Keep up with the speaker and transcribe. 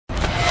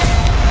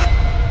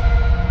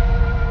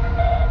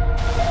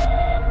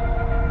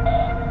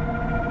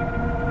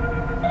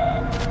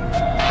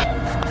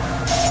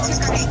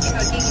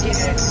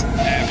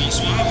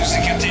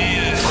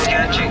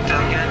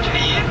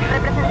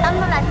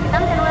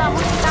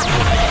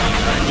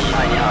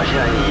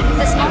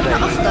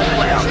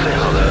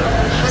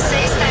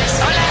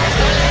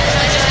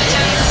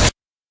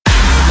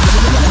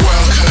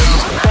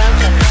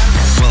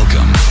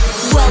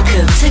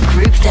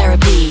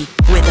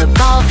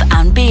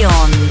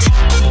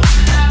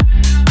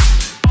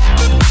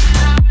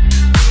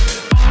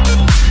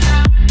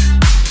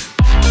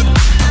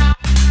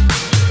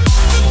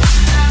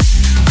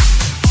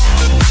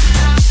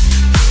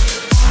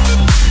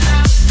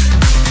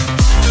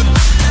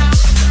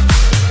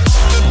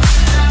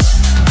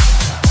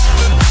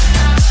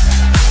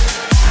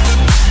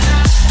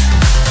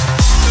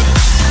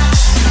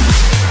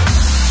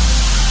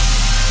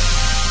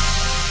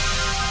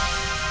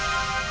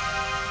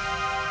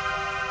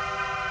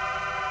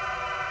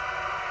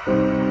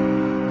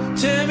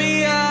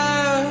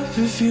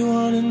if you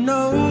wanna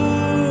know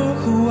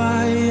who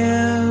I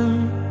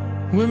am.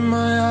 When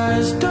my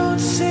eyes don't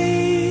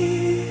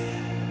see,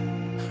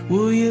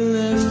 will you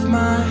lift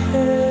my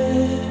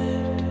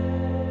head?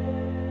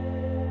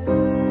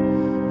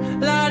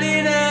 Light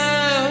it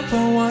up,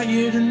 I want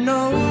you to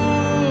know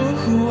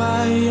who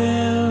I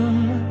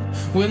am.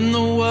 When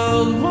the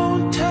world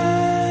won't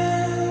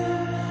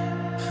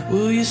turn,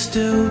 will you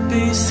still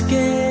be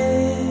scared?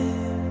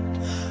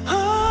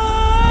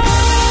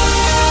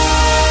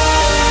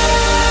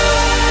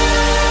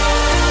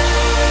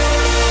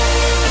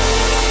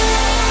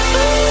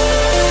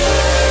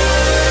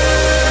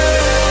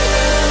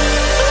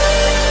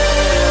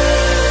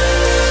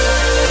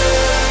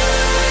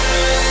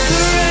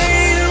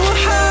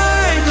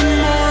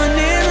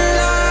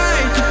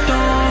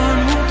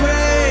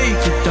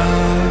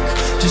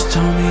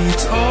 Tell me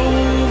it's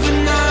over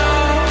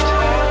now.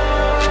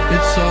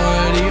 It's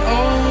already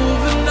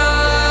over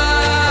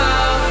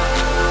now.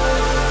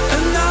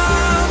 An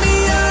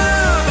army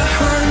of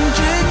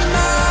 100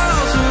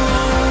 miles will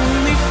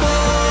only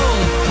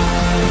fall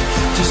apart.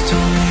 Just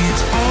tell me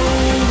it's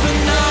over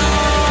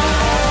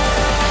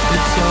now.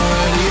 It's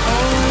already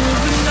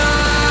over now.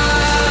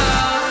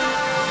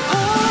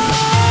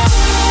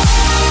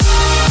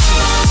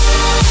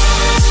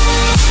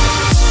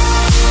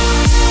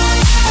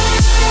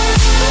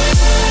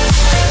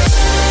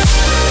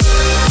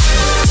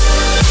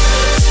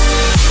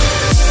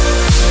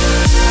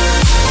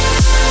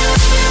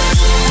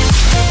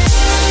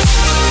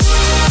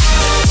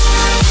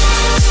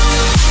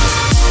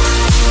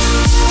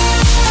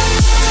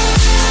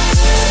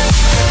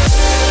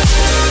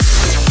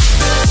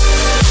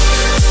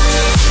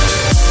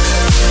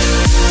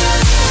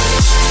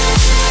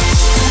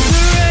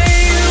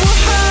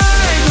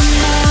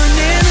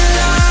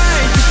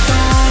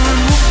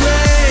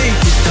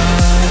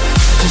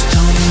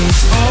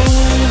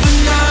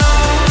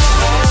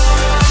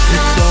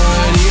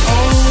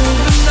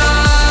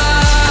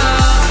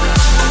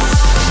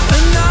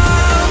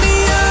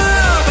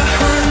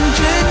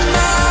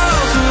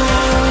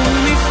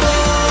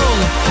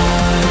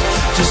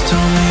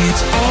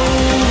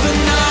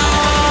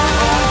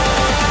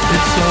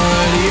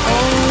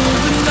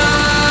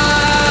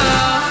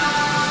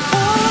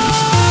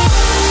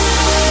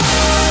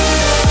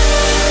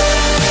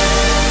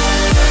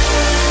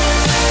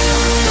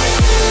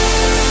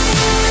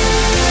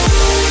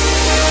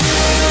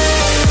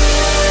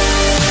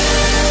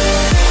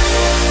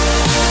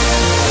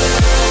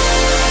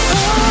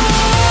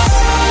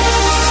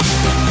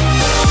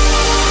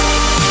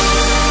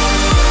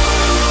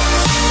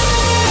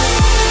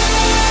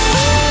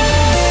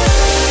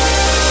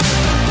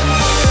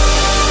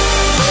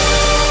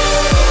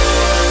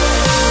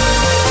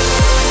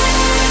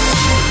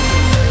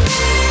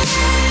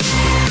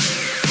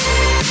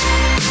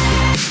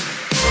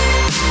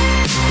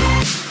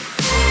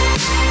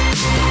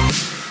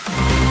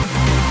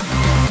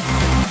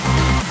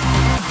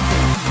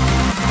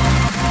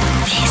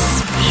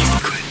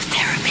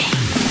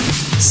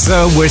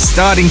 So we're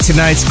starting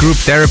tonight's group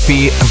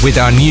therapy with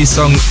our new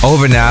song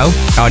Over Now,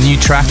 our new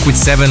track with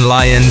 7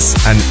 lions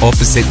and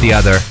Opposite the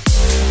Other.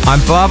 I'm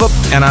Bob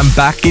and I'm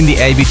back in the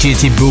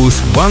ABGT booth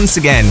once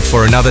again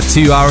for another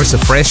 2 hours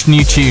of fresh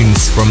new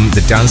tunes from the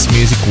dance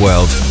music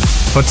world.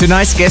 For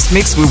tonight's guest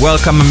mix we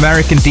welcome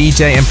American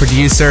DJ and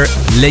producer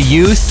Le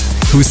Youth,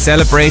 who's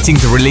celebrating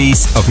the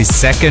release of his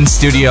second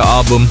studio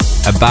album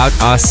About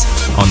Us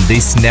on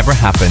This Never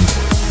Happened.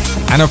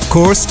 And of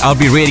course, I'll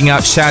be reading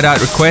out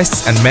shout-out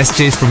requests and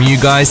messages from you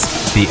guys,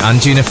 the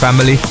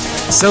Anjunafamily,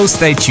 so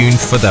stay tuned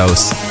for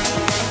those.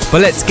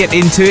 But let's get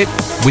into it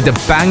with a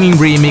banging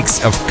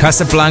remix of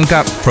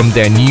Kasablanca from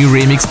their new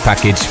remix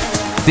package.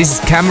 This is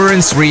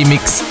Cameron's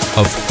remix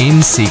of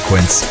In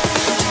Sequence.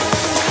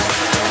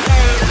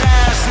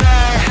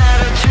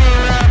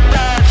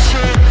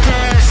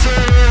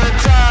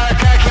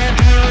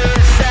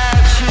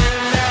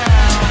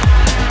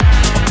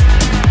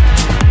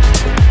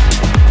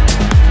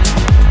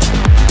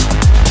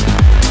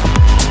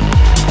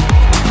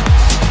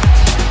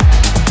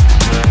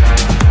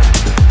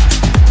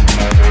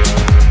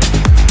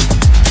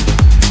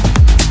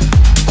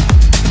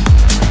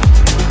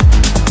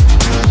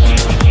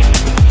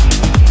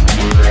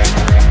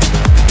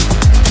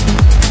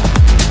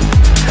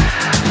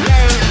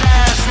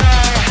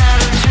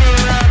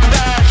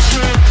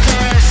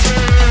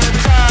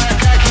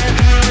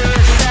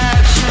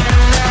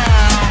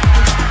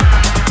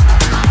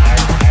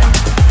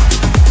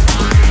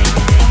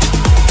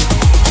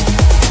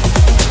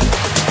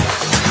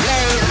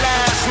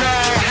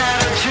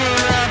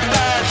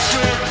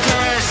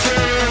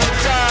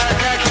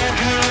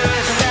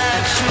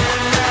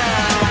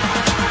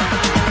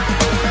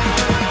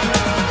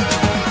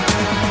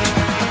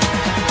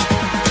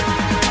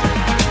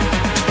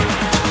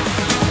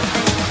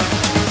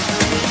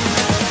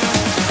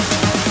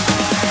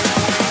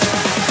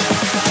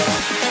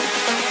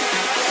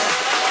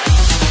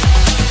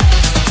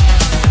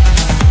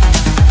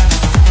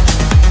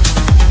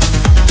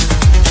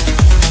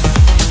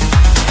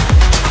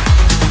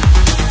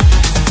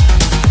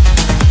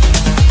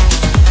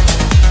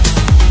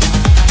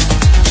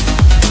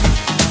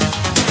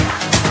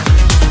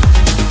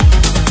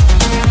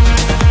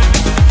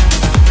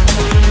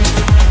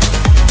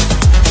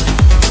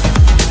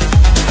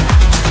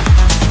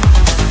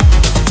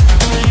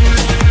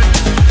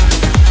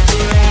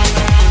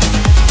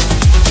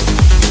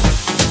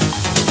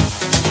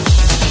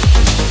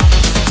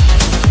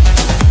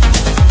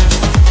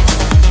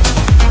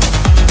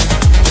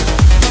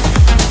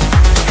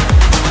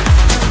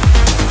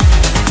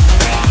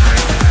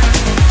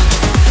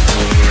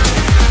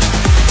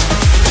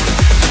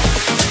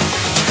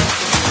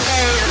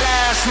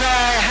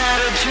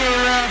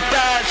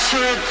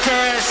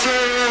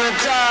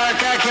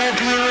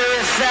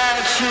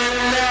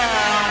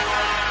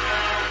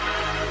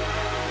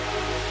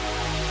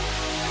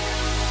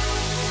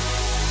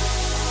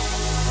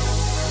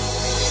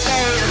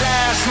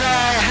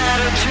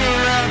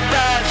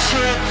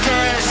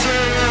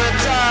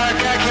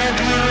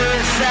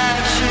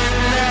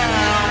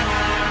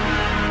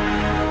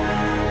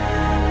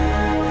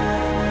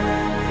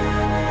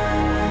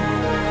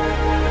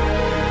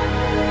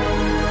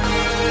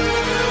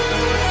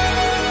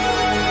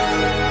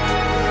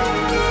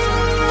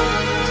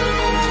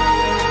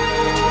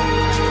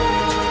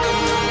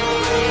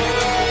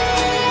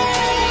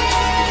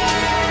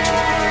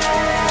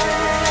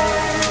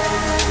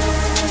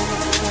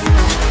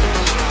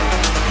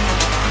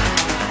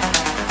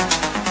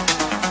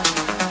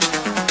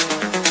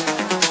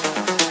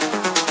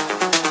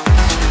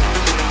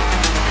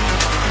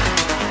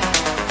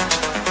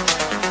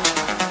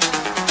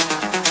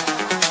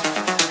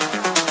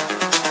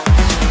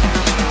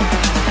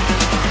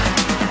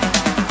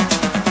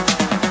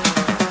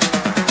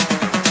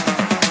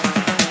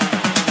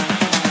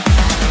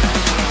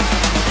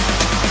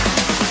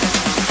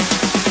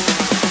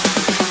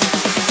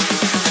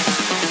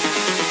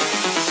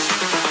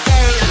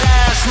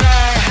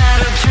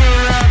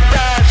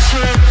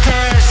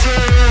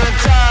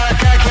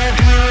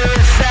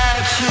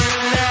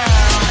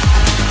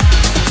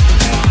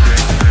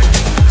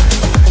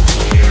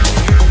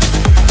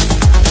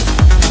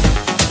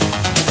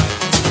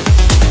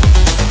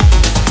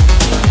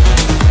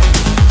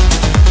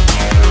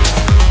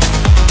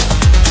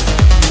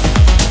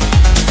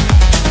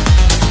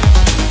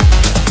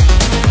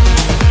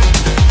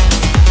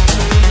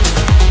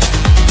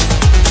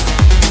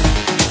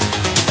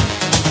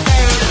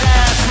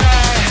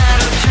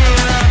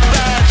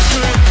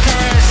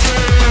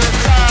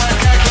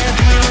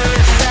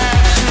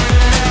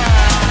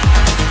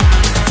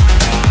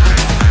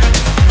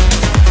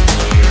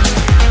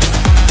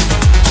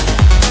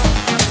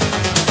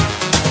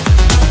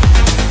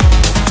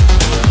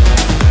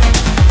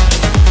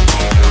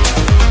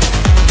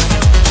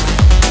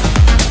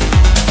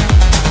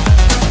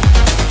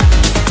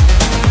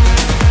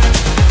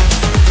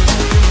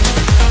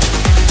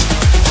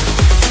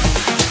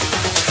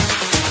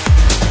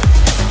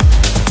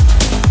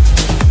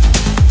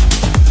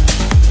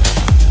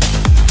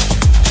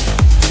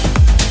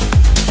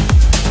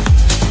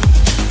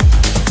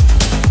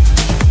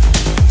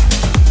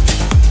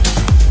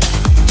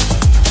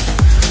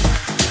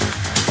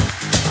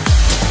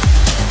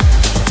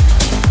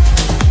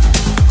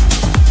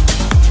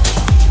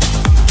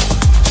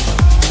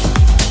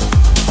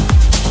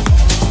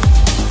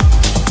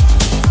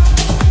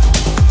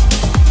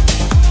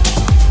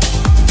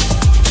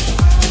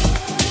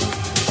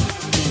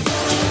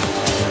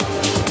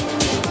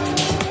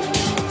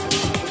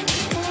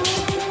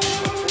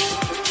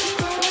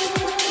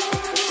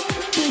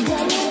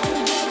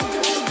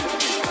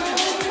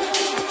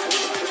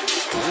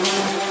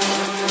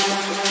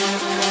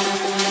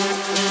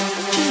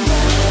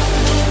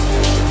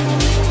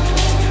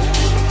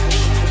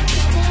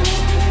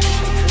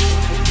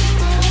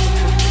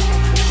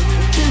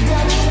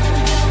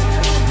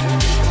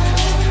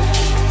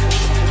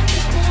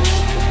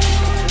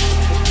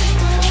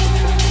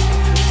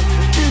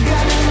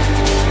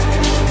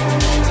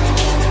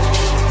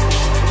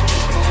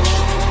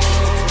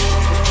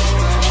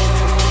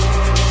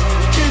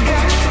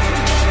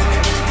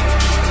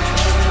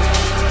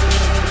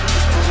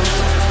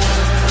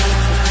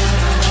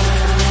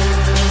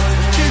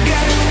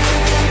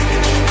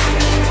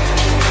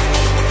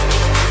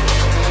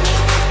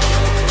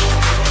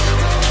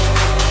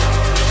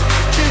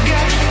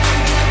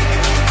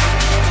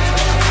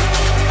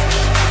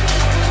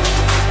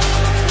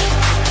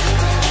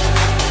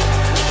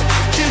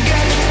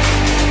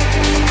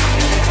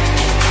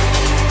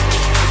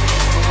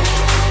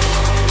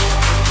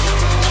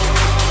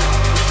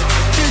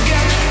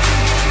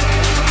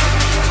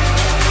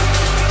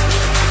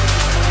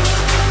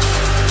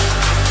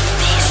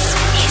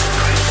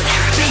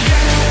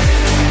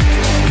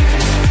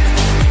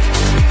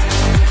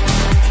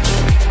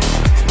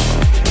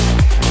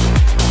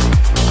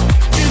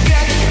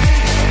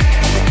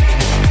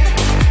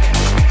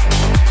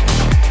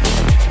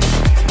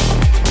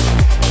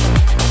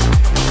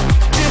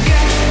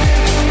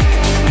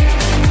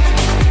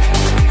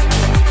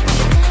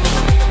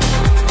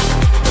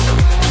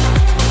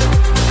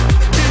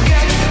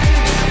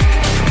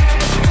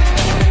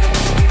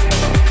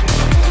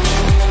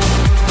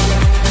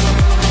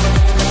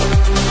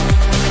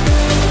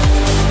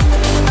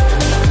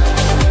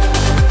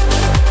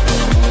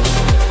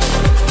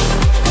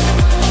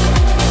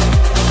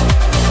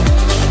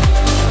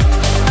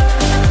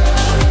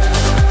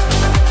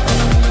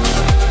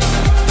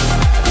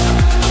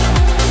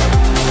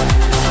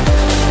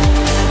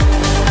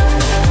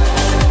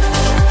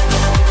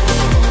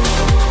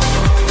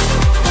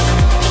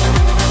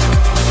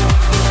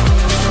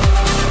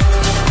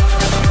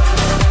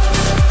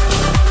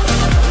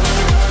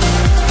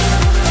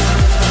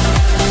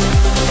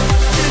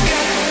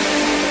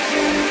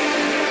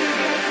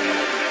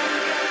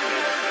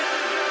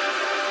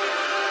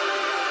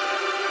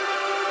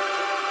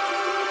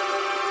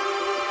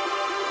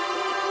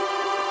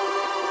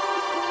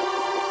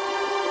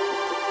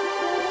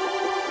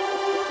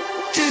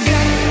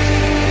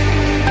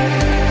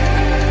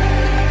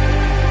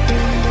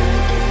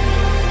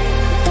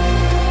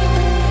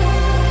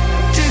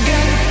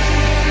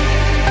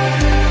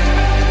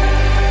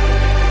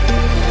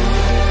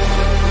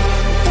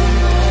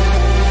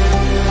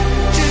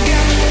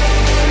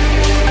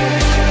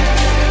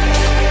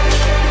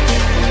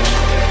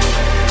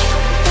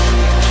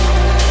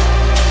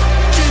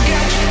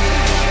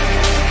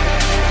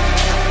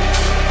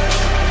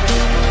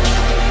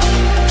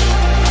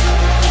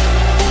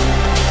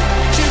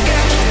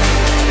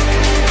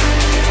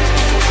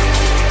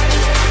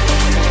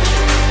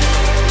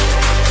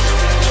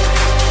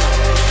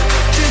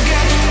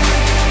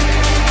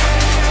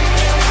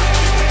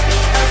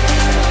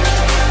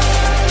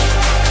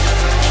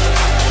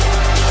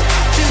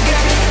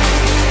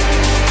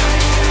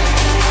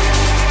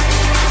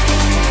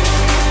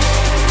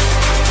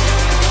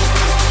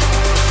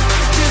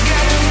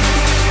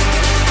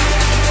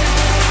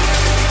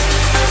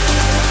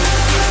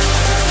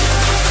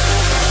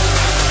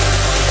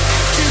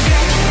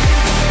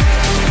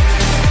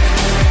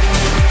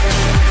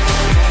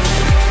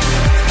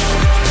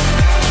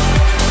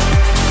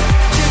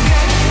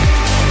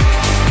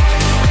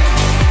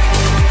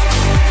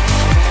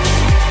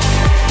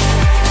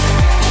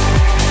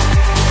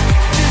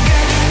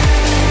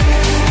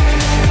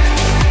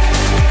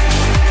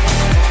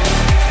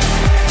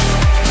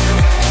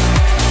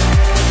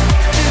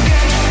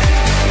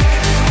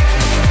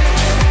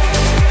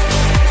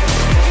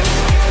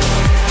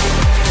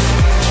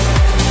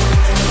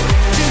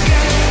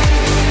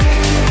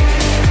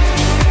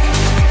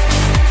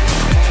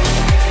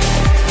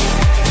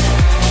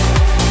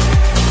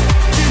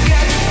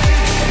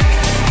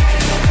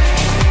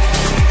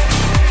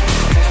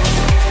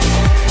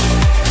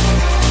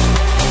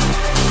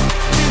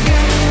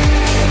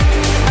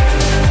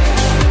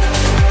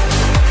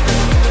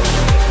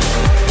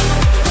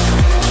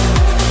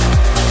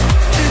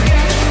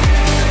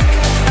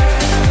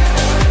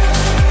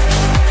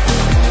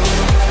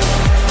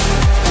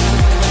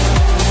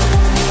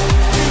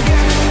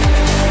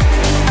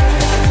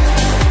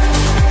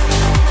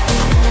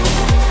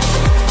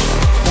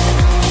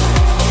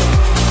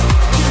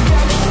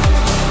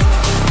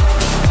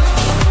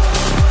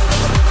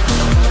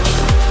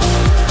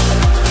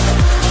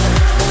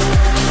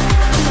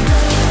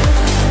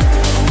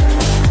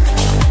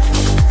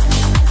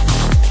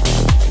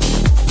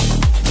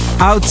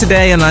 Out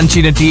today on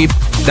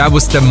Anjunadeep, that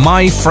was the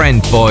My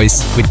Friend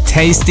Boys with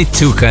Tasty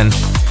Toucan.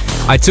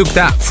 I took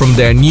that from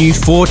their new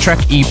 4-track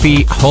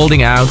EP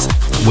Holding Out,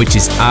 which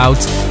is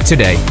out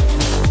today.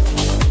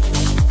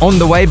 On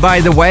the way, by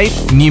the way,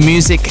 new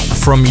music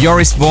from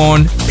Joris,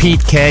 Voorn,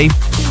 Pete K,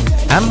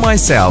 and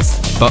myself.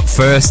 But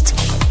first,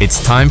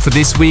 it's time for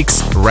this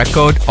week's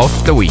Record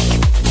of the Week.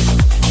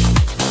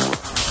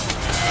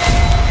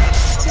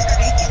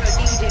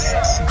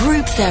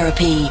 Group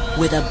therapy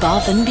with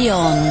Above and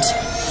Beyond.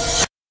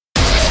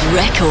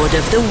 Record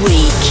of the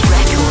Week.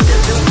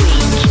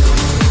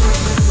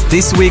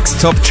 This week's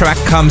top track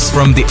comes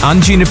from the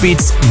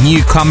Anjunabeats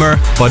newcomer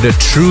but a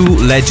true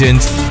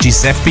legend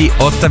Giuseppe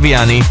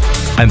Ottaviani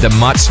and the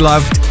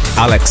much-loved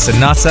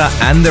Sonata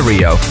and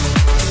TheRio.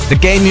 The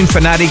gaming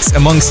fanatics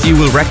amongst you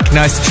will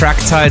recognize the track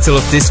title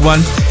of this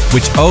one,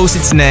 which owes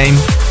its name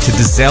to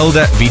the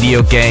Zelda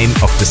video game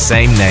of the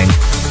same name.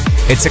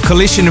 It's a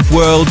collision of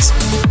worlds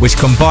which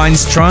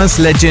combines trance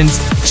legend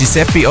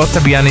Giuseppe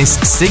Ottaviani's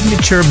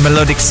signature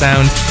melodic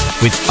sound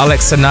with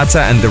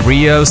Sonata and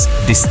TheRio's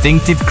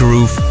distinctive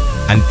groove,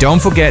 and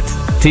don't forget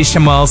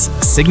Tishmal's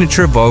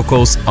signature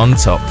vocals on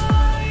top.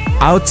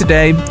 Out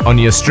today on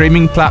your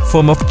streaming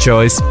platform of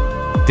choice,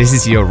 this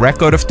is your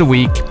Record of the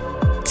Week,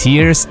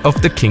 Tears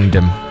of the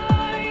Kingdom.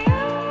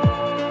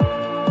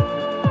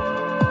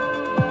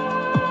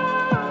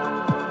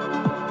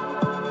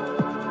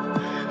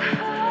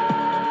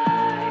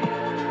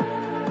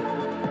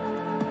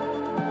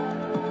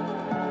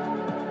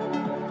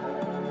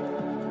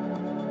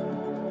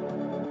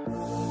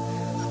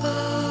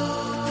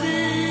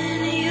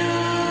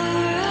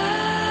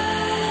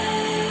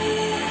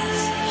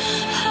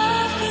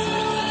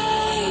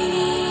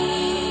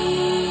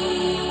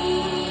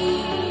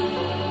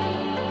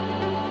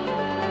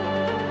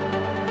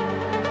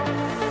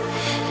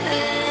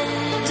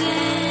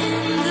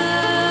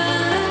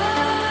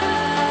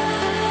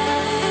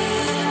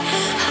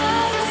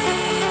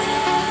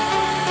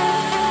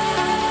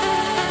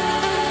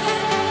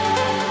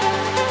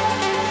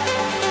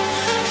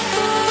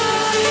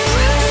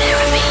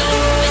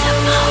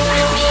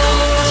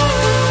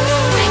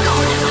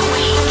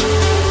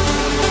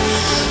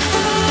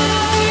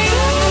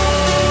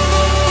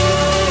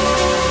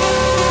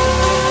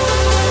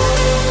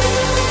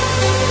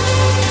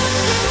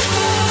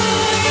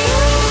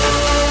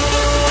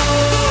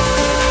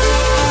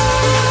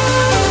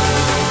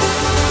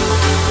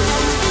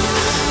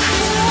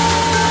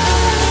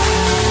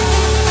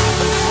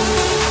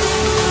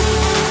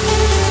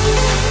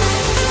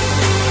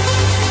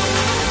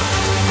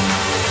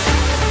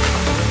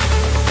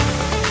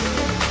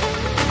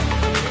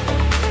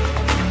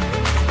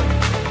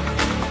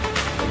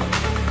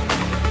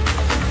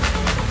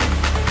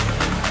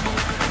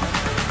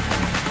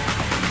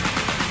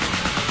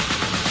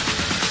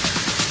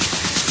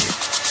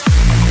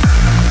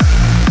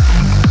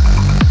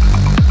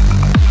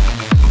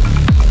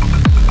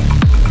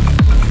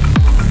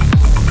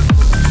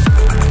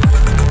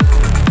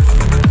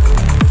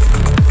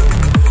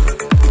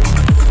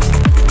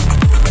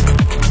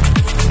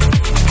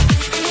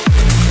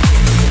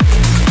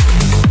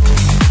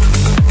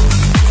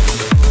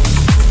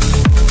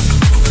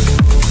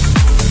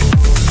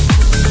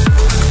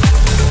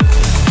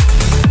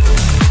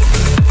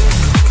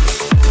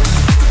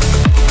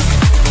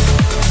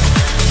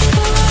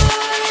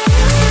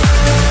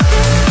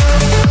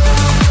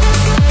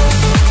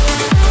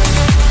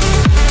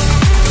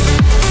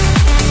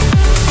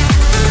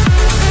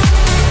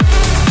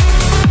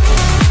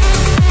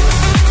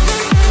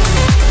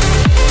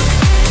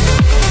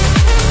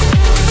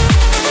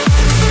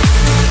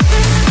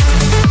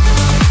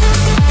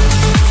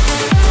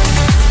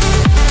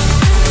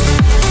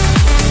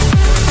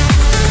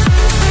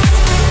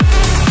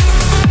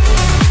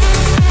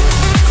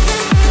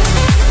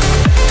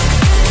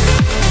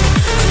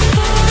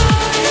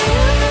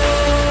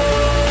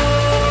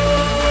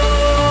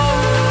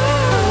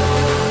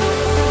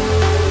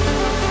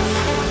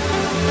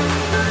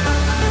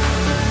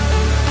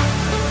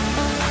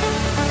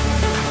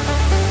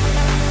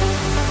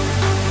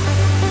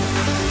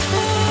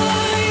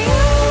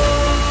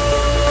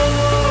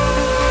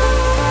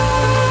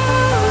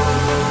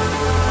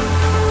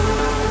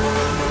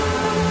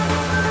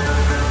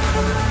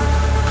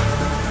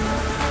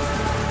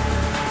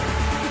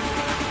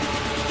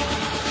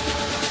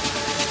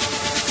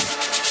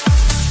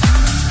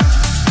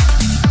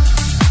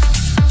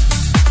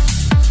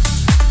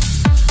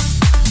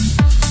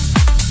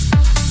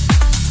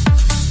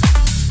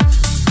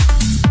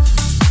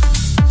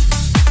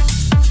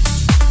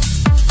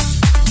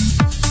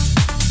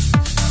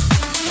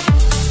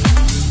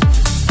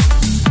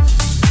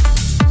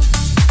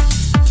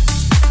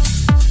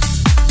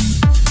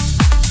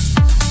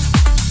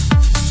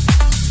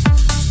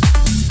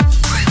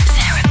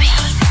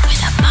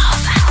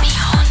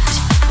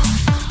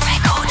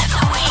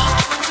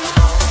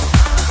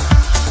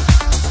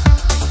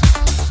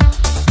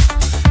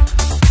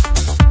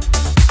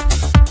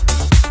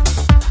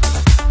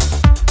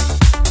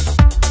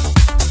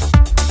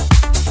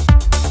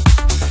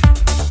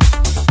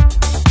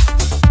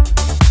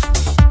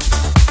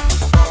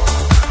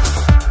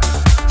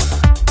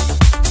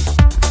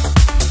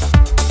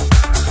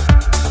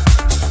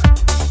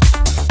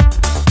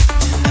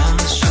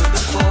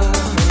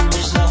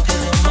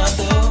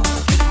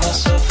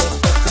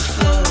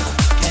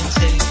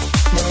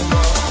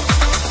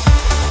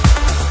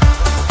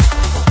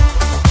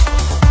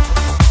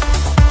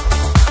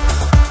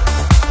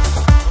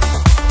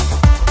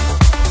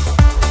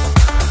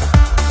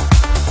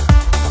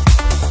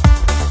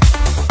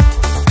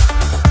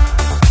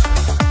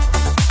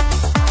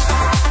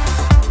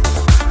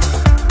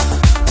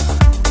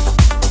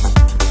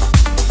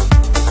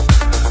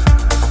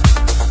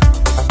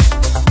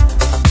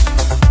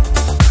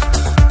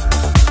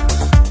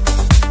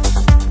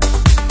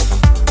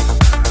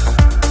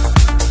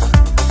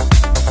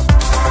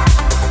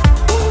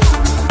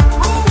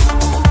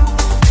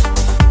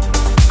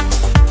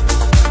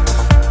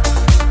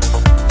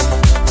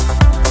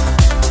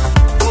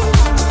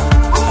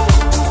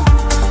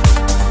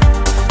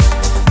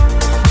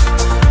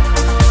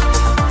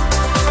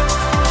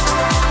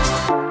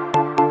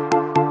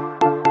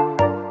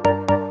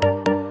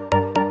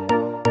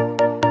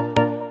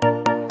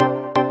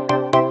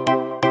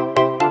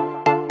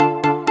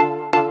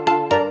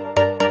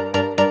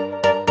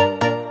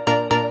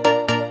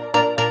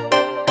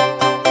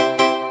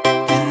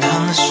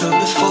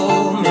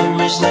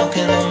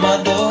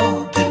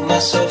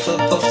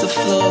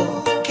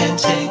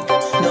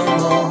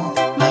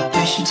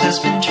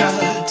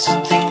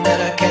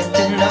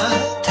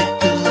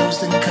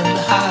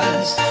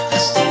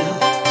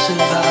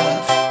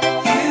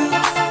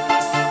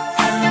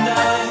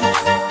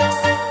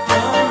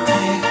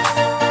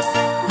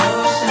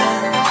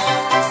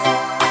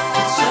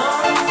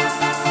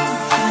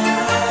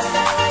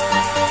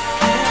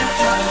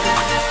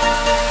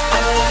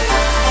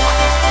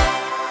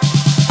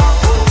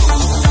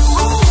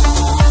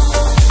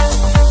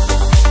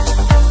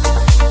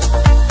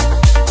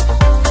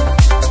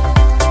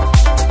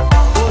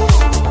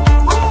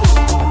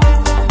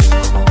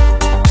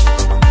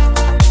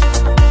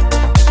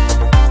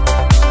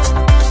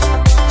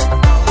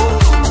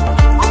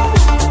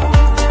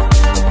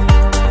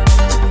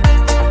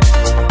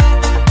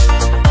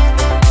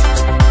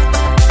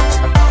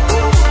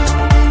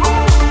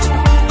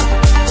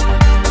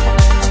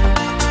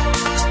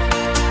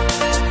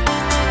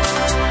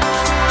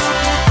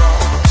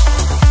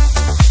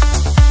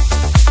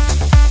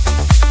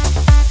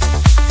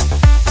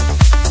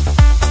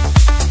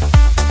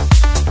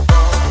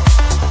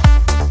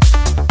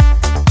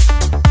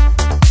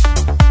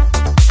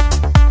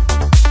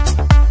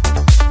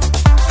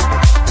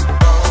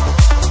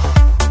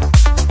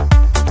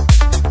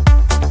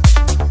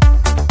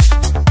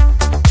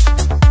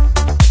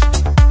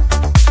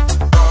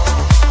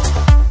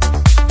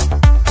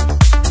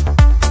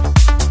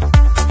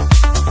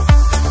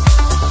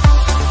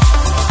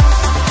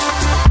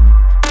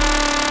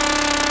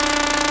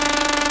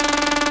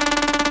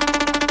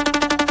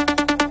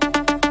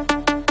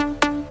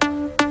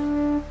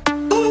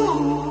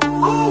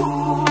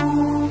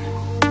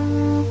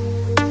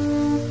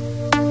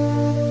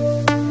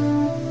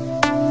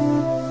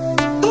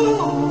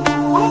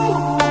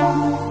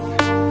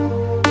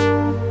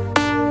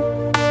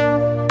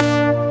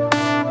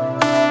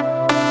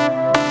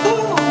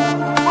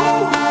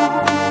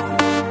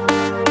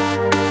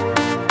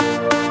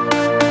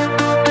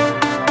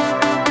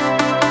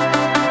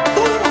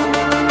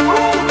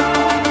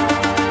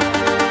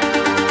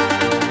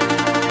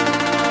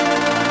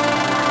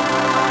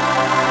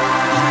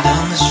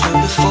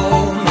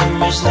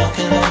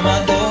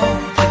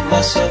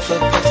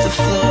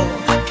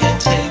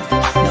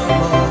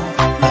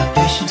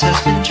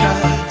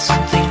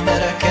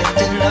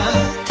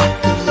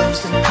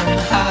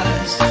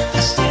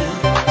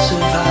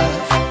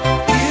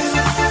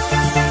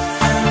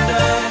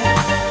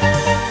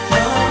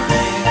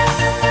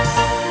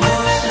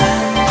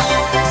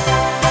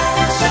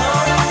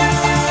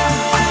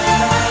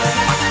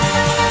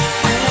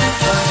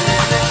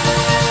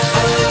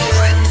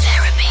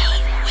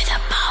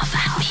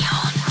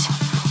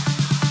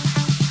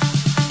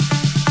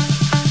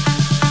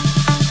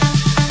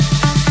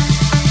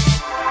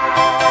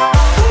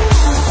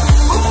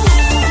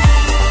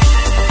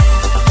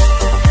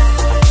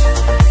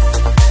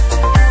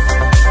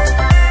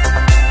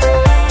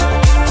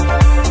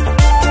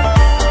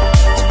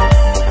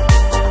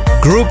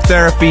 Group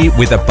Therapy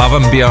with Above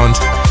and Beyond.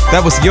 That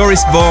was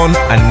Joris Voorn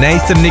and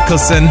Nathan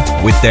Nicholson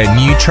with their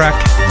new track,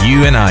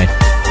 You and I.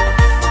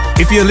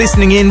 If you're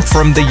listening in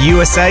from the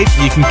USA,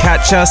 you can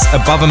catch us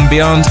Above and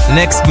Beyond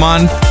next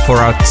month for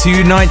our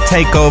 2-night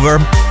takeover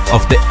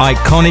of the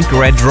iconic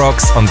Red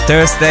Rocks on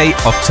Thursday,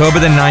 October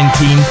the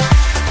 19th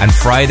and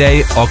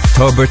Friday,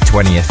 October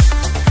 20th.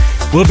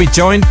 We'll be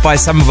joined by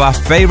some of our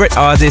favorite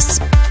artists,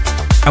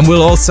 and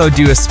we'll also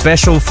do a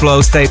special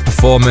Flow State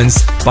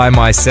performance by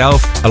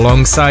myself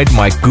alongside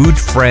my good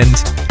friend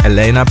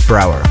Elena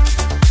Brouwer.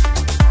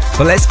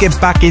 But let's get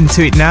back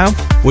into it now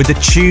with a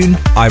tune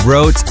I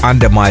wrote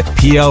under my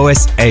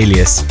P.O.S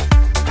alias.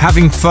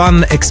 Having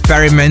fun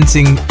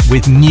experimenting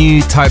with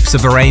new types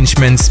of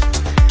arrangements,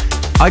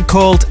 I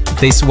called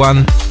this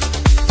one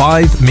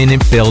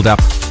 5-minute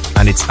Buildup,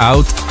 and it's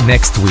out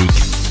next week.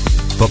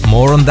 But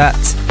more on that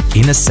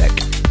in a sec.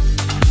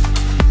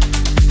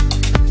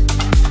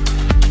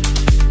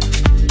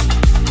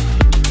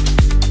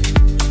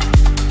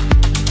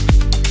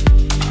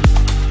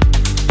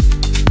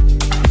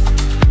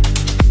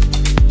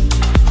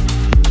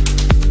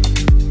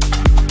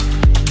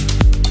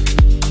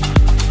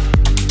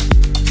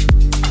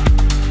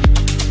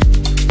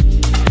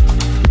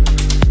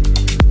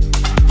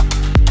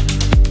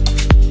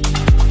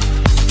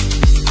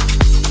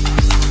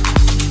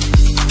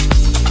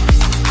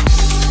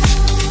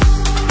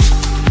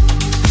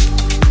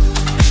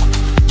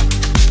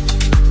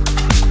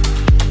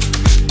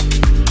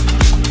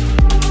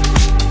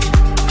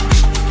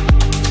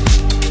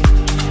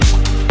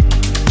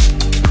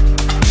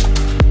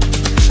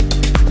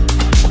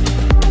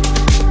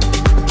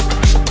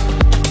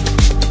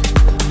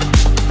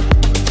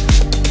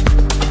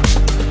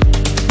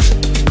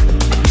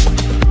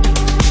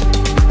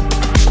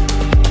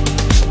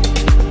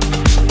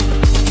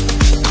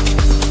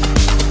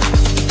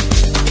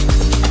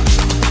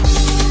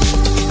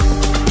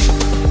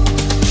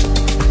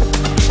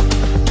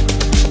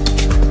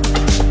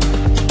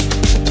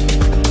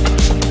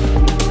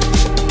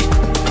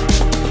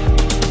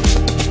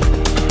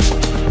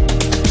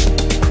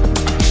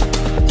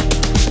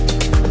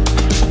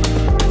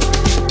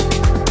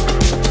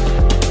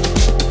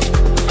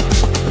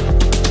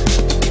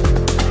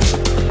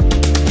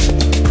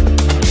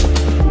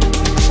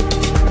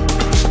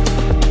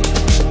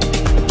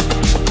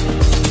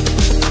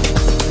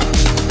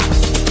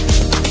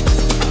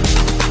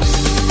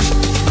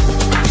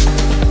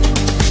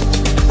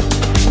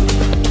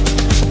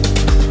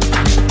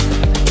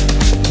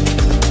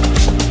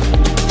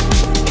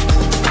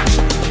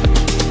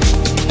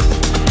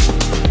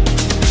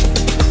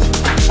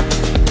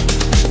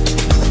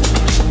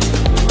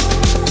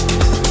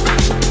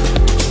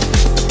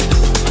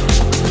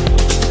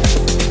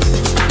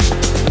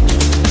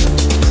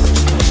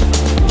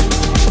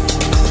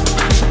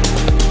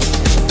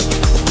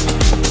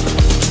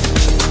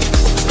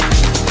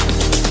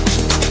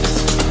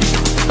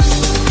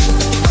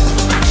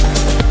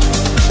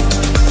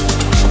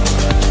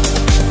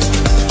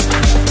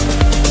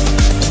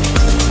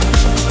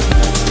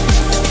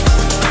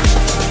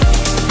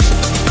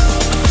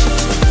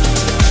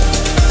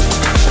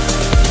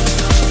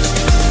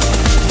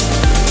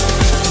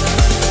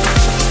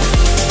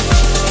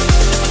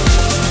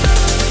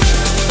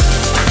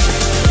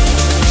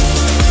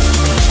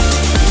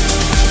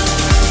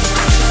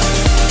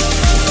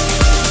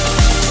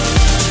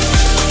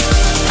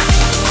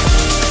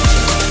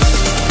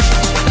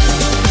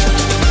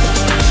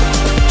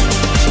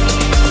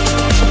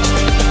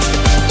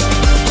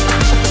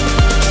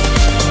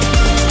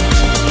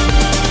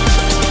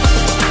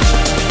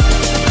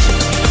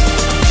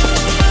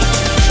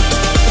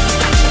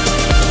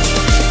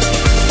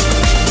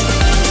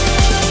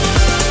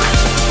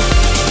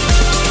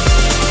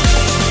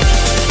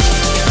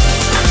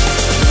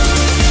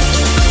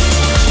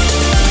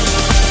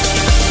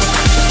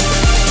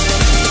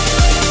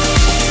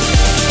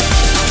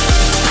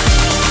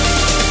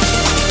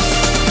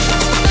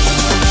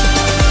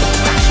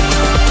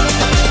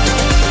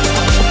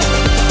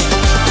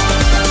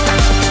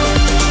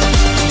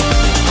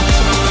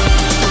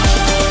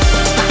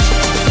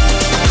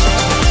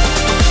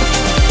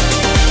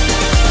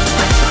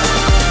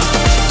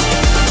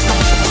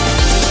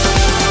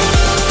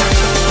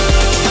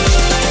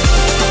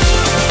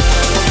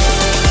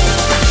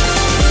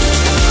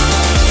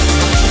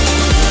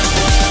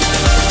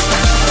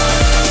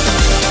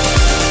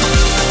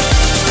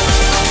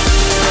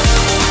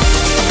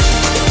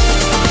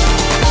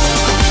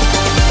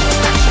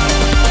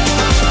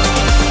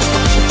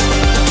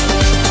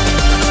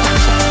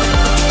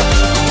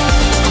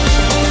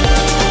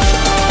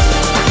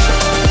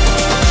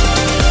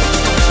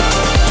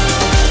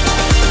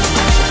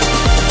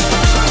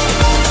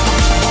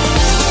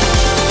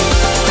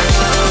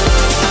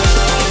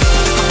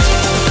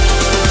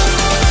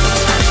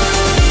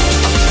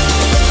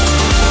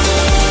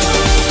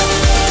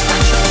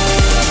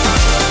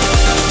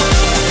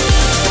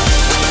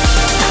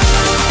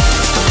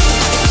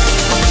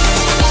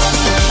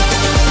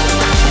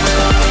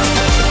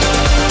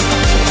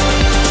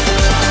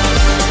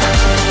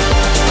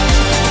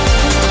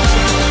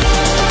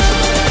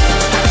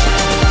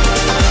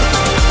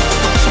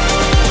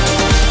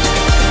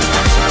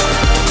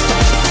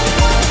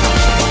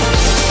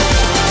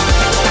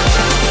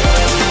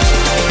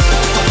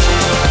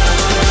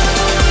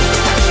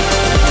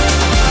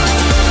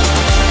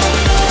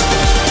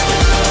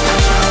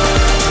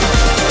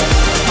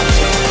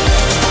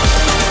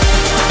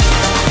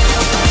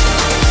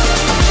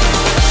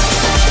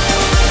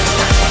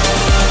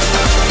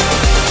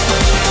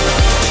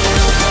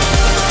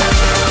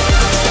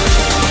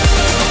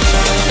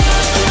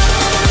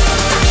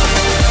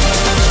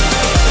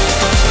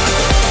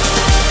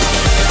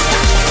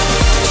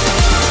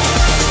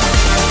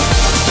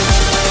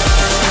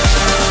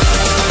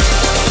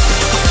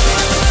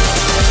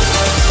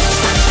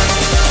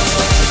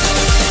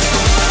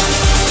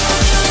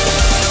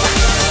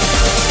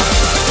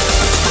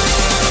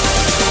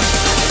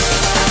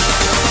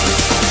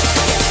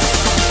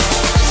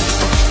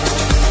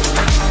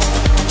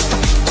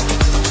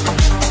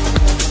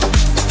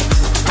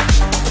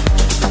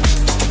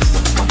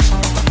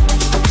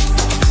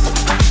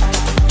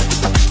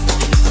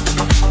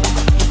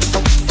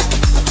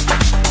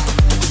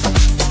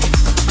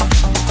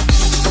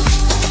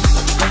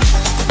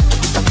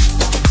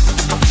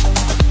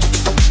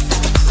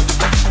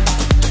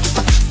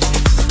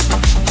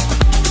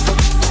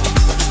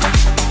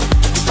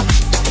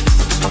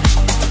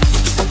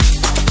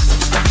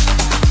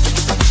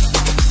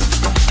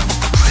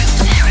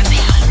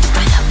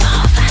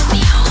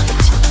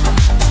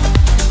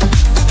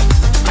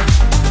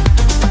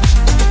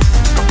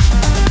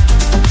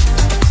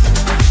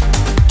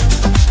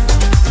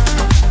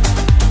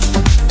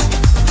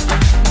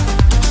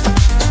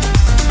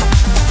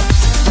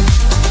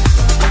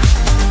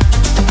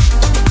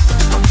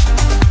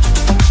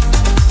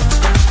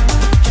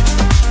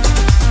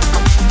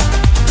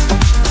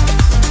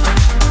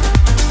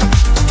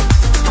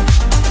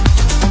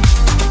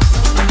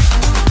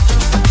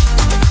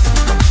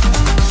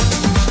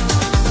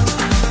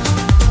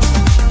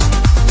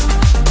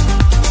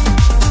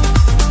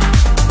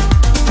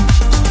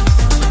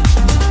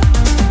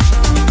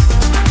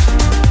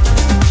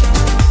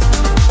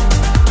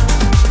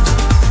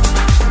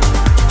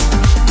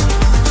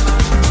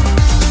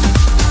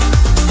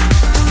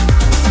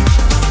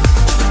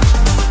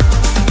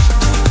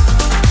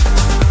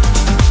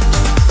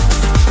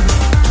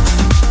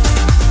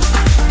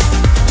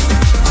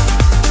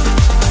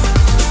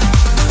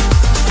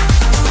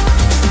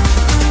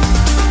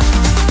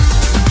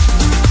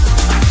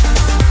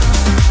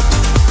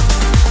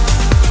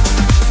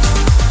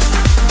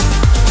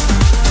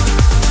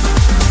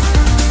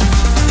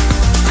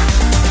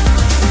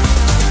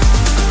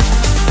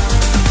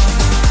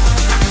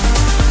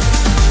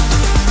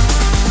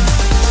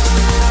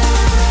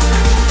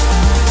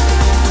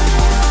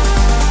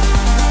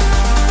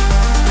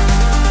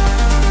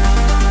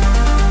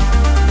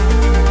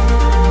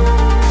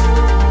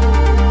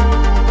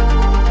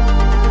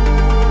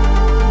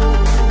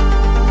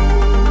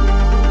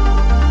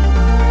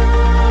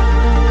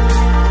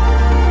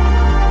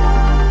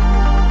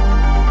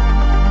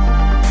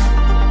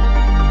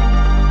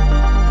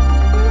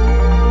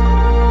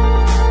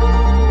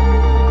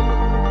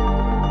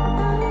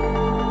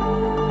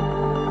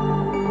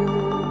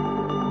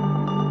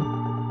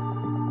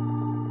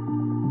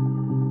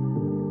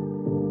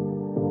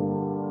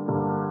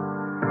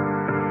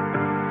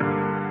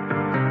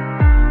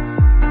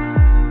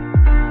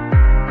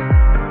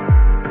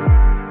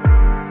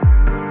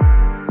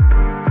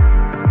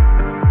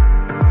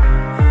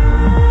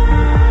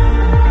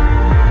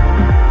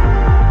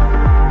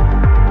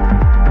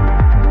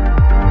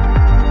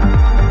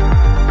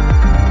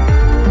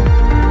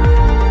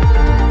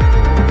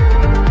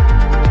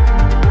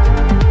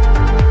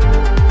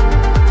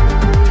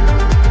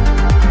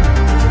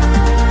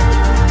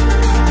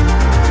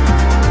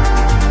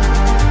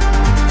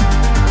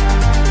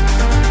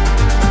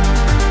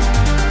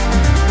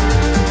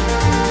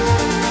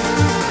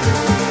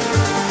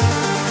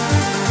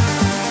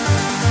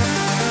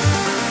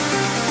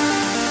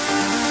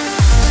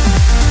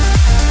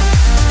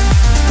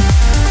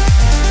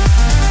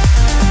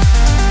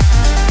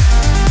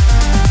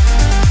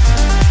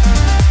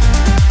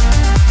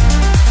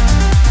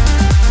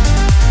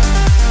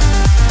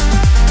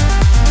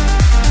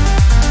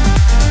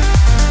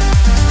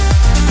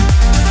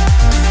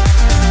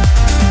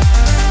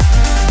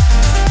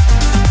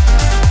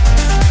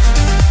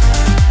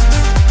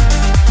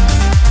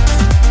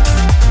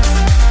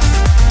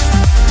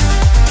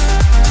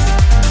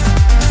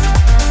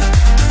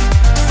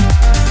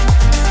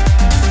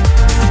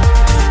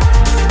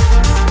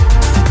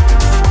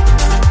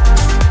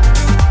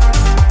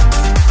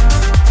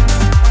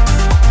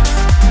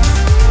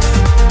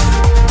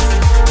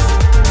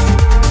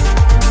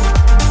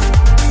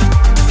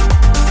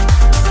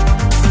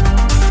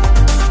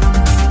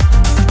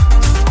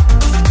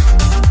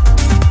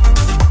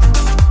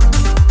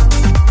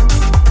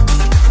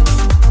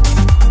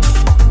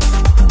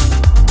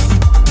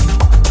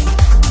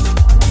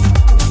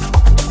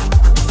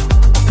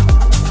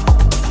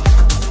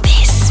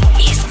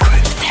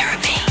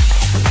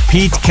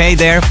 Pete K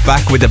there,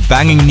 back with a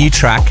banging new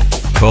track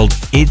called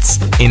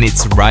It's in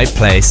Its Right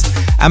Place.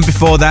 And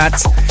before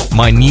that,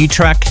 my new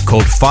track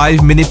called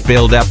 5 Minute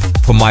Buildup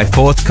for my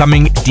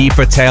forthcoming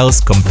Deeper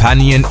Tales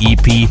companion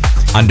EP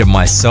under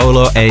my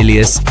solo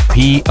alias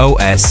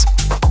P.O.S.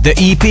 The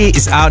EP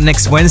is out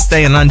next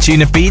Wednesday on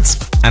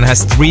Anjunabeats and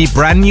has 3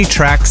 brand new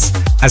tracks,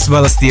 as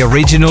well as the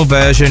original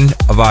version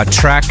of our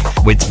track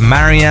with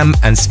Mariam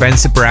and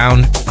Spencer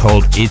Brown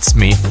called It's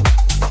Me.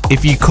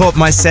 If you caught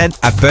my set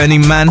at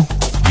Burning Man,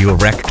 you'll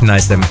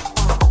recognize them.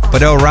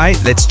 But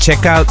alright, let's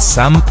check out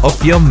some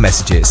of your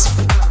messages.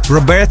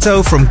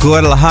 Roberto from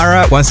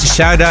Guadalajara wants to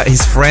shout out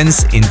his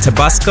friends in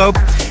Tabasco,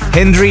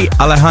 Henry,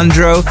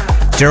 Alejandro,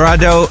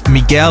 Gerardo,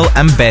 Miguel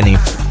and Benny.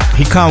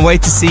 He can't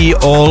wait to see you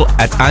all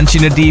at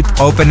Anjunadeep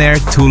Open Air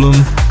Tulum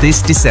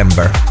this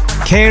December.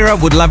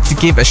 Keira would love to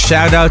give a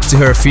shout out to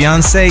her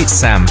fiancé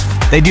Sam.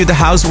 They do the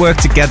housework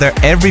together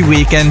every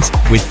weekend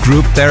with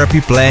group therapy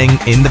playing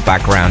in the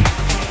background.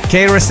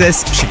 Keira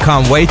says she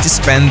can't wait to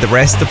spend the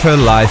rest of her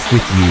life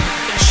with you.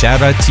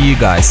 Shout out to you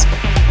guys.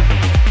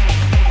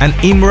 And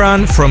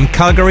Imran from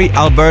Calgary,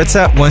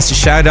 Alberta wants to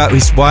shout out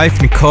his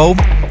wife Nicole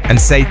and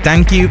say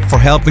thank you for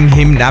helping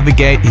him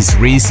navigate his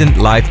recent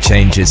life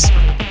changes.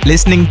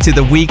 Listening to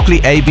the weekly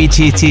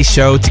ABGT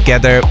show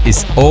together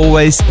is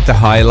always the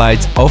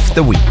highlight of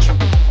the week.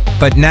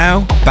 But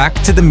now, back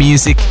to the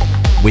music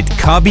with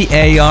Kabi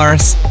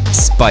AR's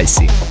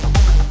Spicy.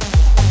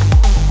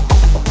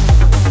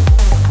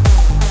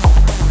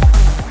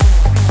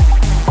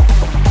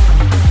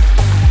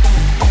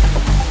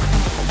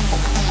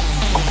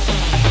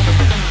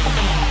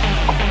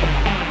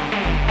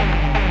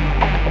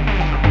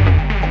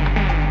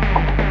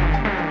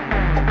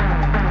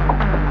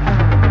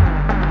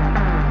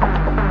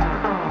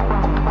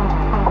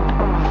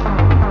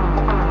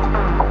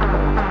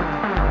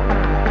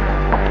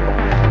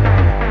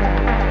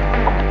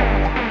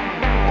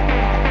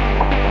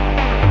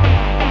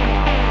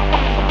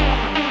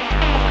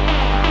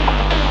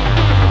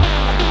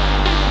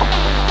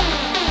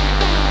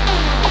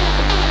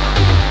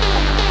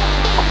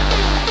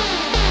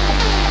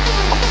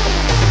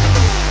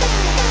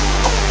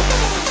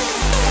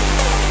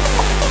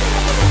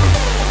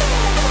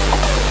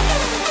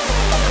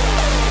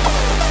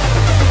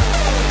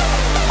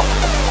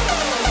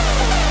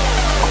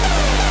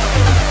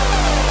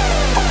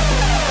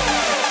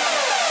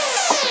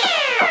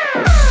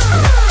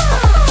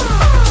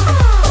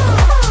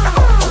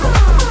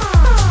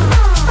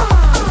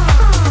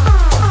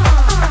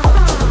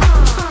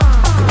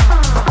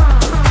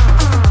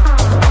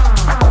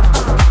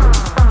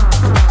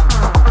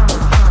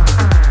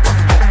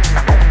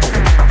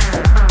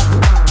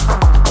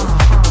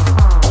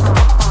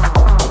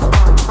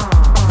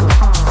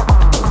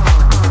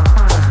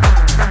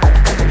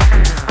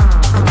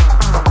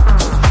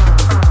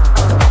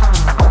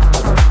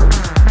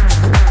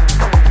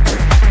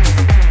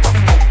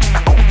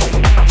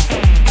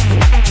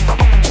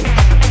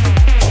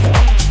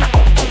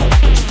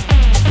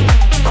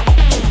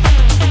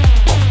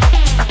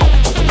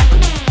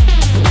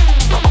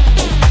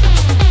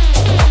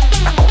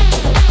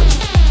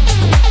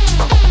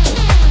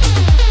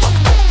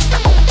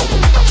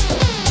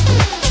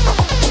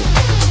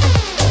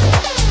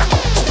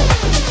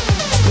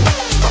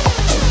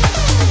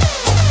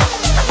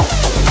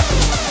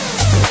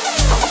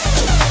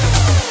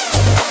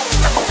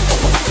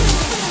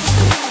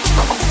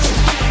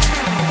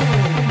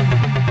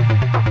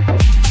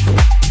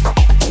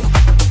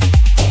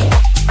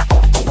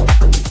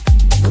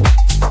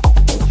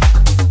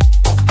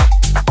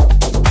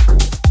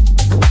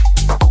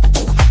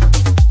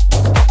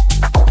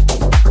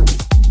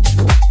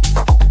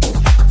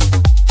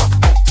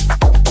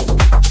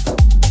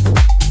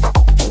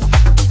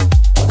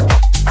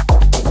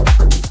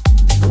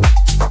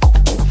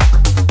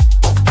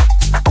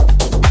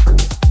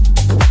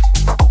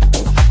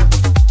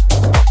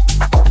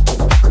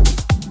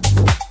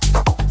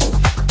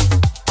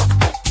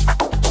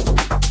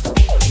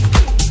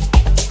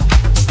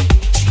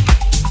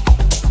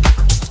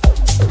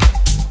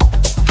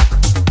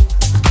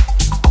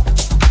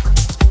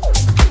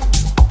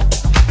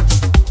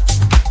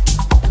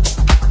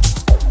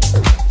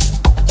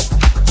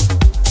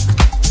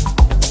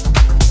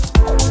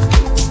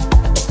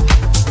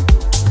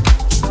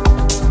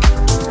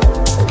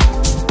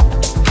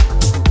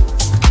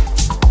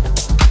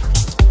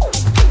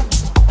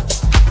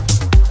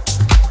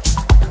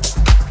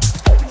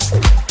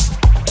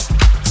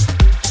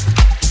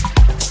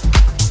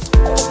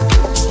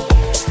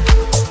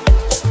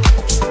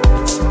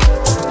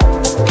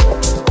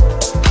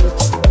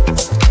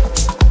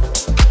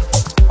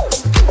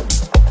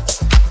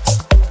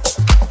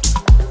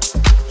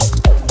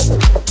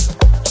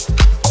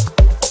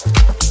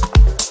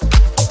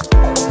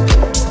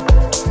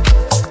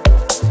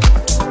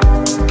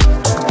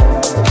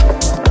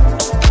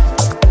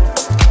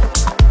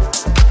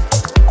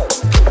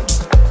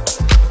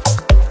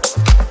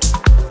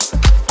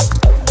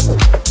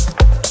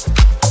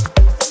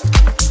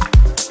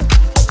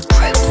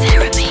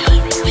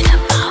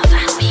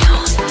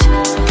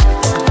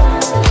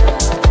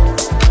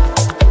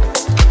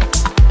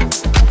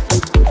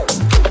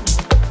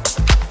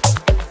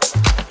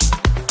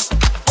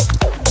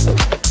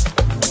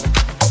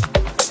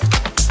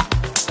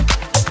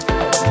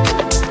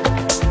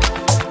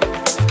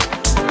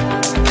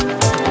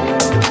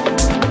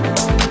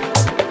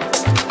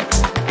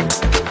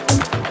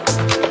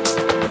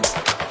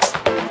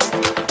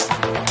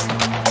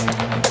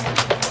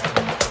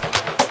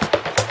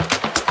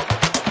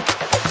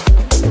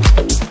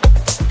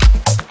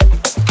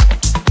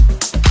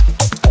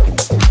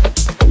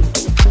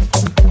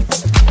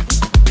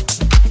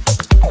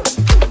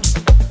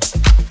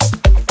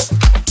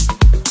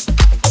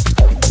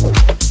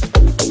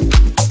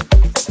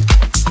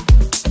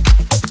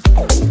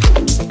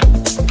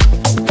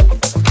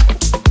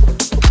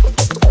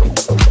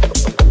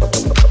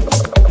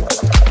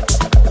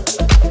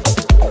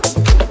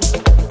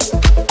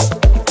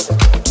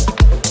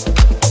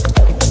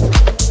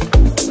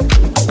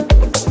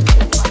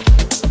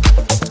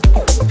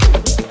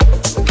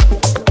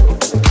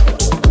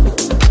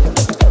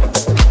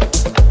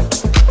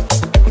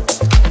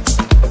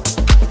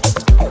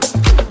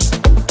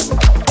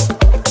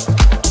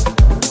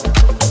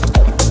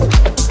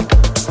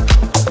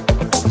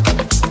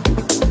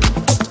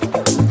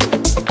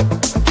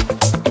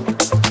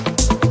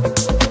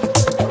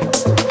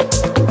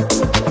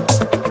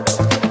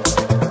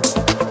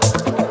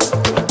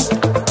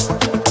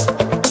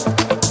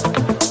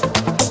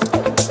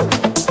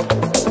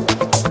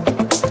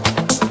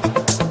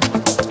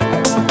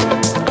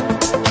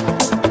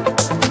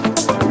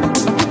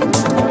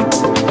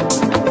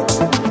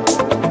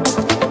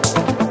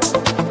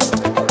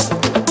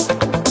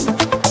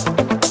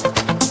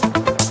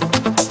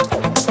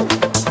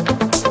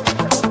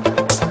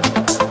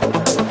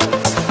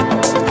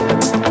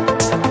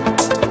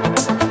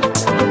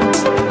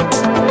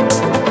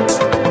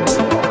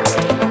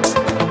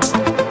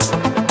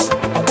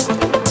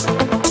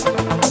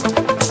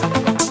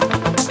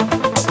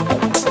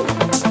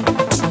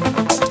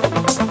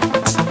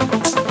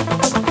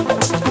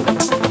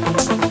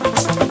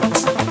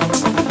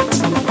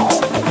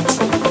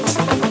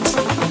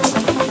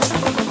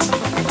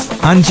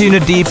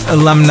 Anjunadeep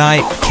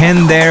alumni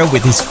Khen there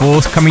with his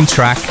forthcoming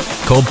track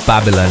called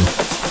Babylon.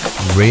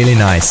 Really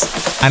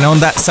nice. And on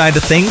that side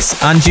of things,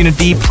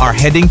 Anjunadeep are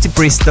heading to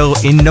Bristol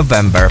in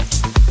November.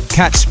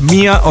 Catch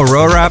Mia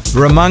Aurora,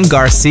 Roman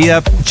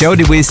Garcia,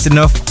 Jody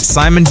Wistonoff,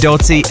 Simon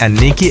Doty and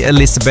Nikki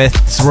Elizabeth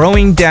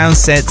throwing down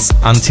sets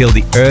until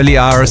the early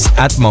hours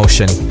at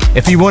Motion.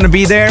 If you want to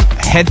be there,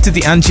 head to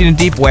the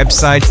Anjunadeep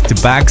website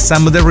to bag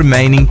some of the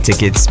remaining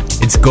tickets.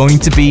 It's going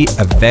to be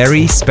a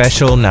very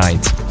special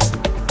night.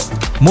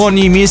 More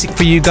new music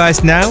for you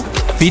guys now,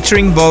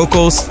 featuring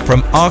vocals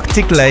from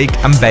Arctic Lake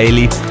and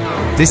Bailey.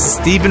 This is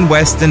Stephen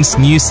Weston's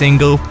new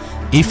single,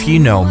 If You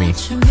Know Me.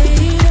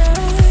 If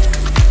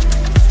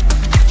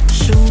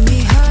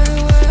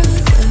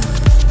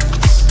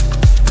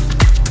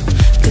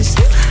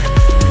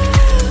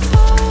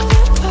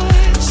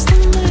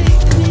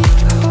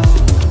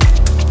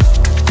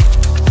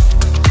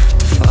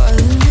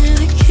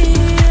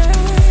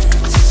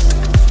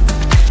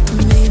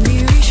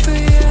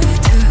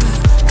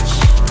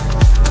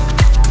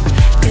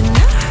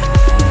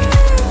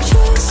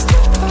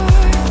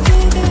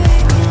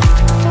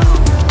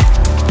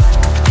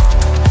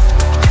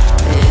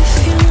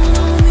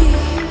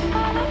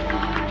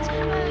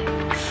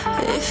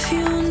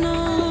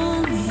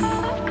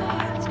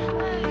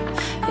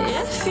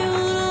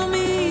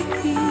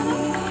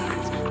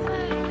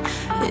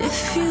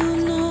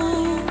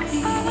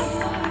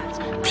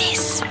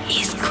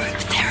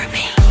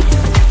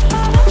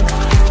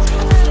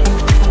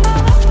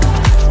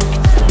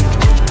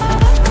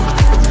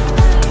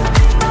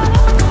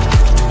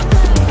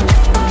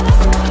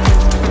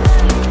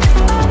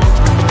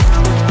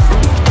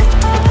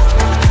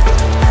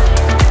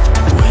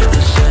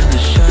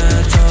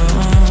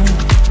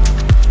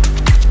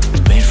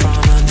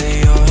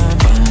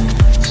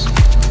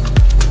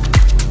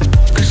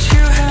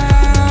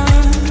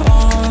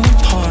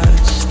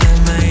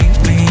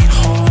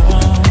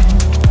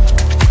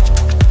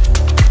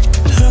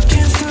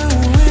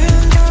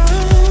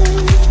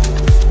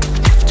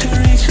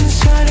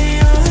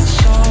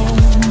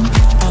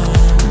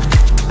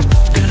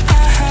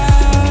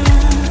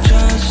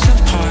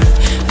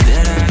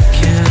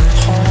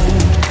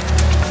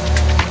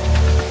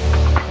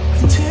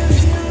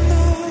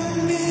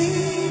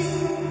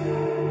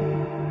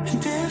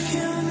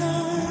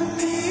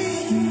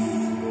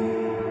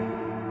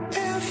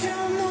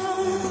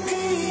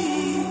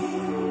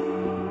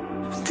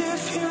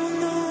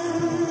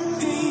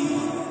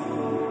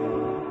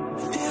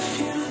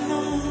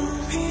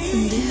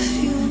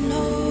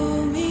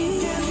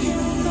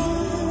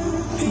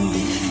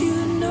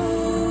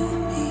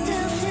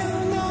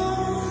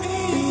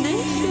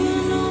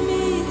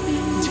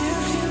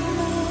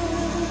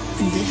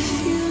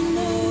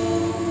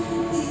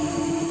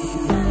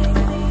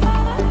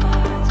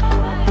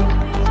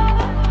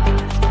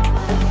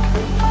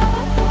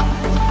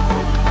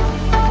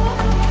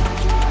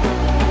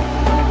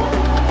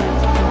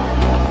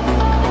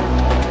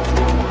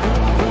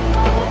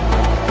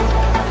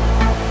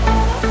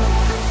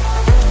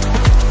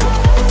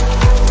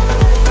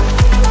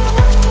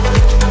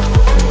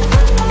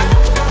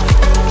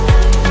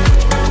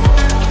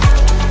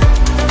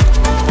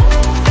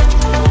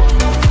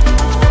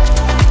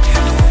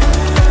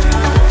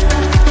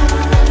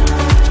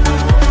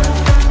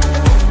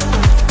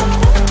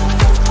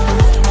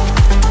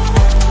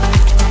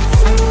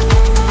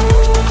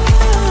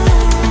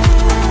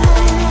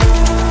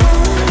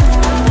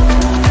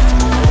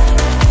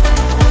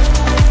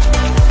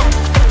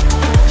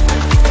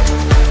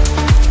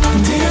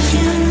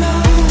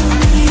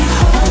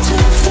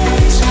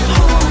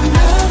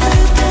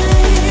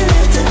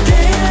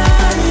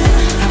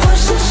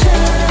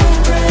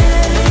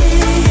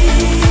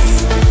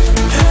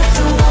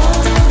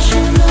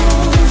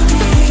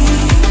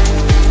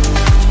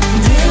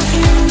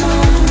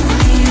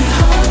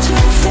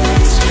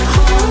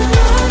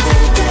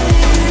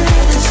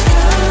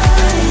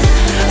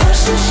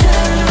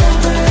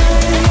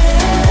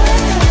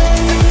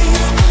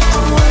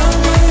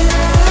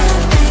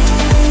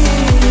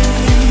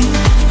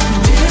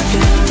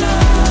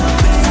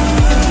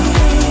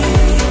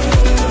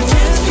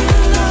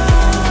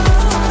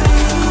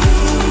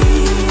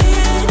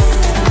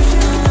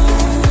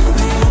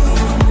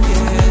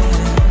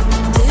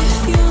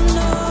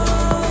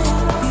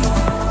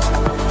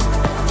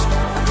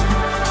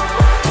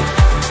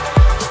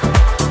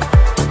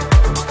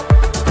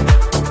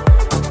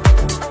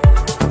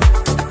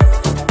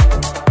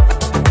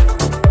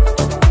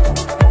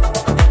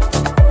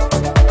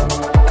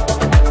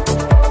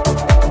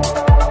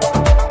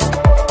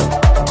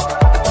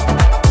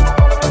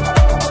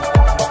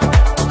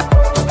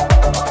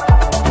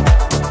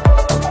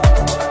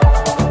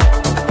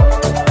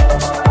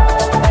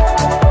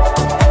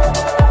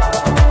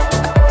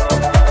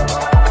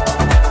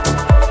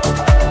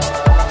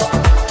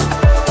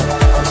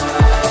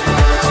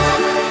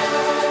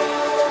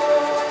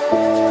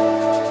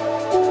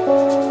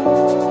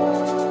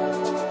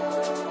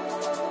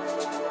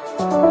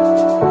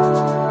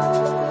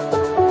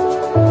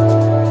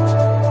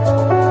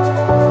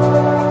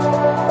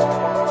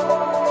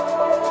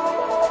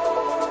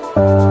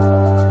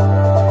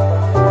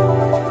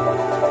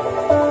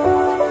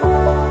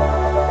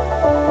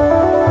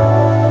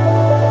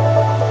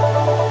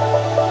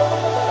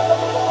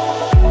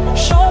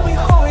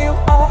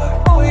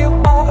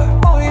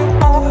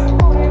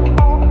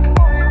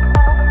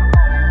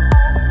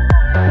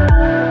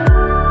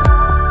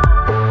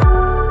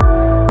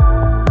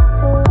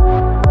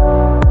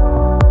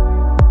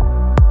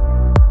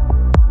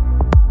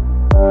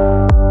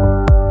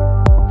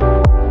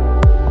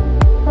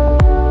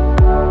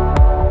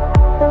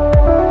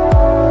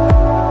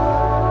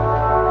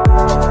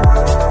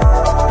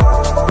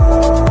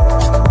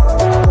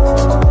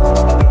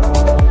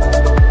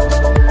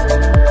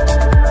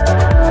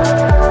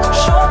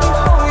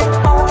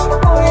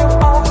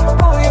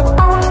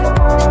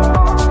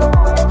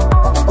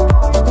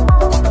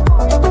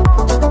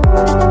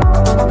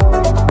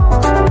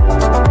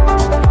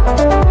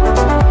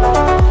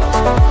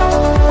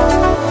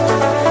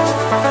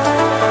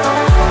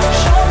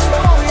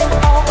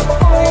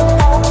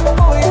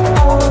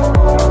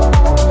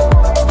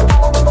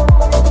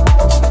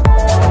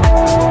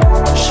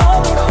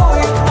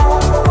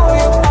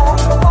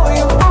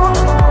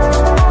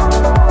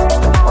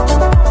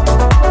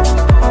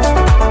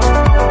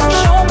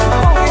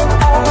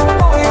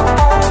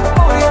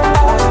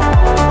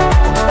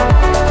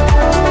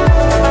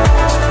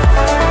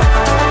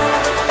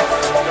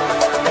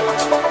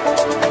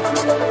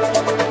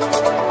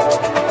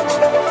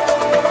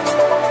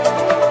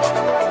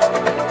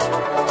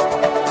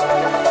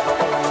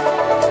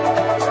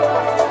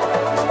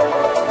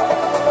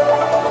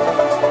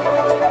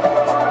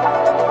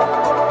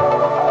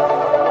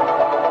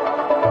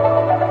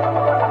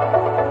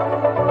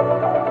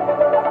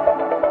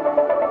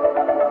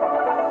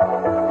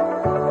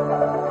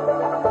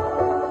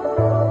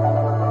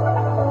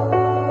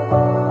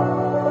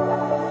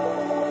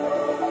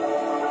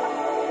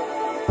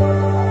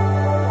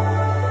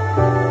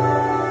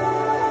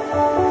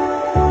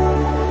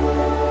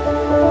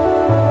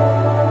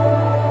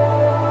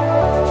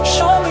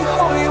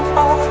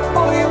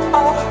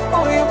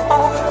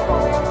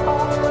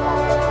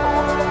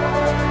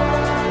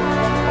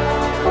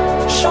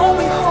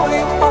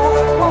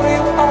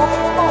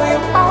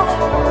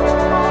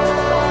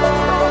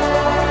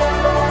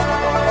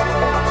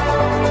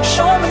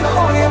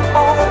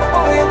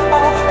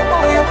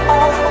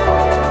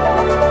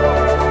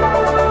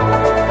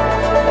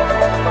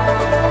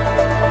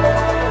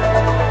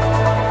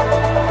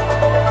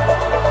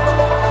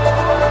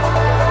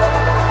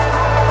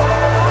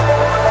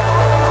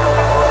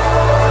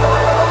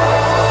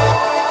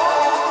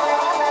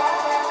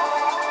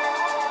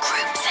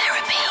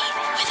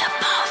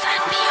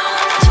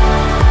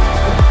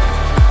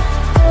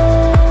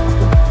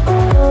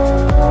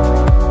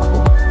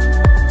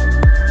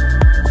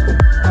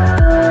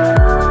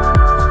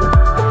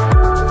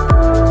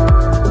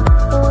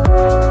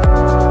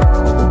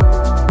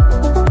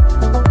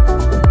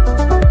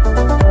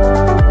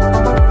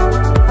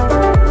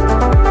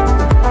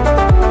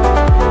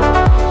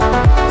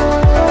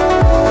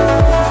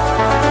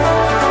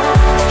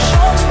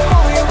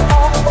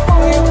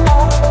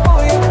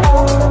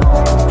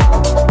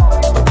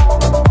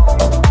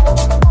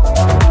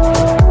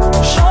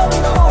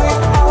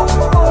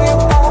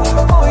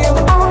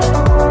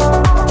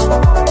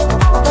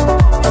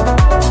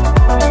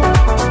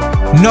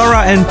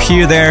raw and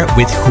pure there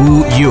with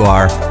Who You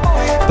Are.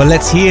 But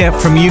let's hear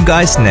from you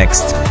guys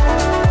next.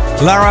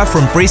 Lara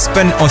from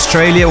Brisbane,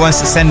 Australia wants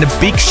to send a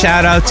big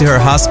shout out to her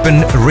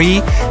husband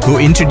Ree, who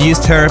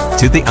introduced her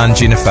to the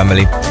Anjuna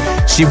family.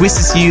 She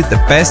wishes you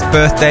the best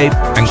birthday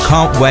and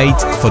can't wait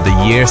for the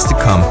years to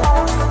come.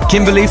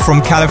 Kimberly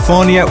from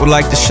California would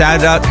like to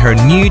shout out her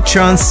new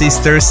trans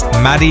sisters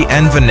Maddie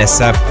and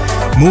Vanessa.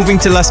 Moving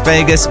to Las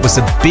Vegas was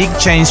a big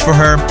change for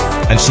her,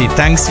 and she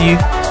thanks you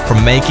for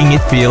making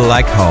it feel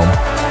like home.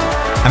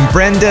 And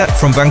Brenda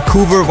from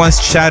Vancouver wants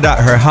to shout out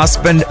her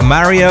husband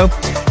Mario.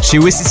 She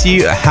wishes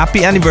you a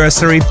happy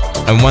anniversary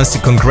and wants to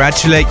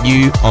congratulate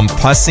you on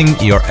passing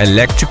your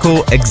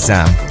electrical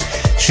exam.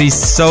 She's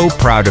so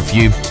proud of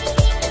you.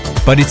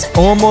 But it's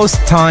almost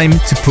time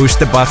to push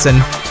the button.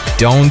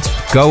 Don't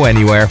go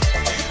anywhere.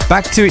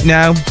 Back to it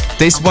now.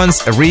 This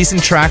one's a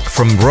recent track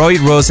from Roy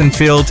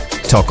Rosenfeld,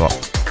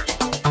 Toco.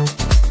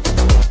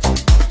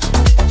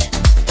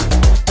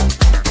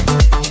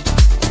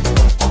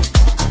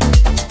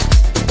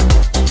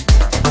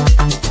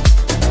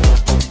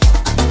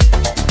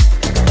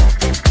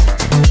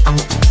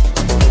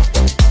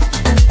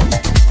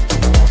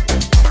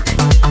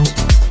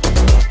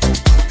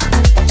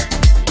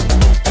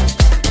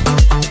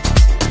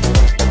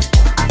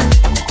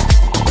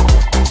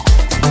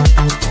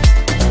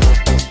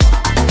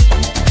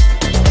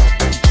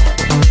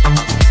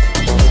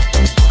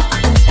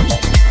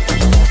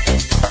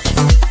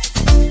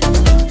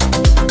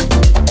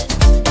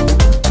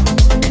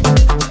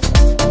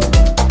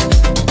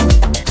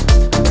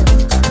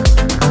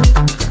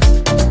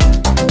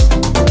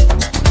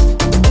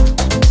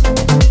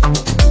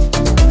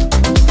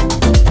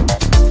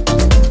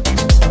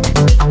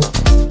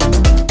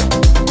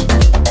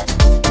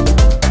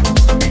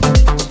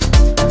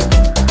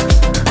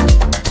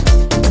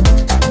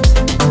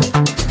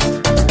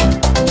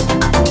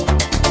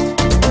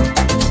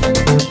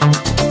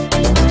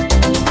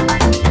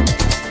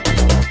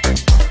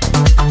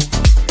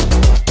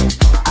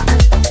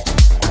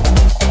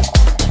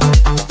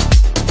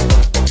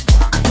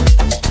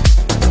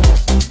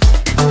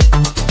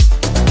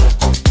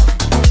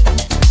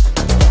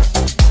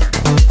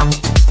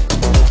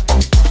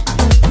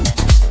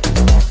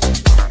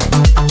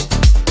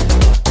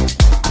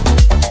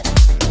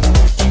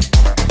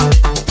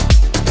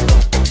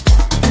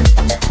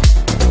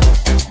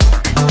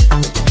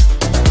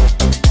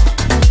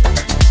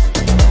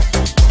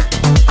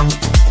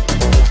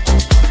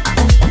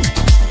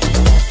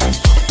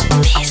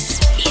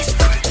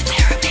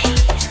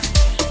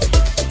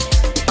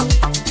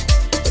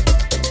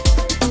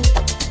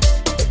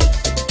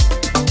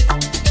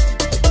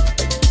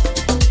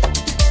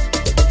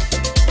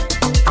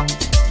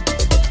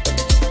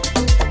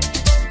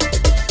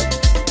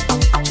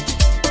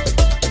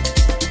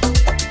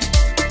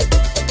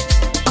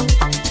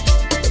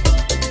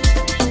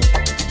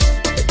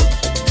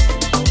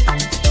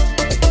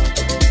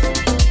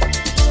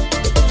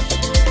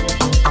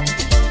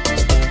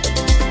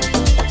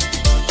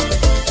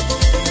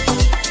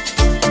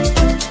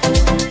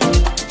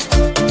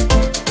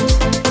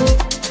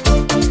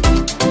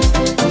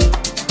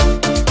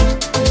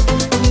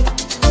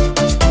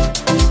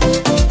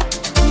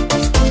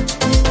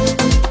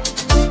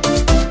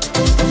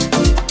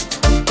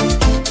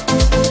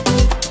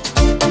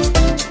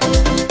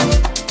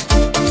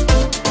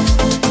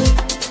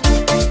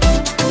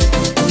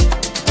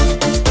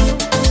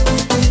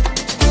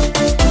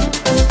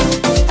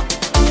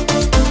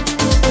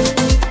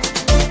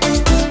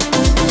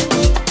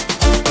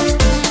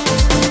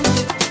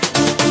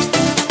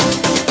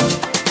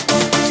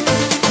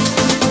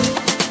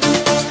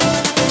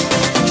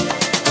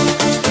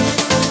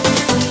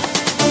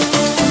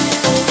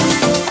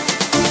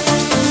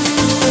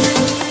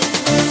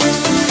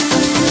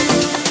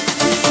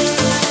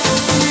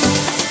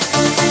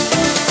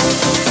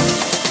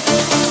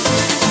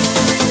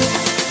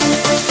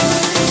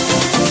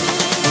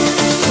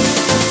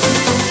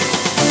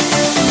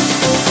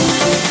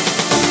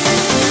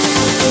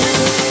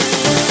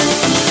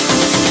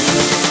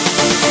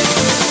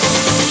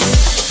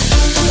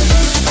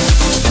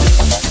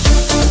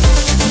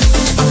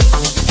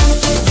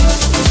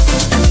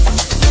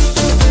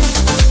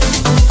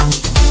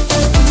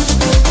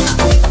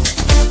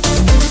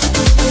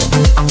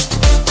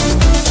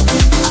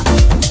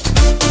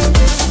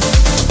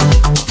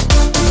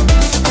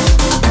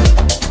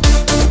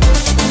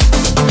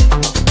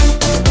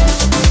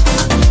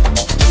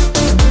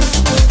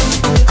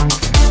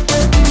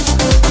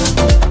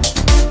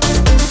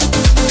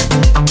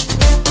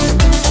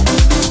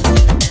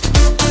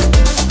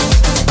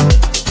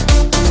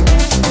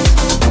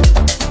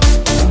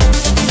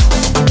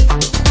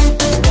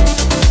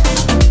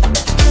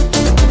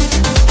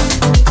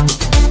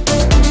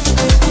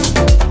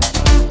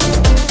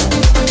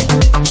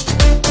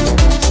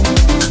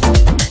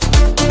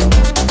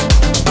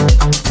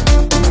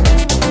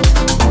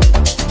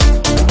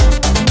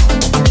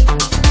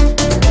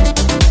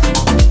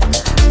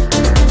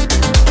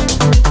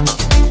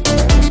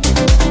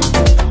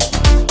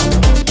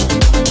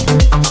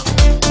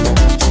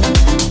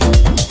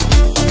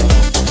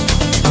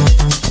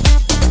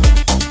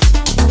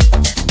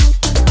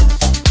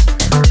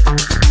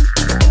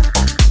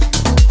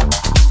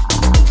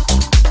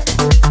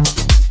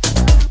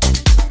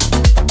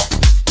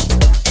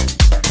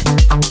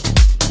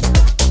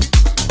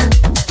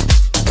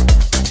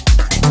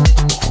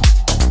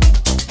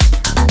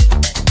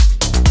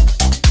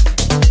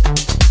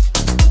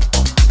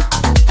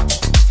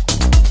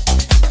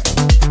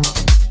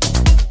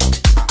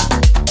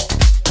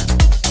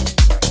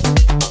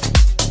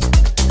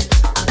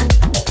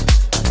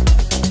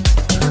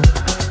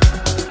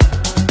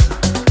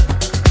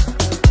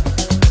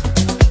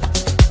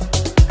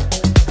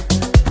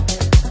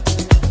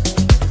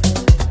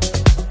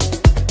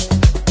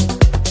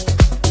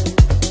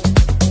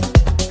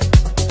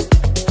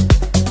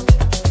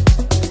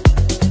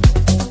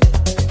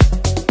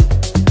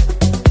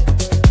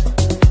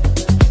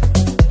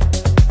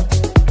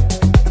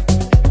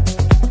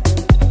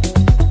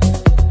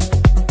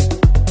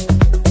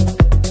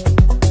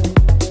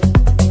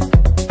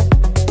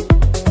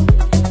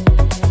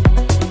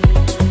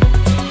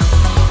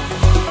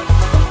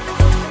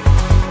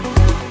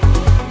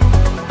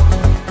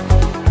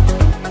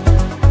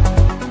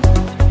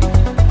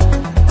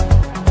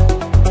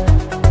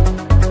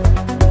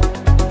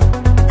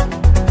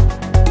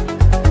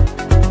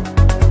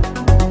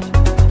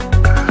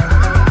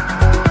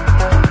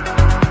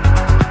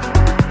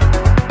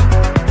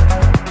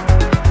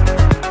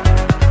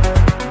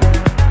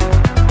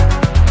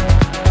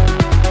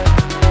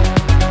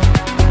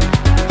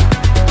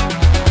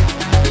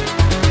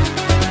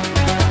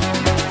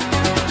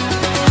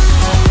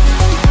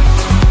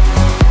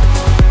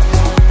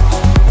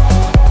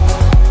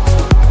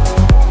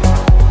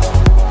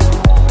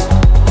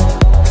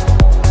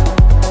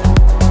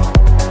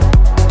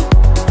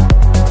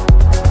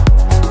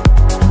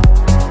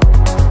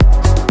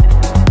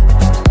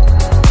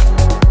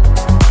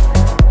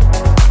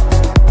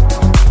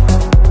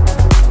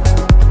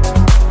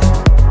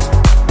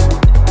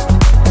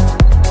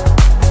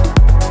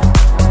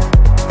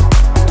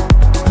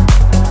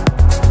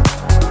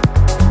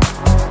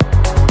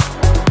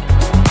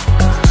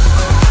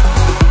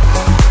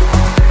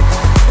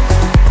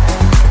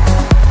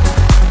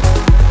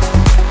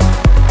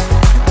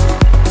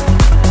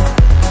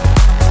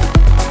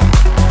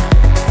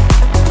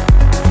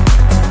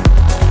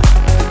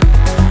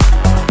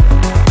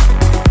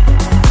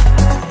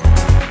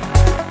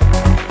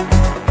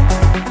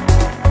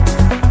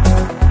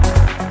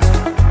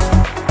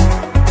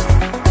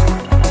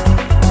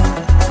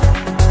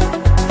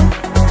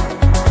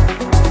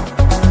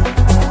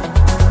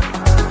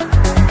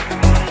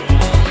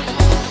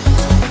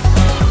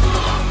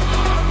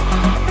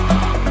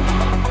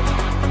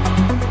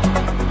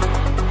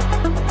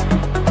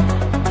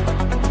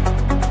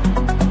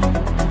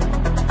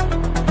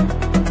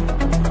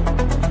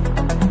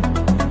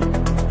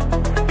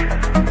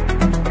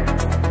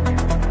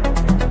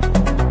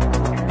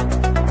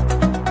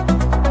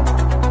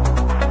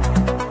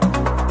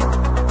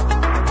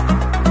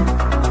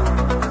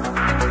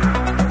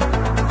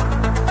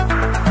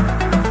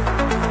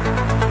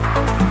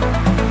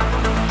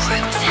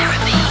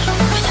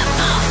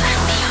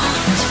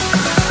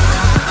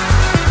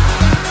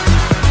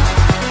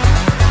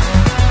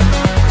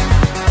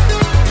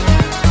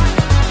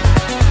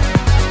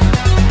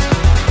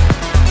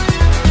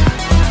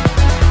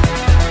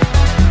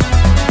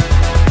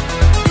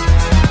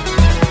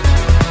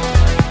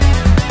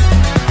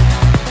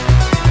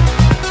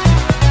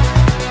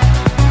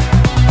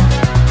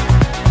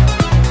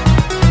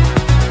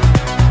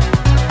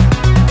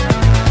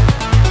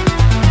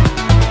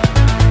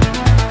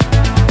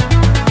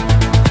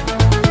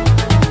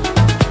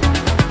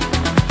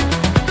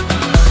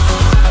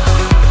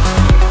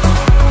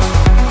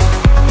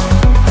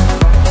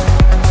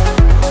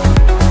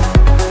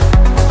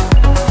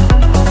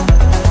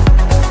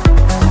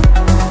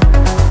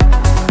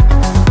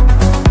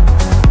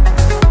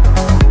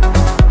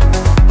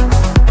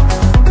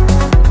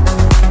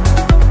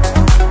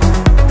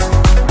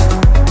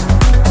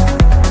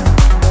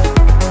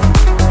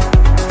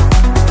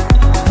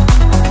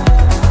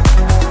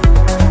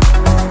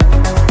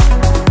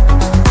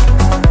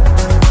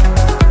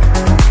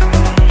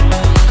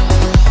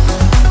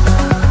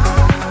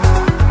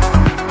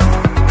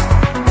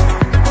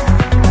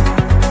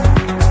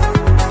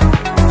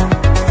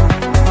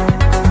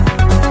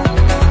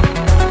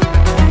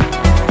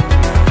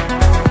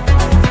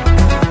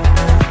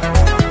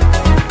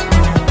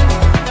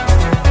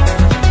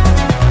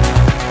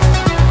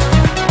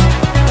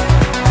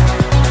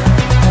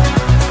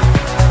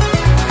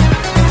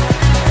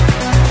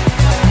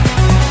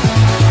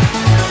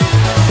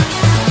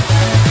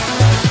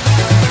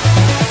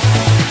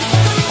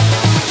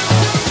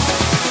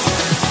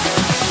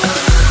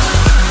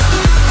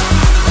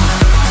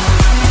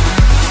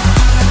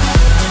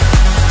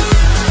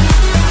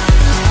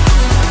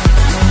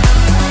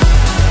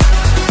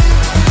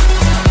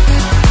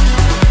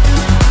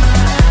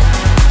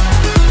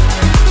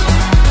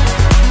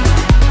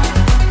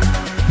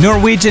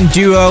 Norwegian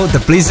duo The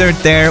Blizzard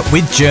there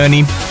with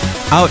Journey,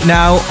 out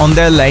now on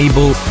their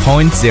label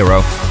Point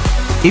Zero.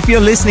 If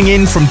you're listening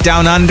in from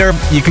down under,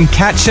 you can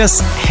catch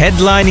us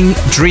headlining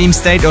Dream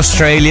State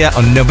Australia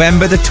on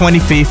November the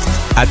 25th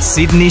at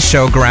Sydney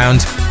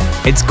Showground.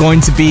 It's going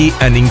to be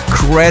an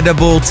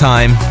incredible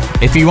time.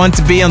 If you want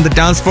to be on the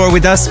dance floor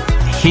with us,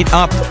 hit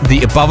up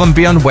the Above and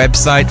Beyond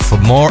website for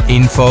more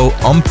info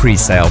on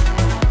pre-sale.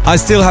 I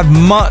still have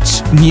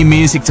much new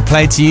music to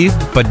play to you,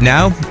 but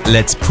now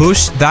let's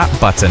push that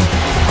button.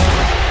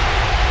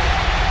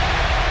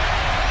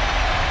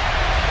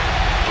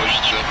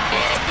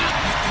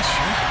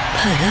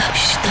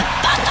 Push the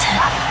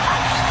button.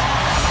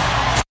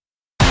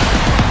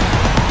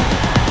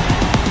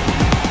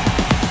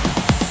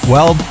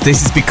 Well,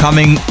 this is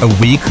becoming a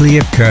weekly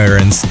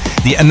occurrence.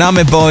 The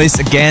anamē boys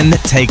again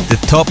take the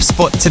top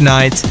spot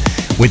tonight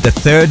with the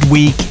third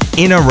week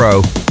in a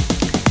row.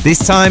 This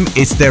time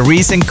it's their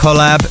recent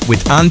collab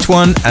with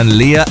Antoine and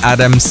Leah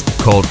Adams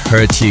called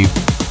Hurt You.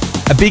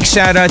 A big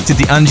shout out to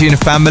the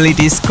Anjunafamily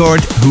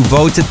Discord who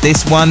voted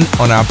this one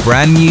on our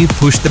brand new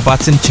Push the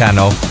Button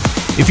channel.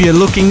 If you're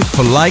looking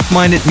for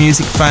like-minded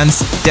music fans,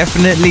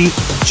 definitely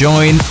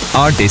join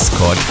our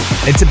Discord.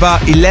 It's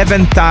about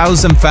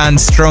 11,000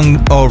 fans strong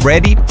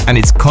already, and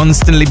it's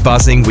constantly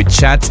buzzing with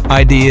chat,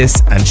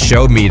 ideas and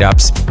show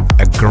meetups.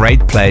 A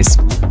great place.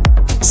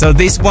 So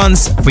this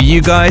one's for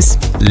you guys.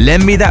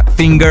 Lend me that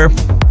finger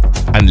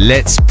and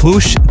let's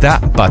push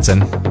that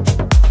button.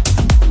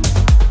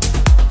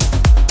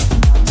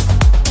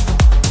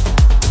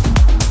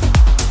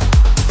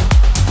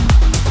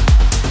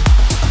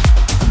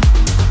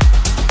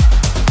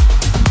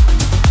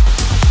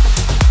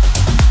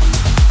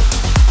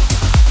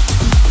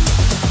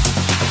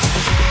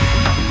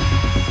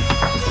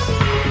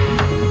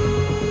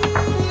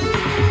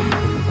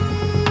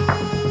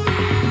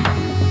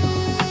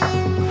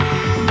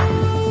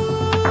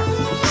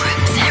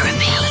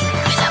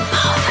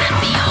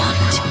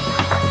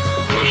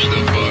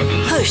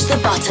 Push the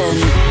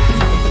button.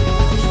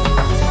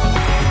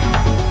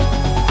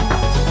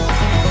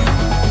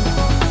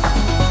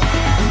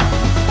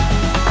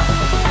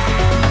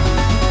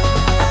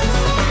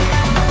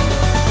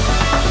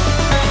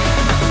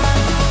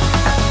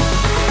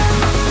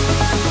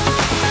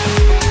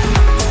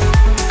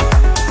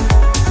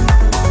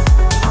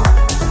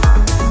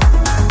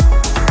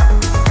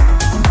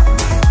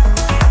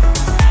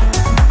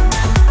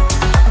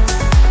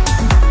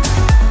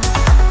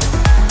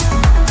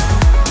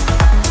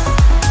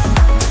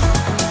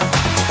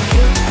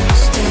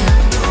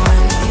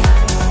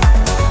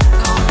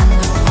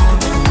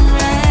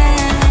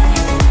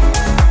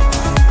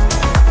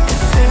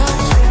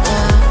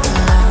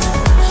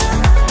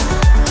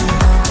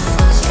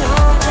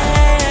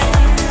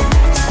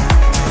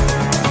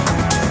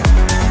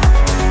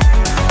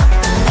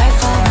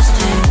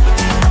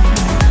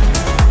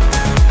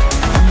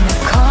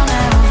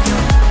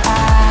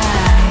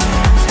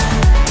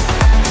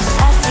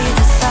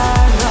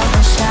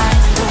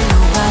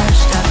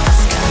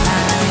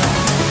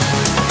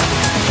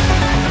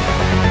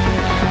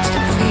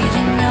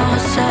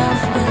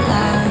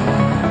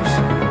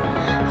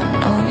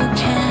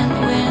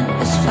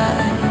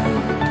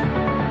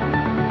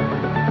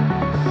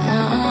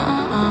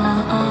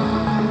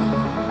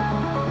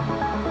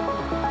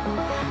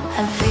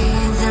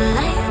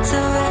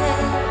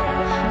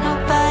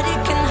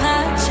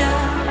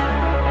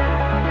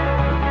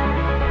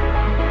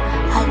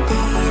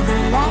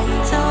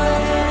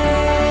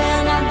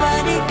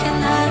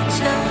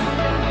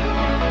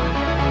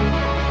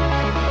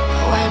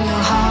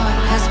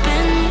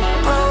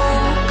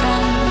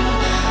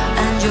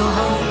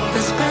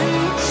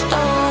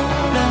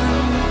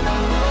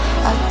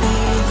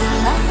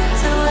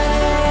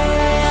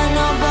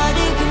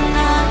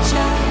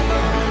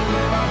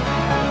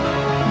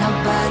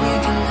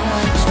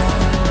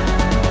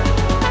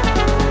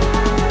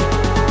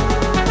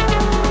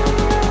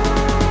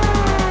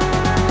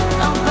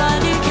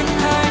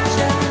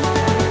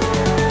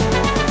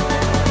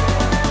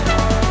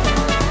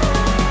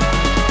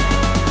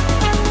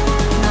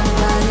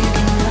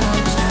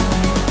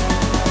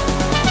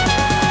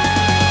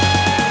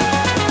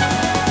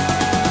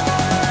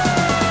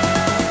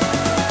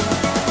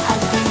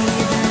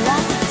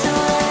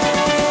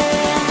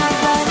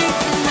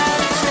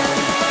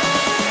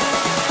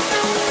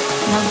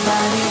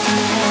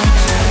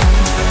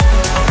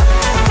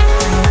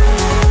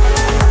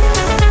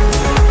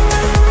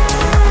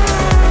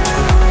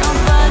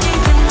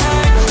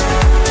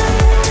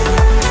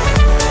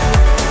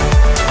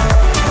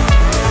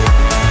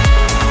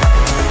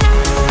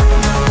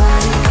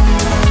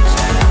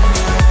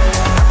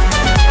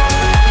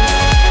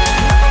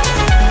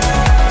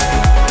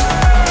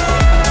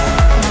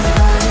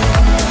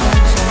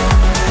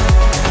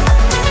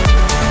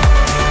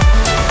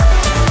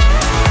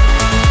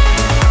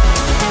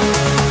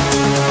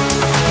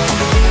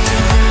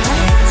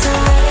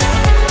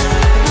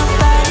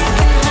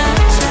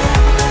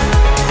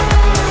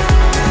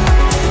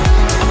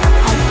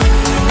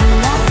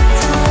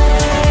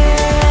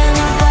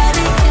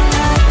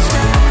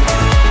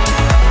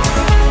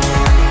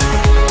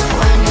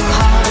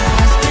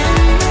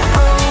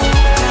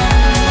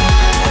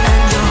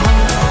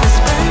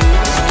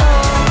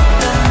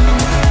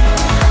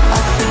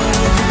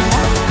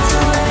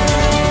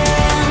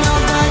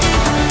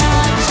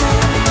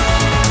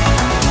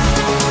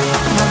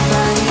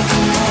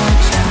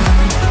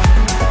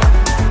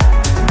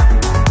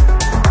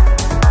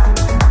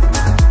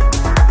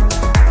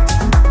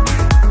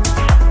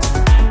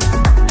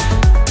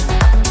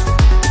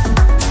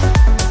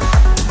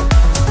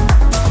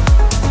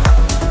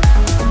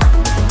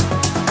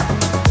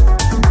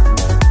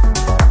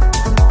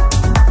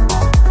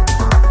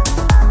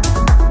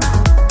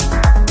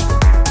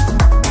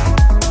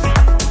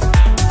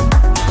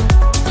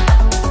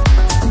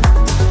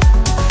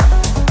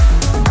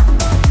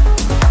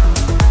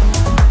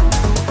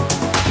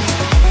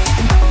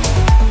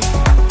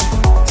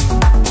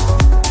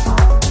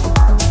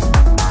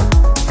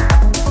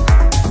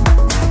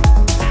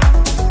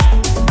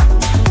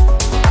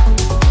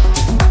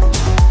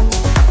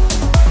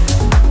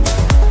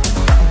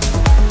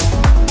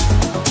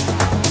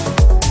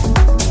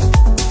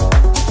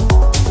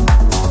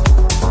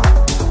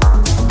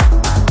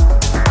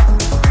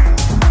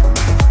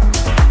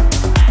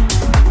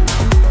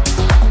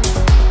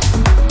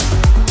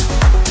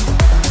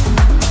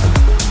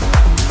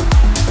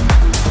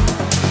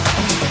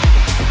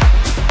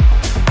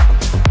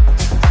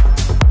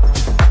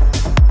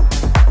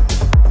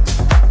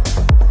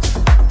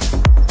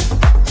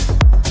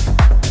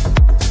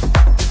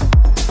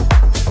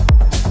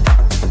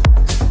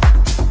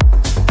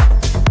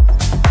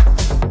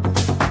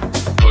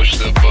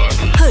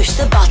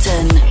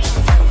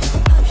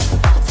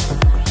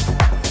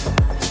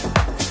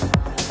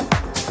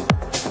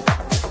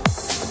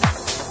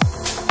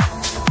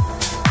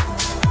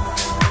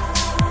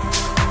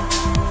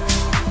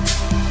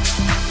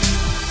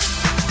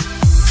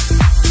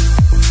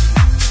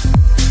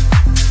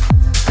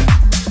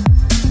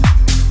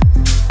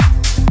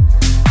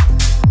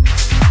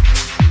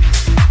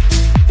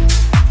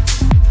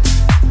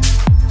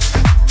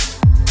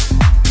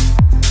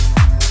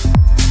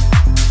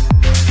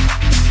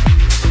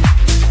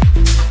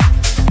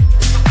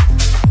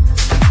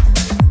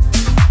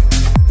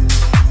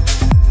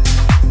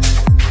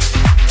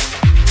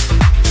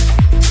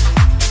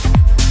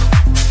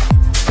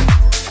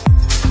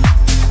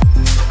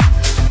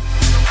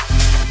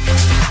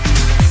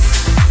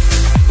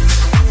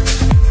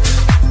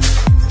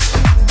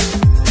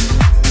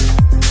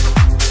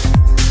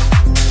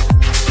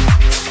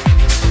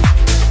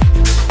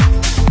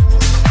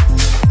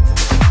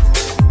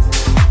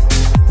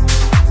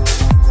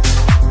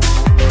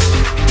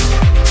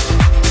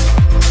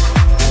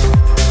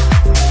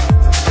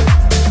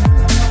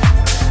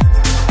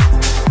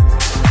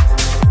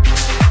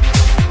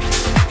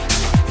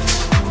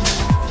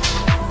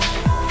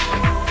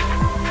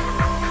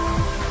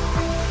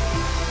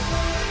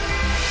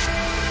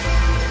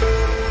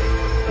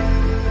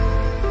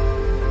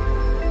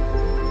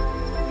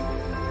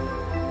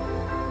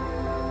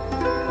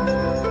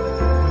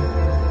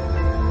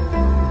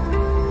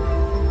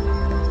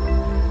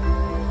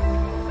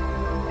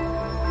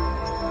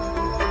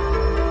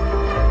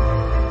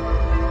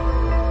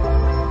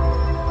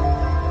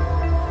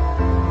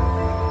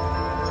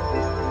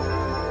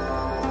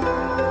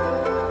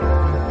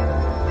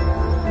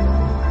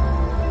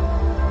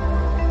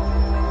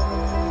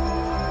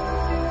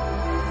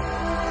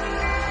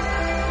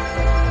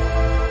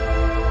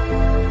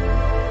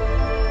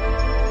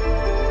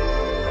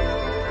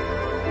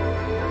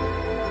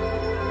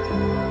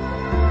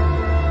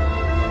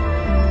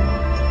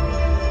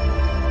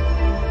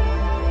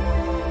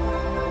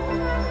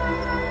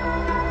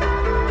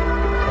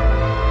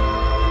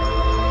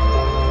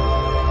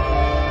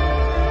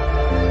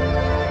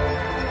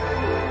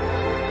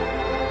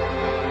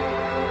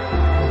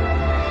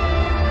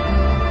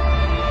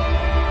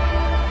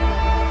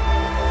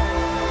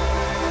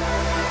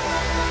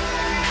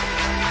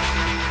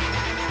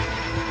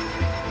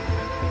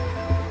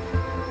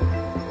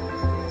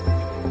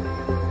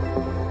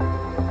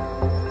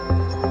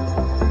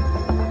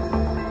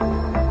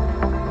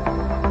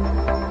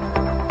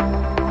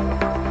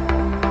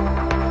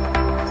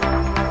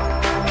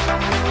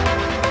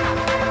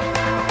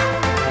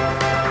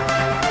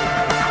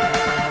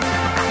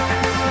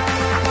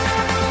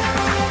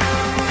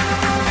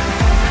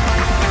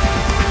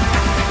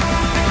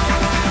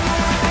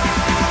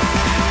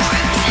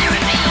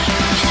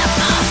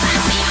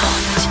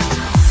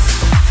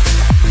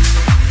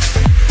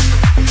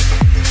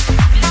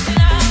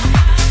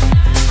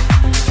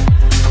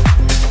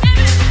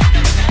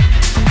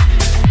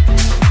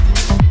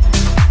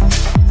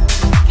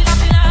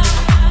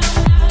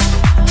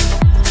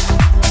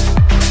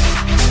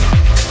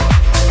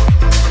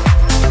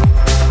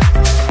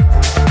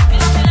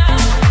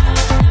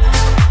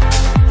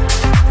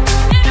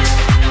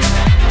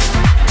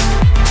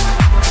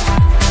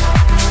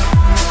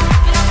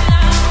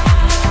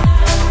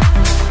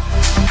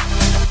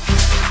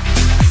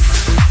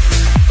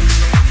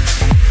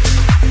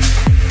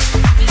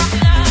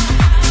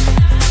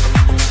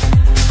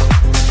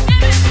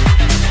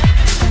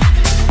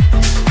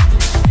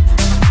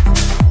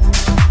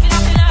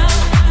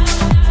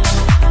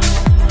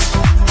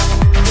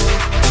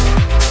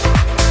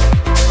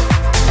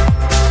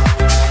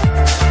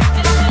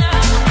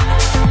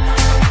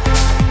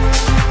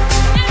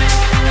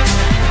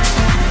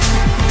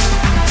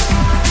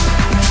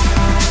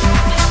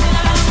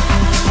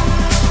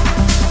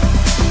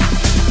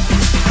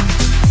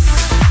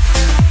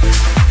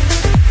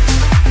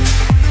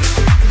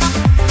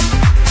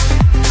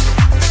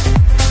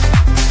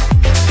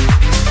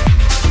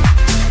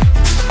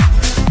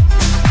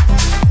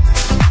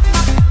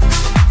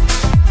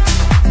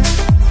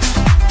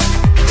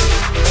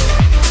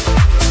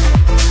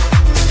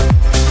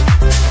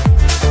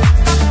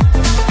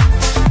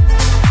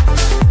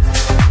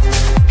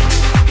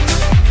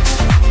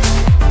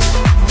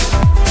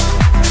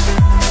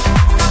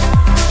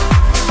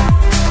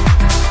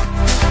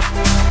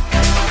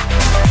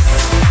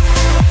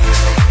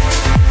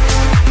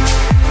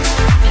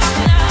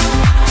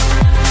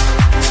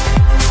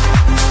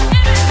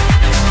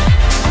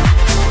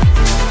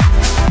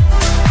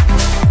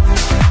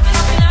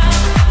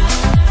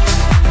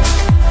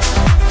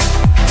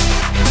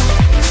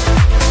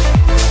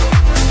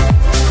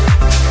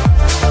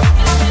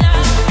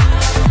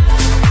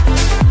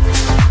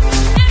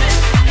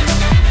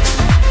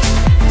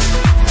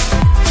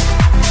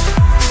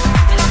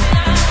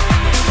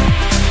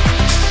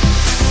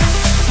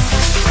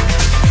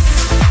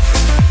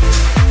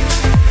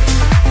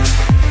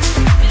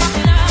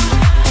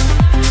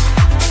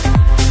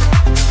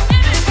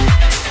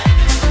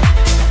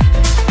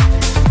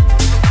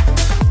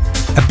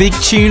 big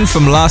tune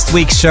from last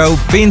week's show,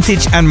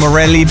 Vintage and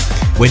Morelli,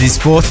 with his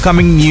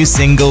forthcoming new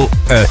single,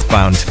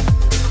 Earthbound.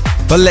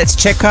 But let's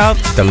check out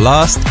the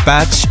last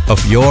batch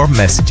of your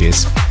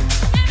messages.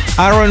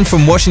 Aaron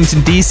from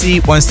Washington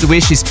DC wants to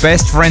wish his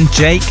best friend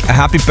Jake a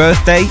happy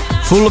birthday,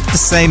 full of the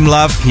same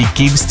love he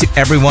gives to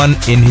everyone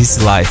in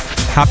his life.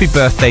 Happy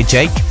birthday,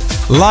 Jake.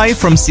 Lai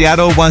from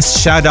Seattle wants to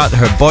shout out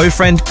her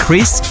boyfriend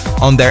Chris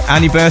on their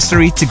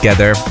anniversary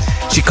together.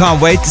 She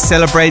can't wait to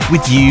celebrate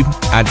with you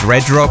at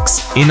Red Rocks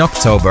in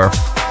October.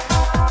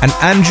 And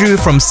Andrew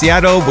from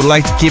Seattle would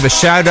like to give a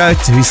shout out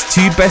to his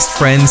two best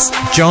friends,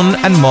 John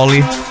and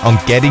Molly,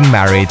 on getting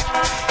married.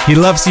 He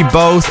loves you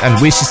both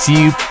and wishes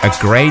you a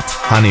great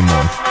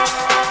honeymoon.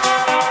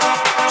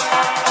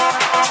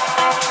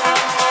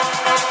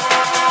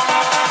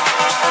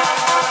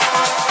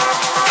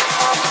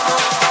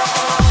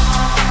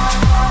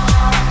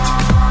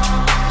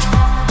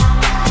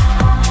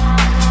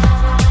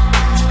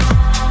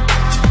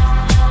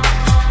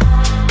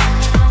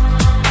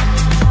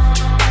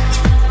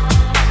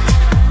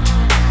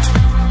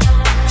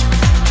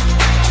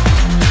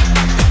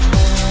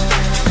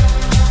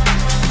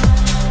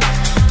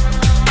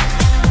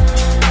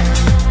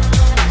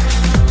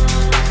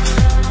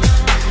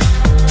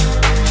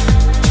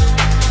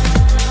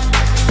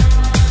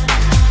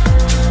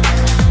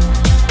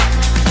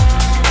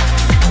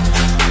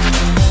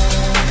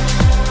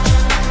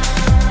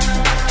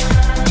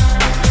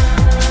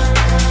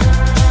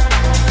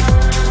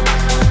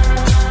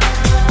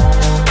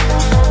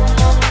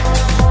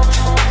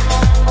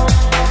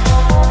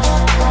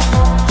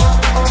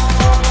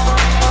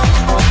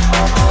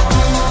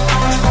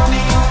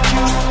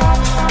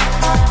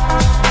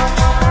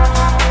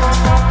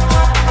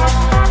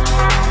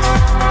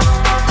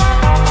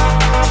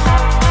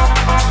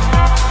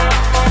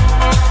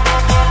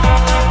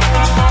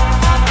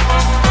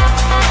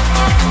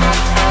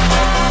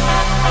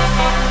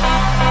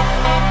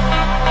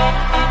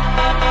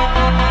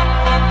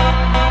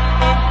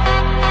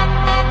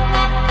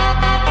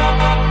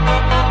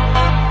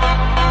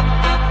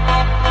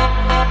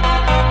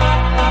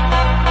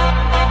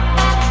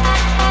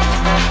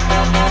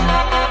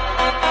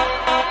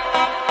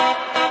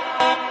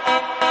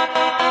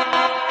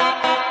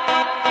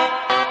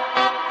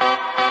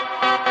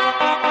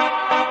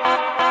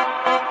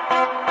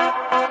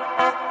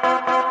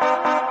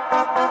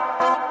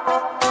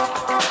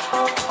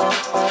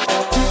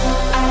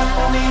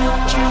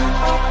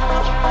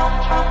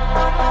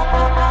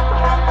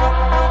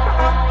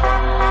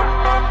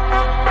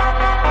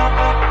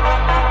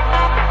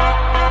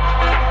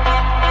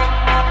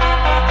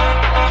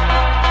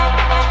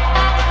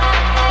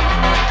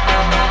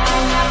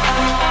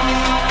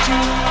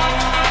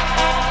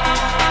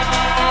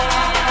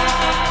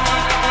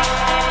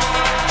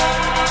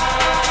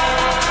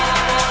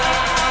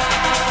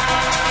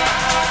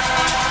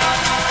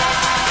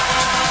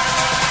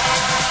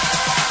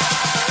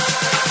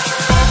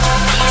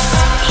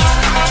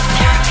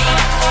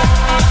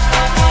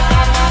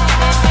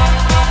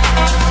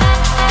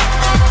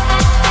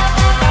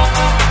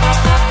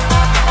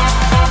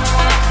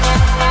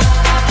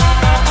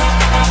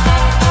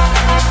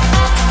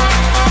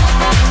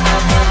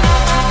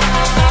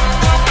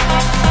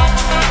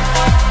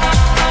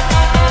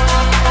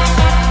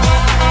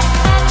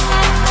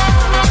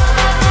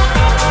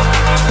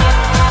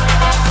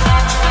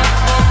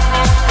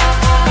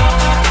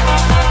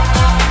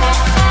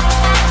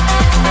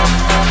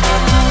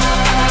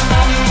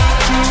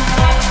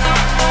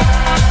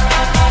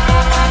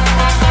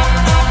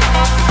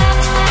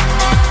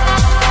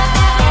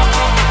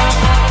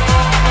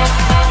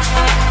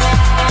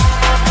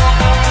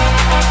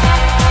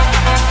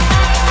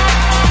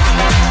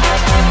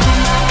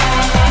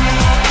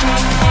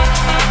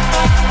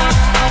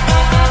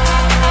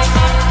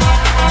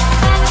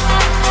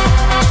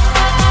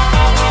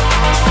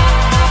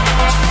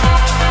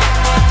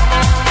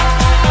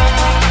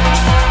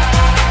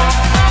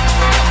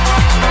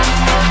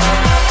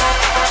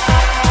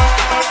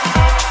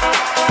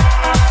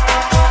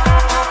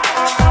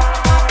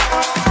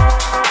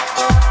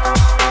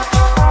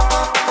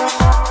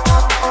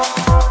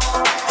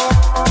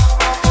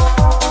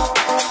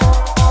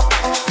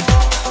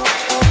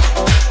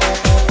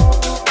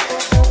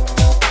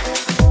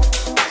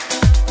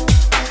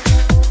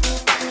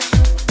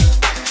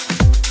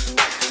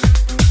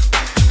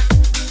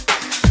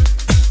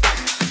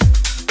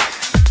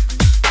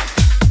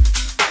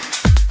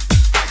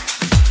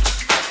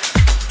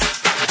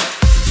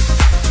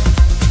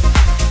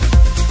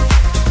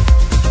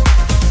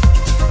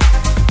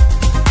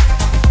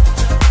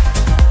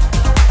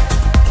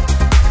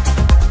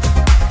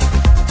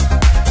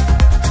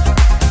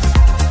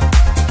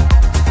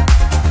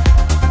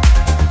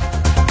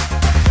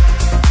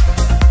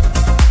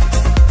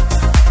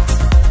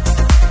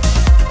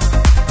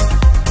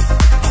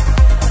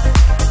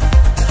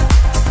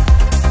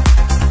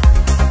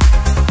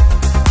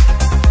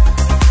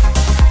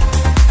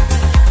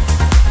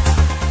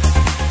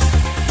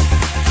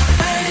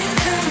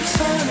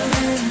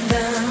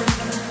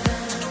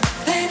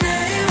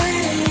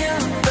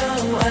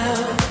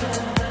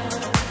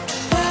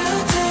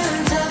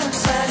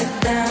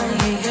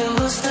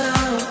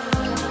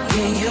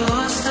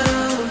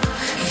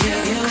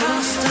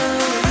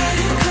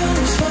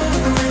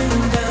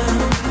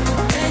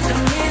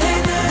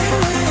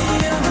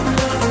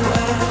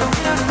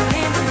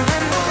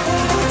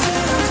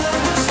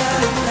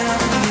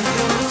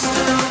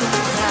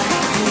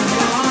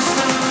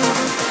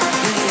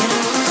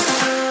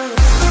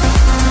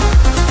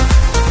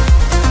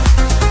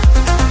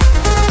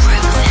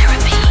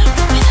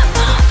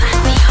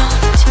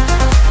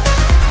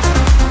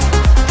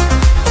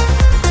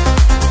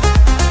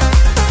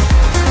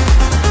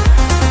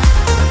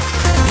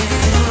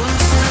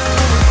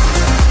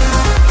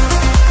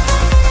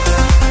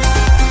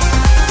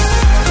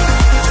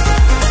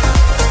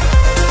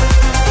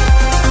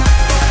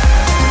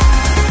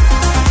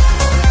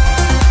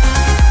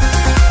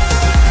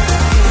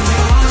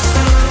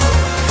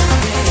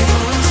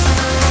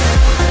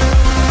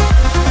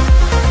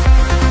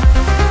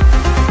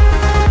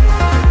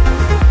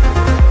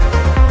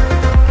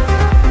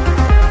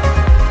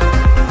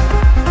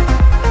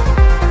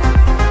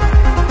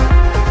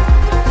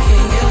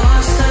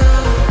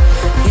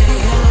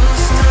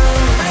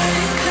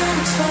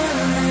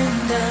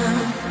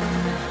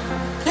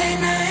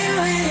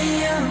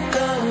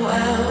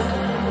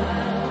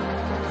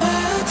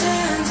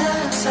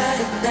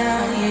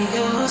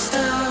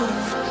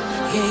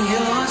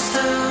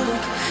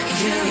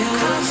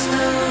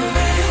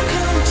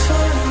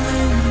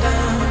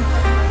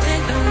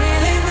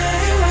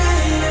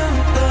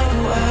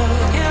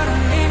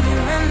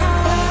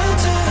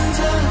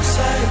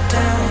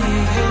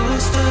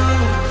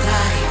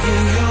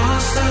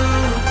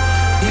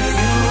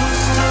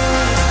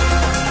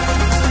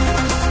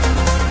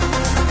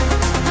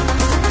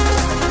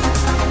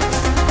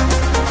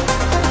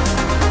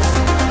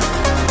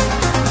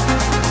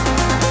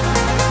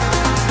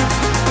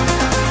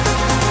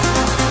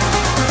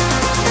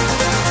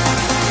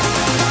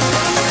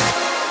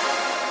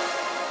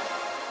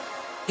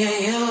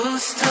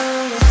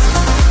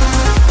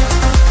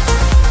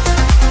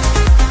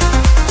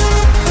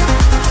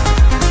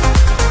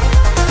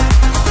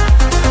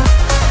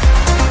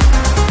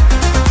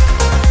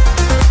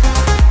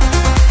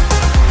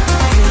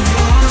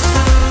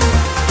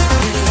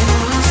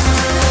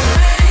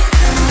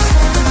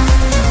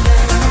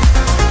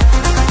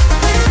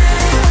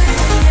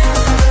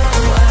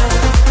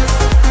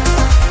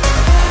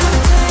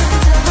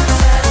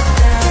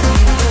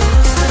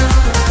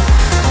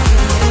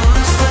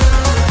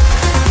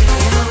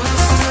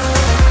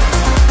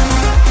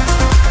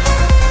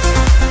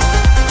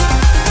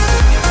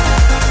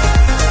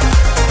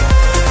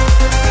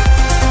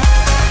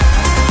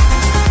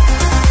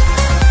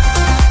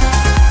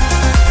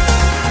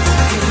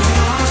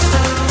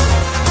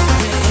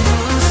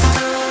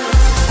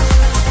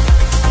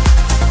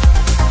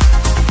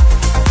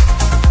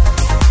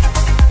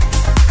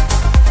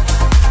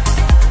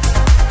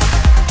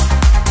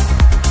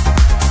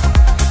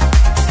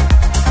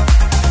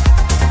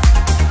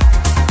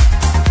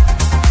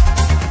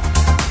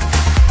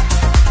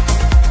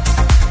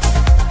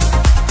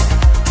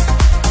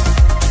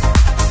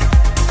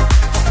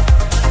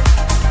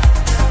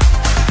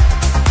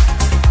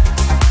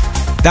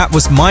 That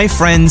was my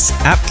friends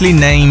aptly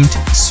named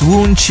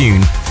Swoon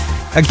Tune.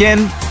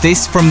 Again,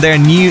 this from their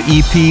new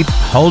EP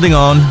Holding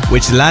On,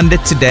 which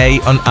landed today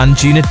on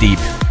Anjunadeep.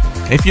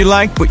 If you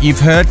like what you've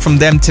heard from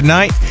them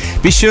tonight,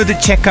 be sure to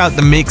check out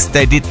the mix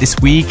they did this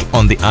week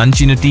on the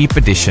Anjunadeep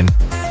edition.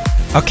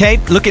 Okay,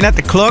 looking at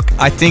the clock,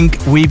 I think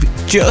we've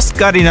just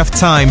got enough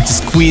time to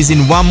squeeze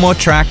in one more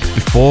track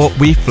before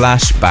we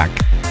flash back.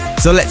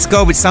 So let's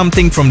go with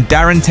something from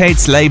Darren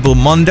Tate's label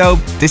Mondo.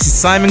 This is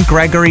Simon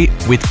Gregory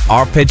with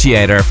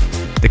Arpeggiator.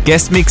 The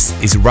guest mix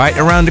is right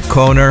around the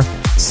corner,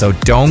 so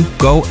don't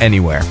go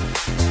anywhere.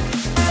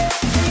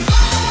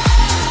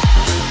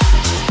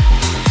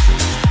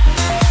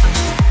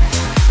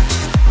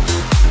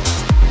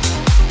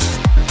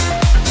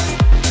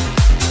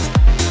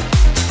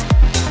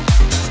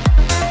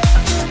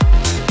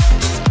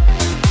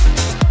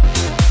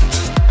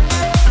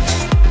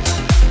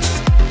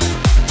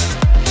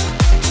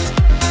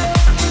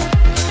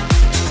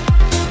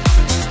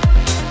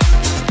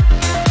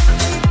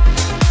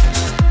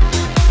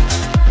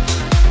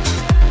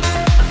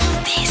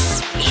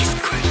 This is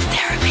group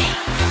therapy.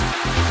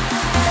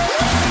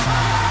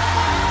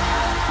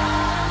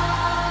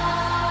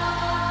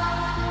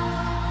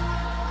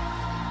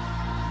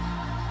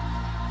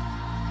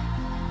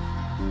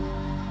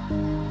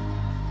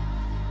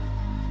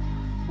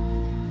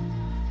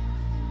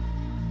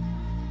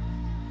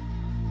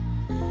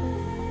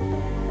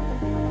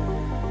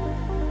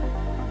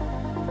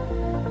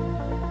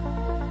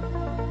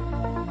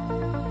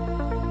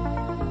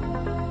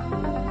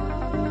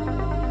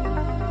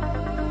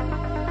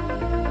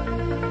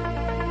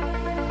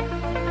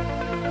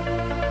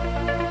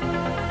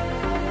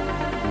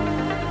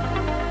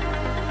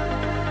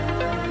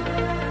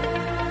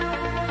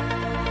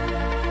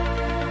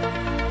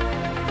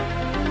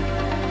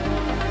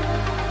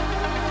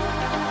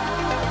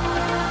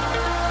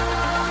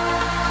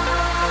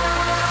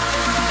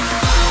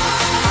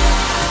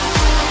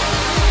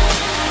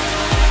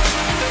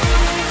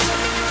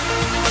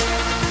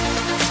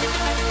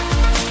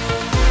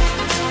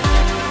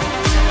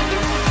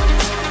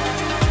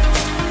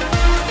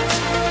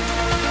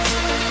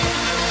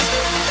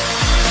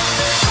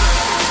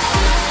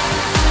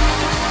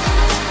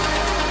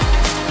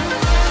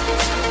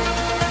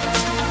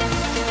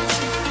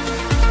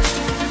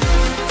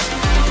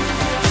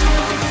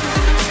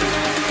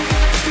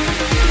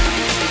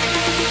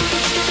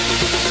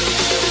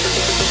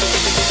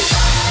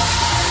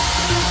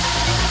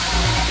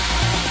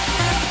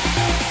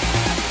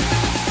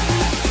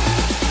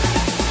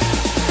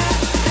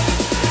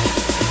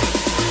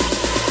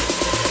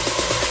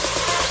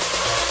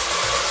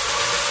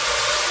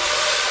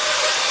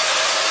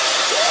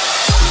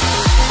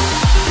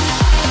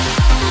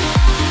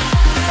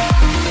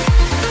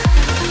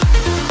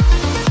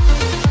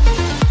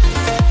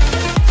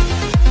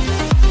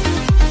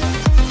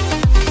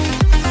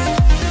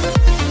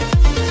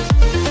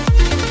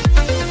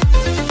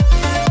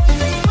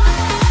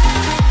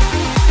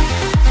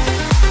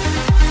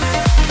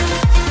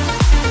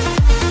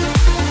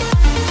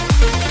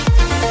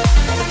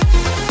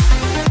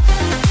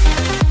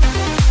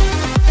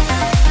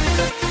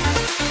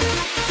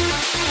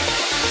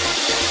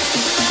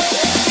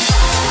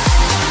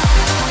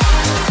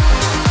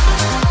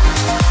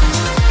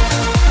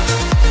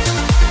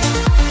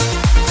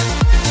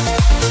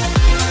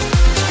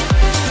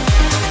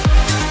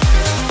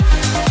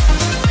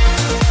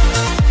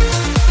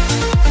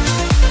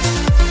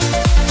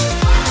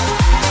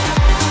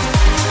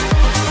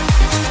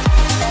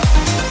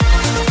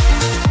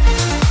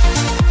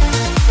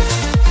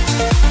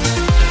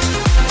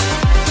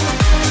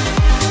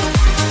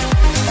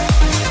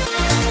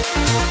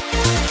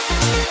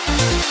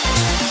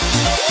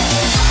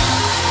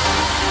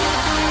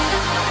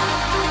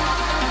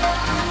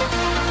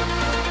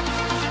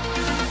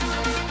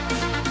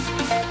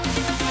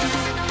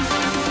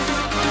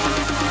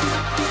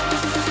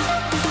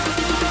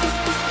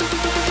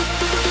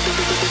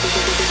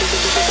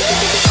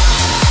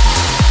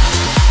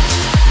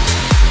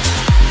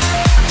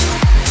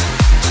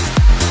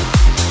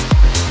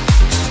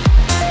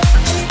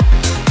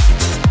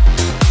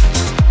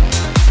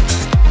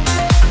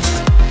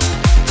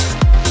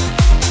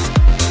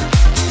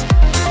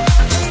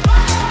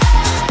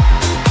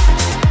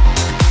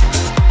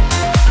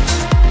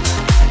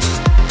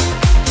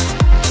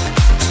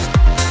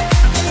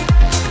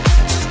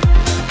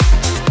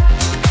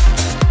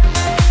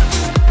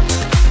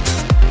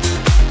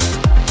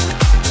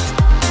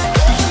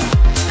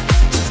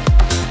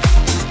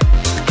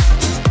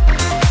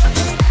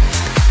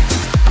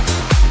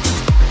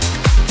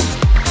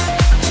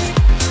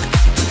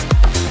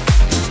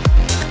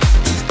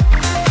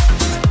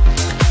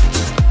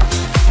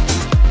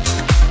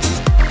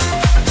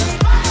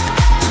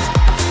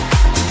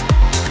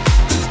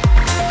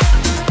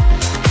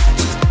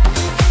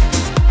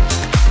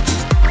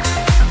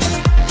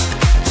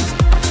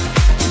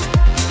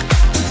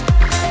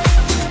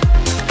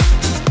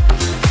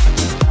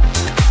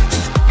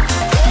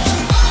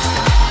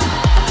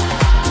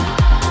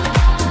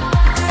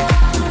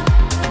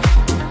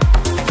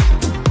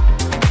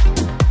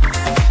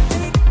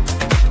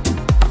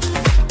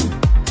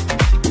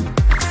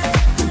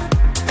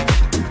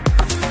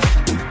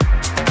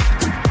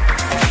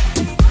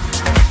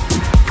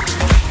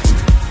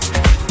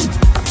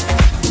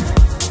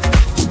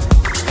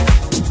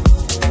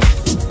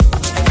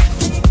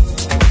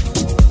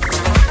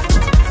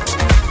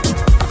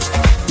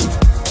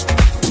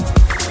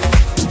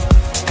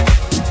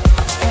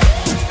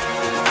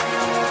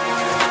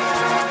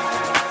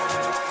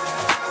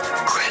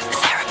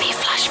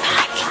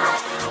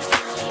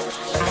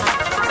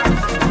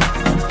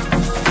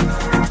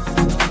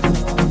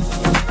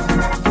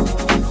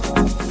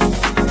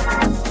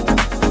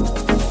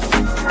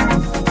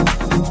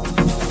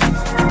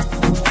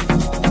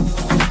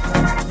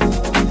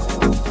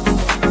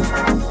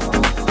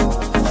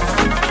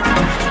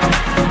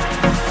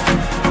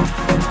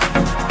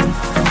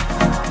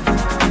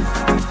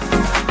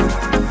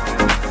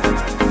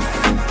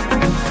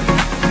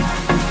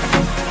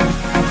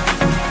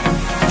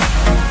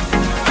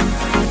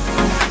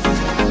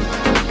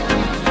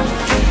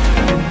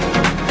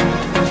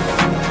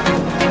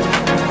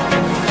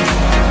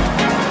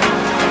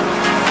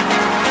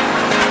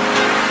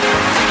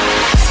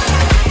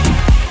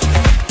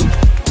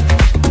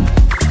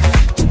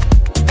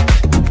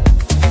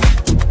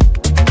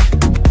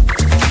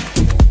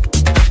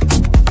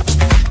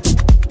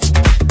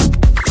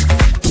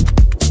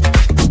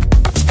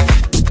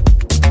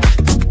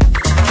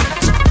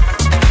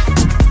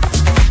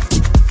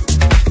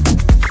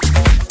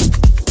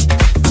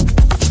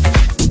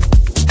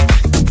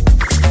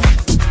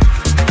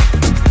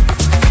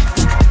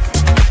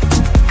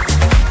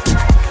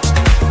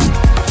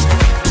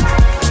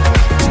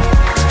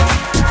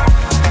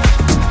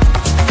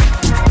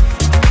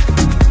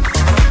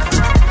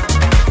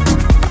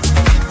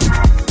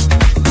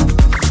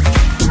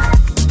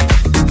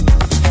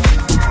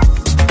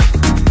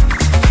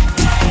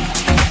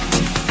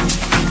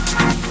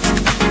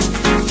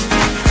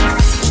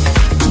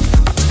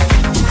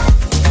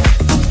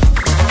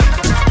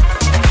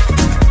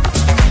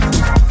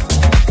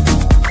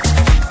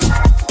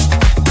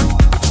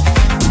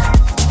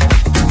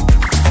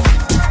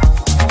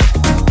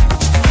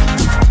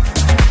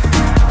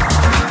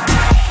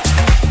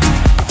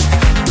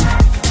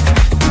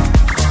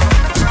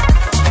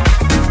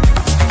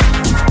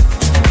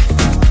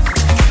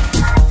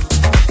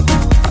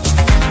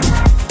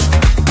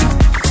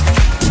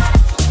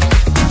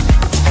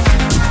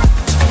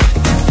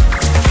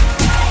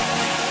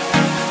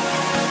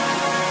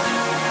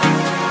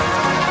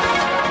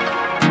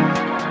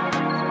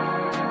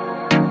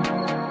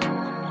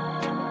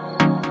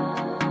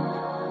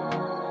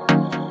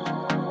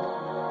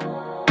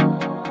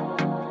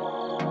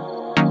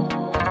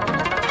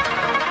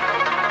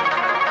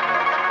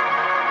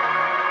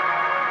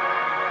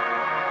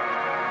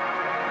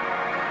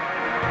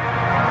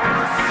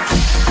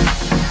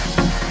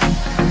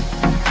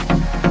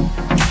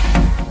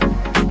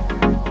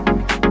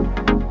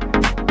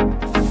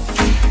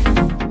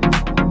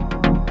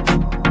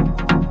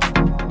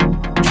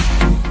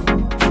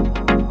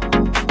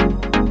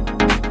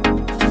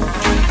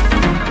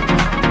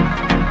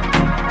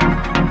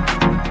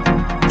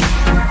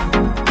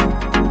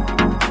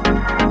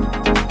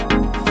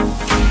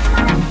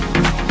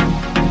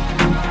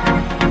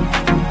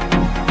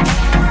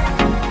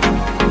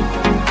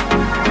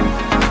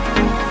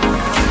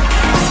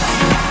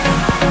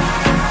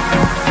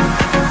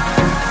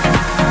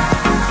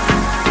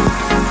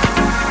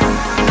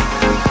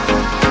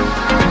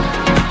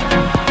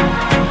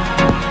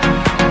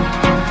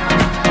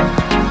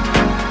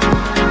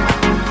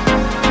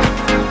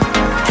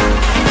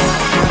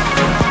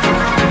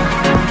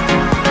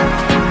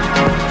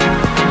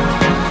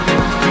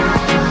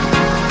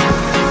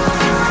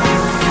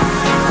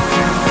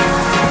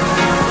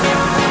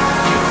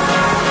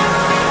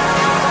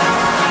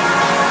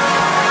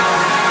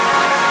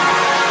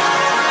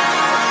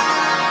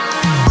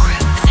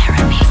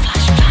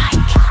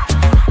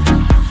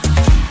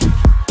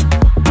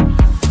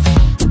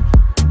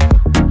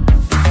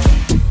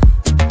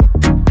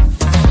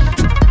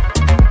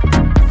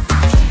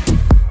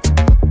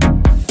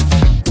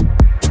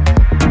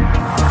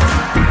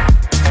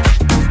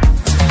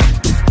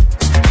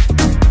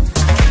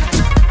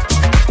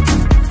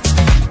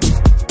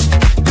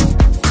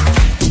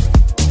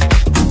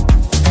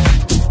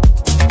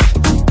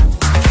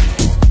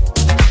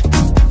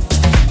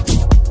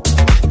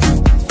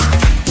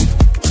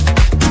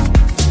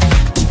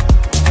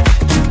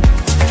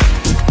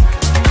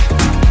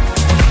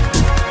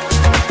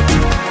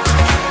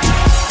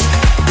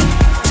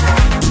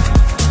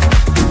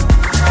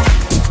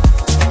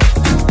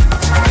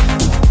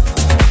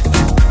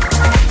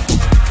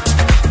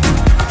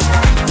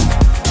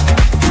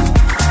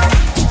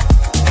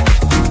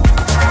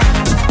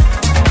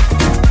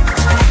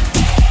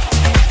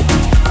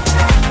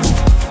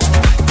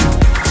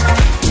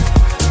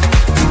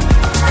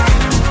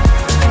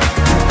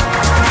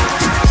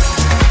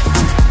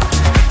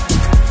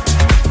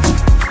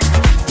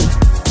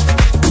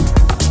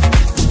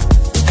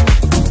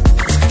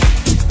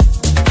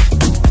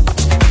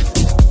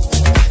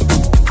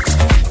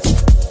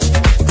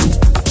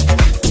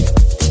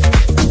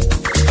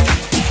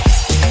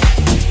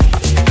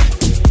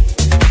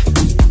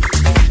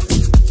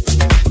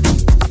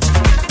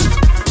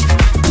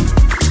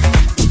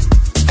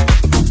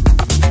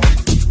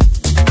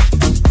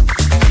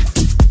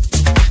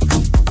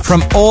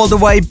 From all the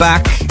way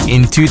back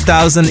in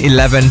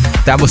 2011,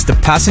 that was the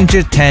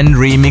Passenger 10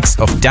 remix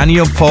of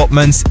Daniel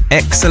Portman's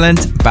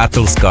excellent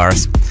Battle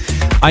Scars.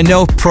 I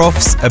know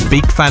Prof's a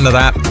big fan of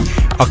that.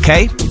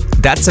 Okay,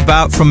 that's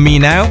about from me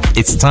now.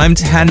 It's time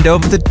to hand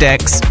over the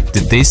decks to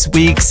this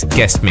week's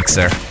guest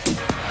mixer.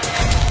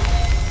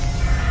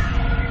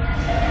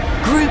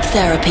 Group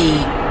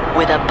Therapy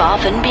with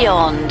Above and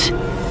Beyond.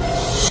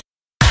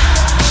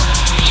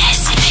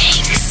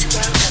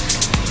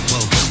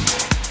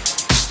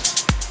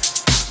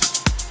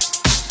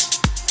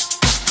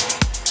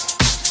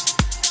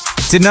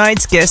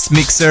 Tonight's guest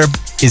mixer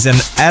is an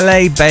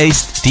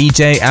LA-based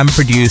DJ and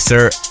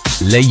producer,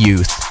 Le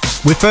Youth.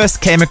 We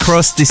first came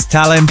across this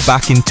talent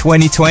back in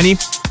 2020,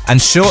 and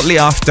shortly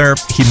after,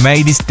 he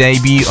made his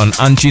debut on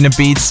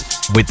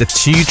Anjunabeats with the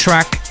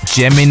 2-track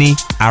Gemini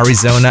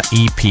Arizona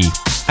EP.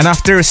 And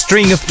after a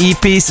string of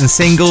EPs and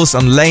singles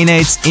on Lane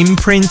 8's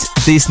imprint,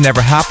 This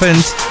Never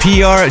Happened,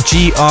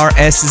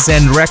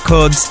 PRGRSSN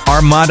Records,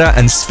 Armada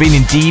and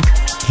Spinning Deep,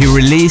 he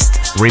released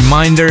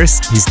Reminders,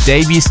 his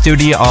debut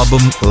studio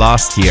album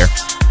last year.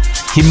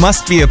 He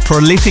must be a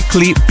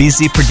prolifically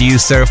busy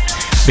producer,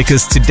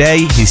 because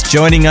today he's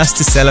joining us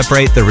to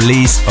celebrate the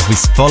release of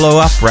his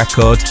follow-up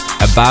record,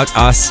 About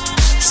Us.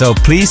 So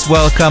please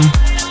welcome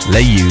Le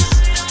Youth.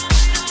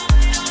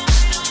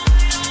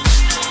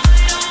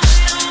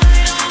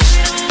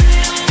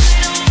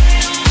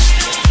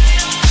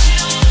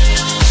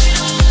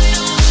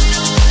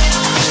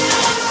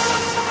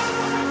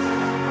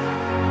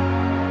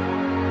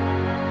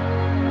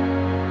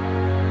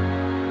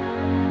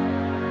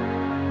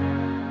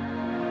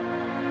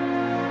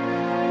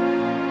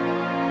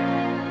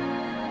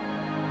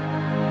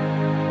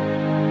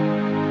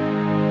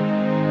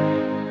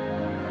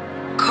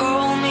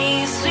 Call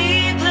me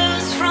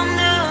sleepless from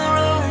the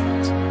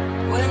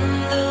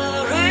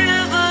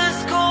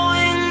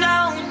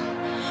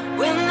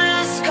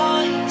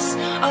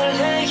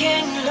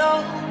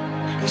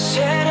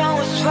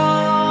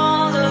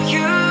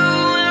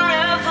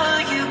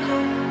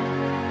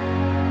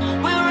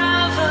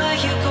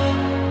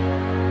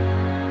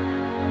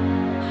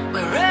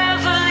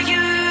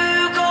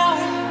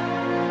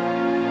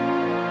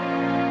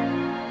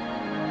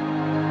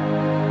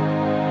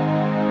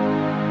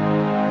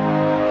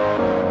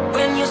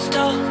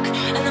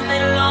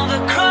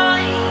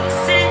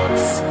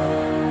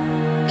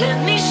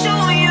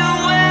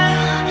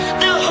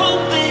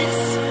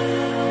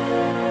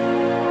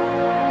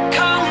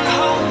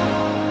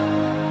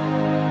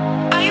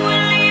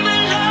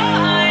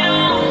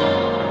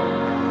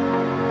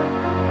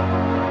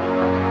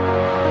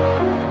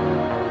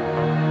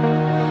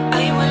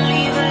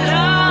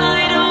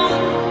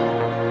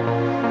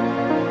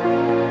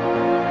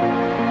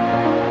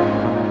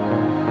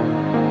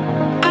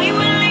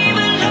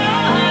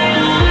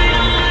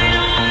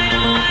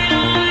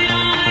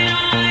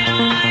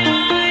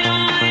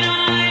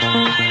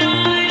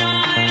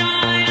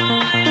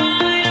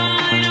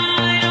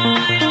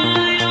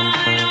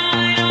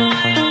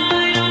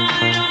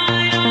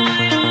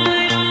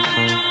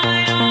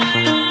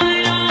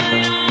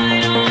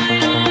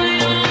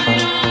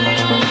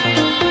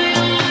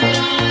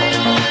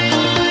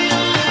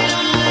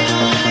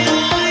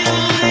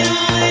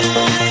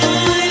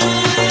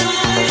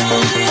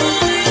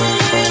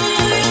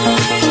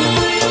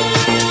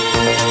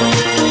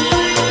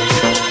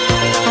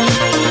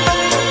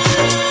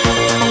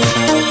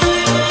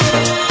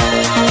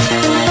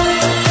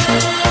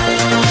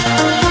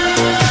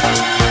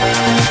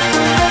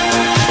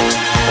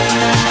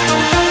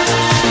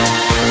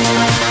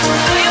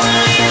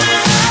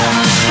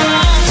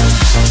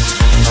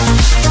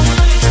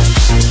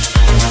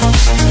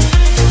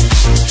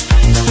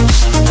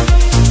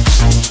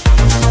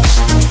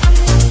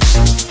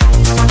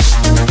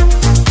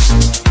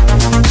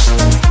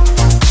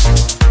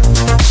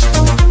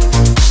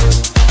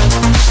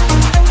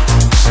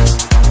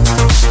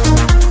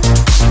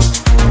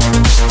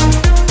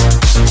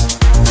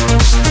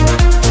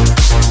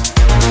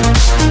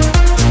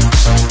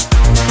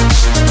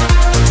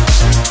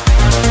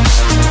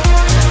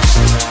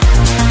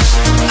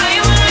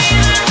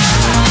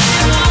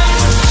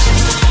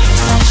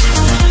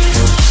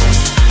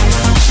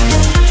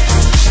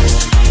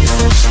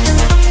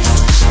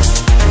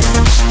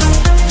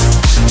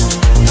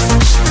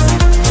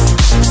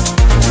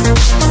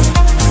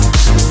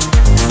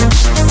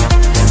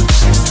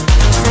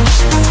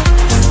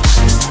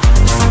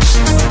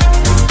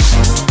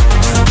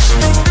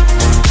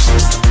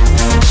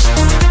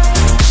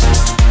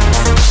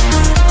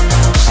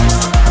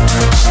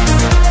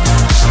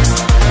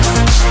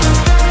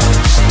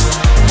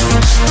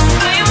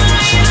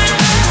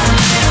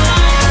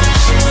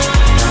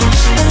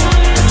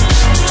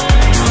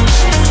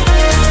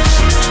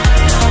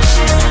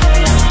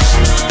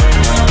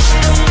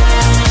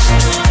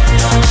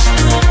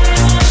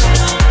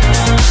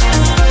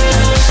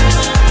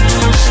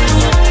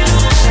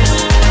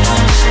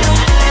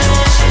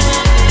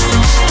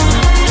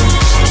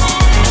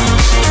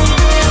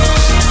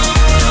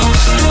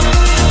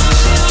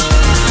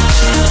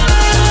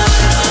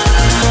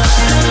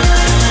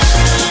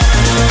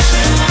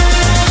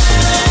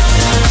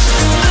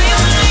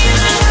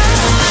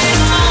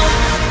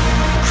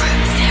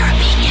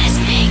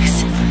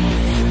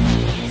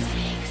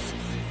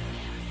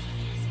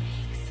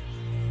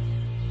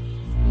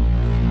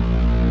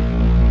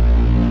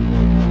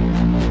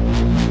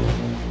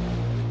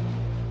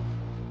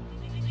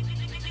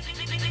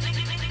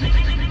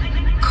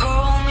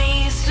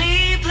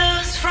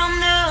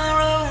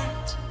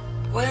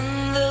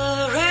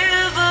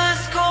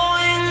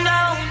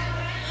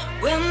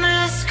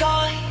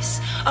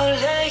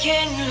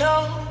laying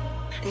low,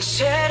 and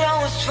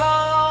shadows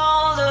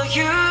follow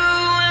you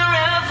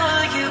wherever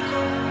you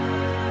go,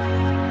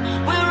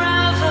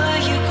 wherever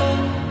you go,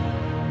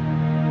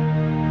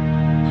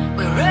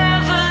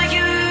 wherever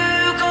you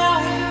go.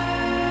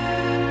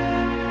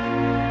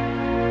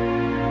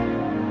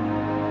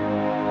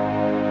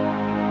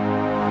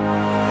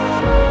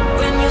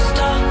 When you're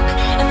stuck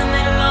in the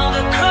middle of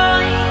a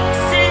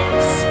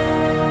crisis,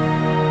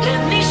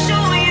 let me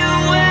show you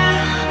where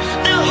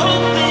the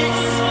hope is.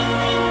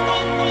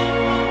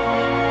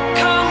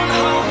 Come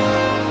home,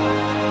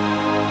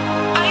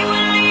 I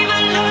will leave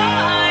a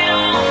light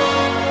on.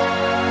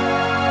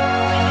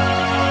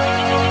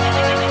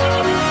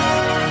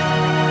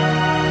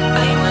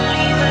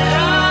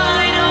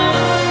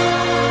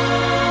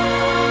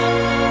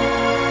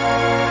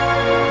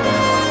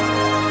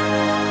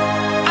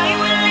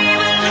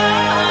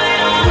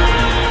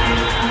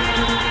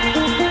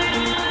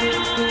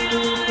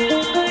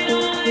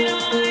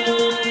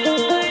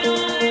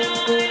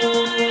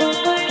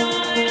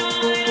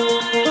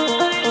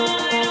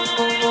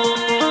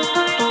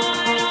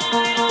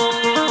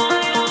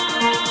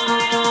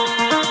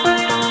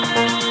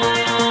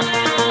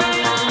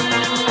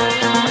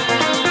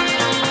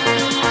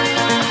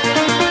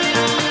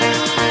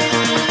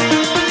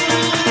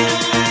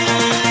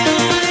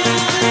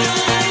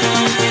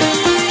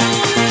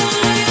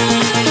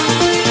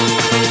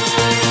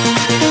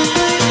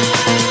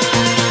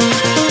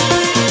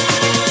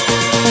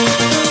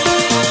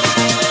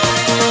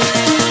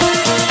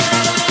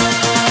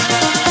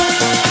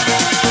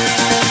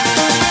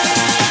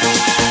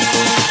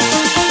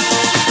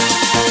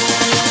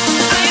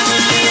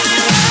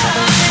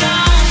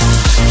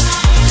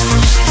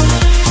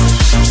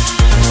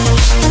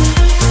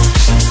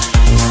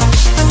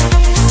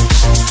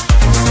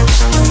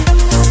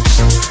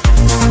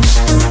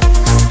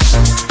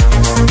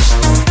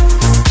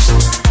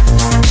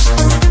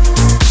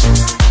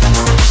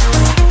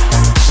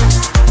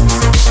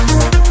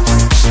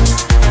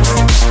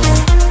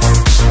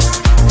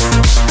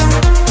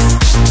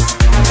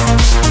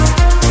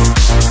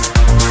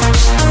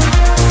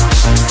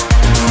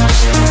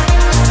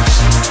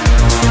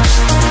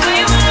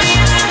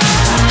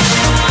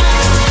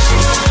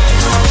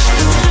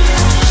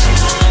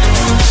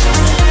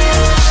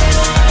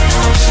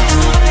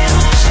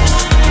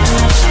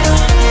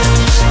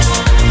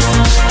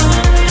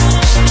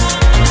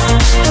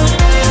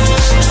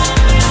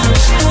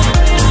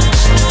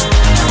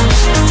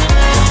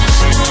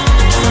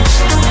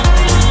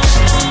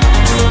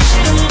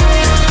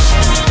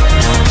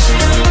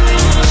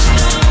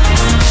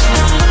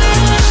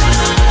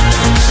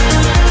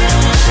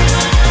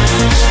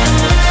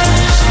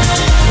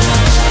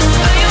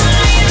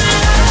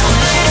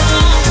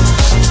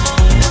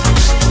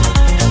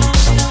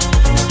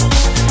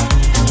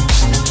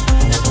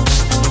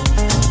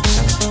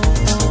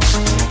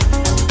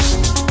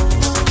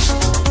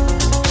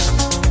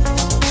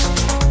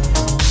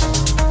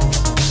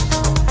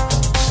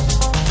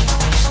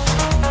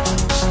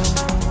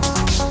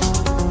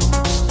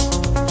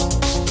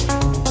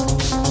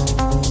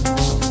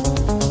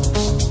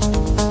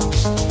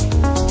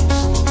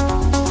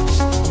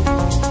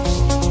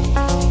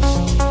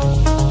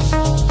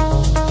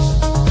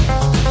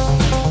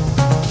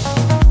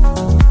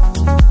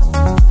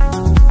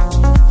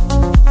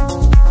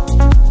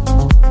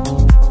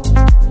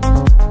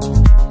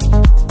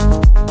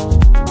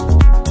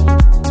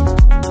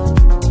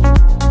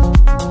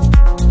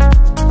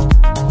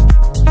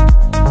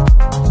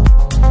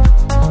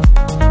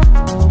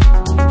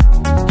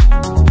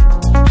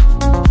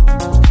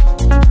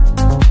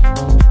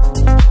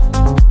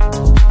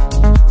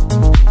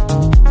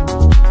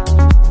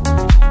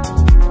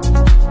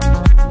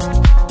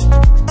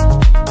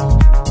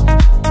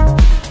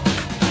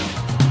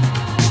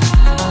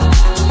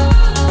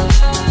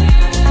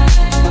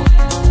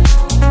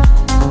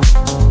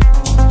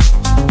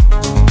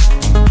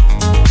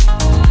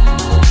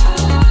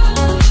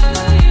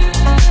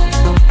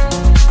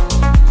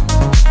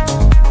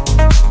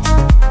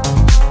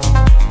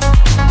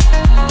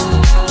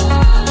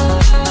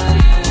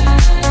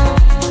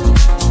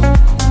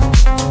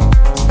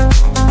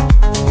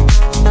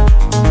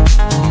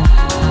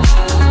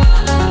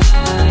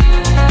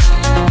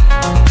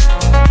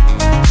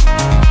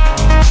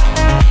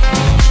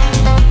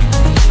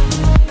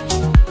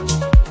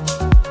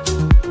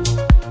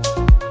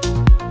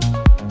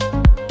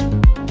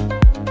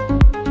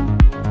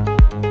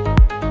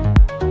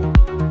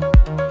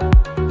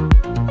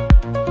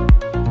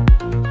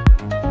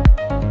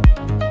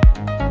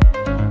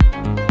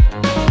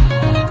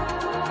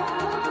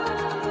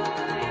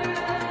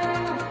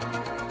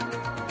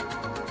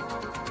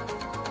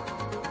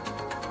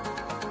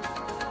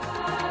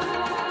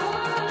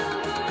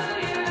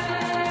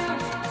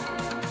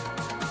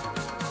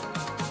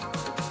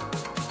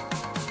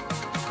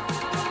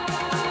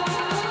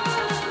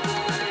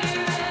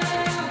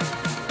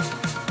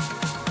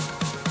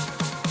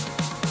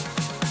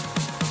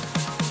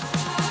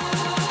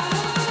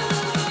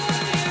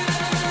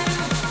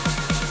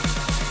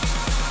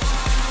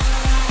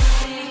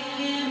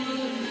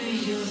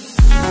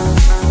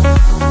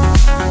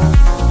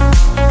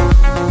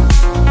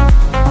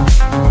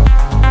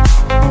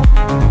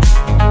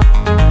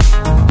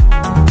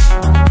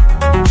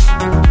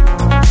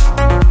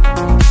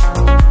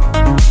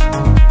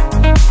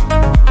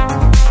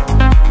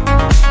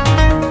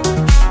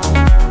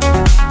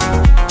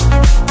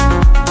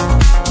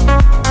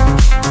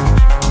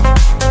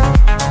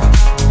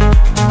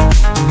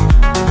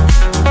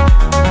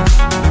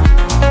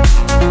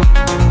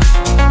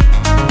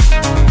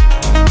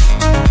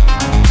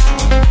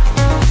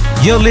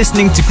 You're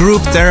listening to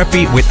Group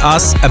Therapy with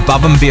us,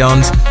 Above and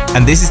Beyond,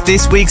 and this is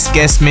this week's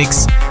guest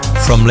mix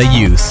from Le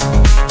Youth.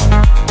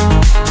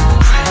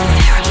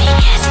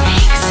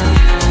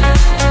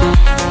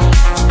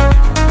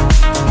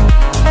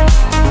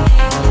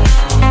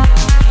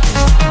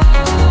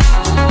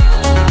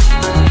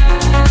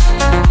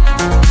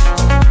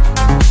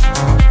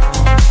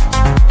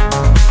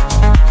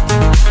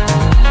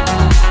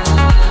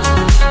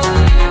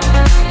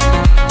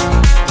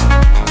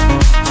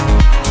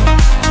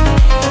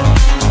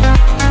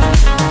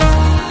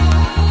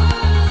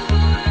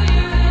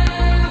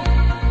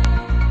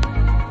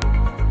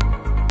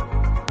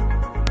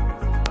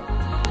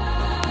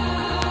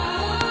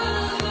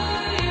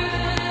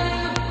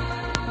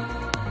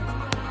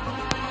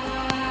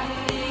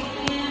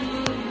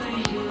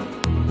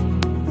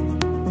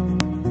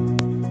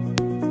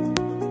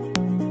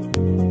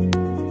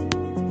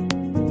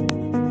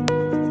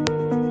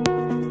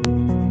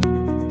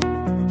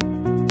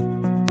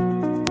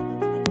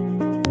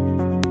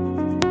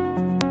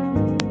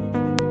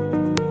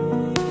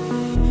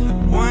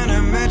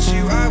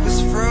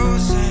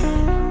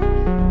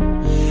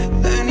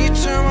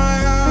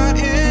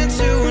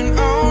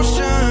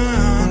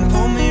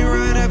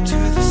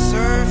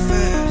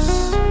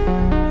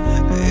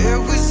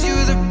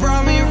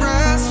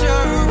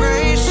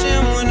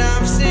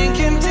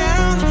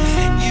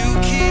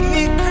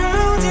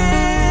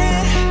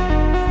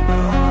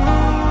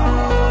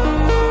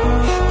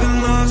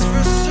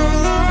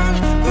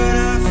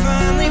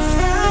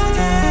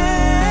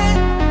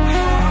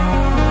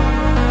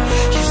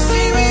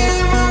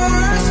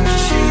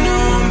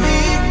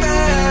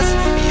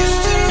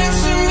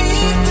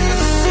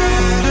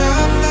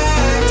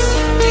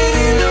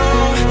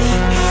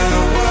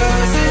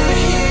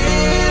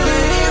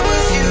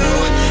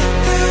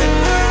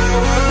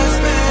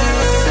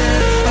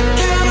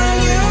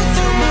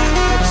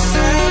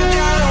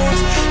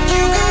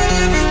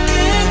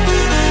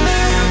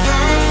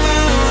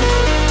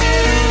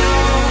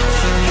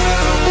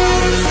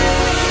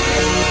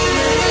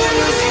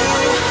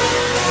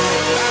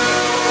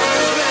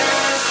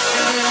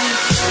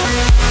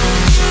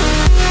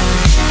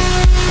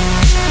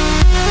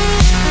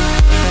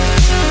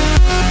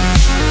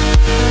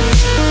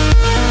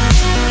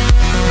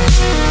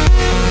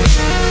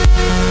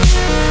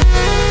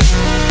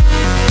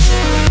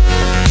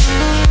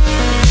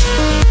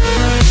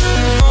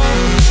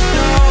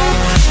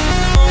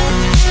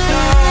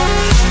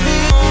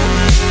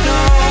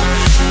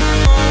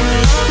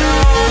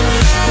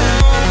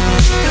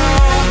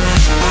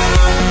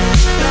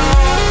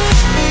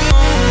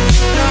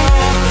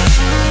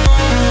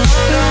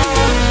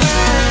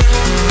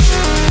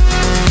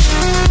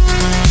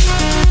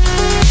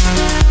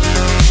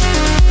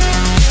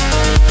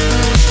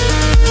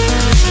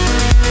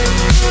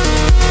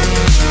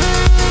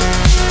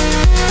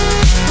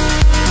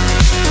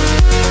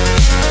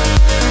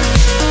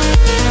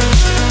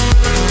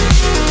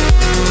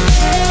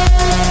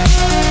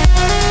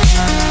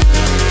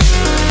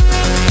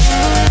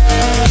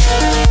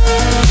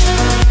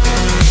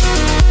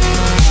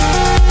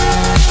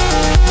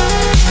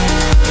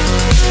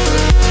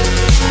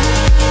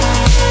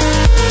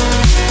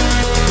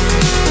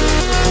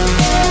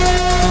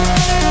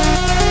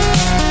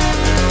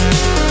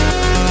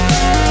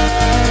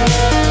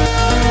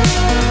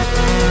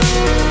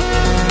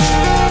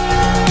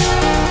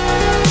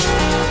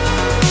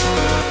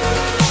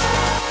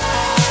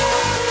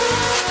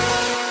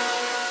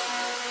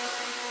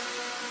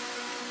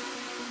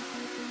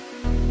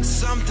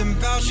 Something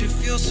about you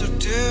feels so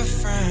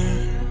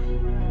different.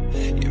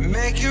 You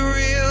make it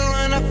real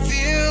and I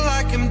feel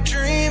like I'm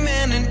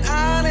dreaming. And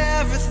I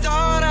never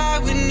thought I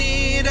would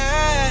need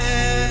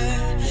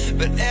it,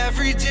 but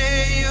every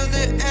day you're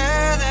the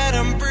air that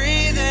I'm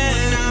breathing.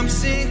 When I'm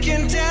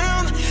sinking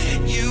down,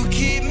 you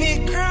keep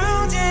me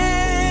grounded.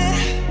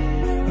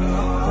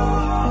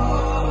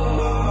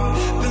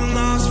 Been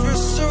lost for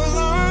so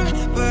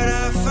long, but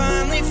I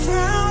finally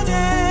found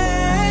it.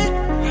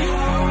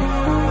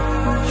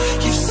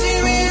 You've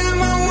seen me at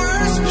my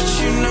worst, but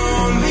you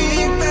know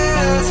me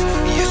best.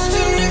 Used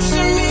to next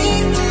to me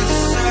through the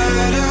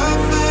side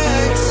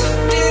effects.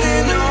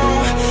 Didn't know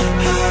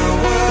I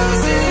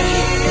wasn't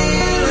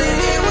healing.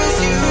 It was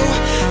you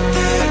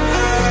that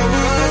I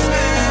was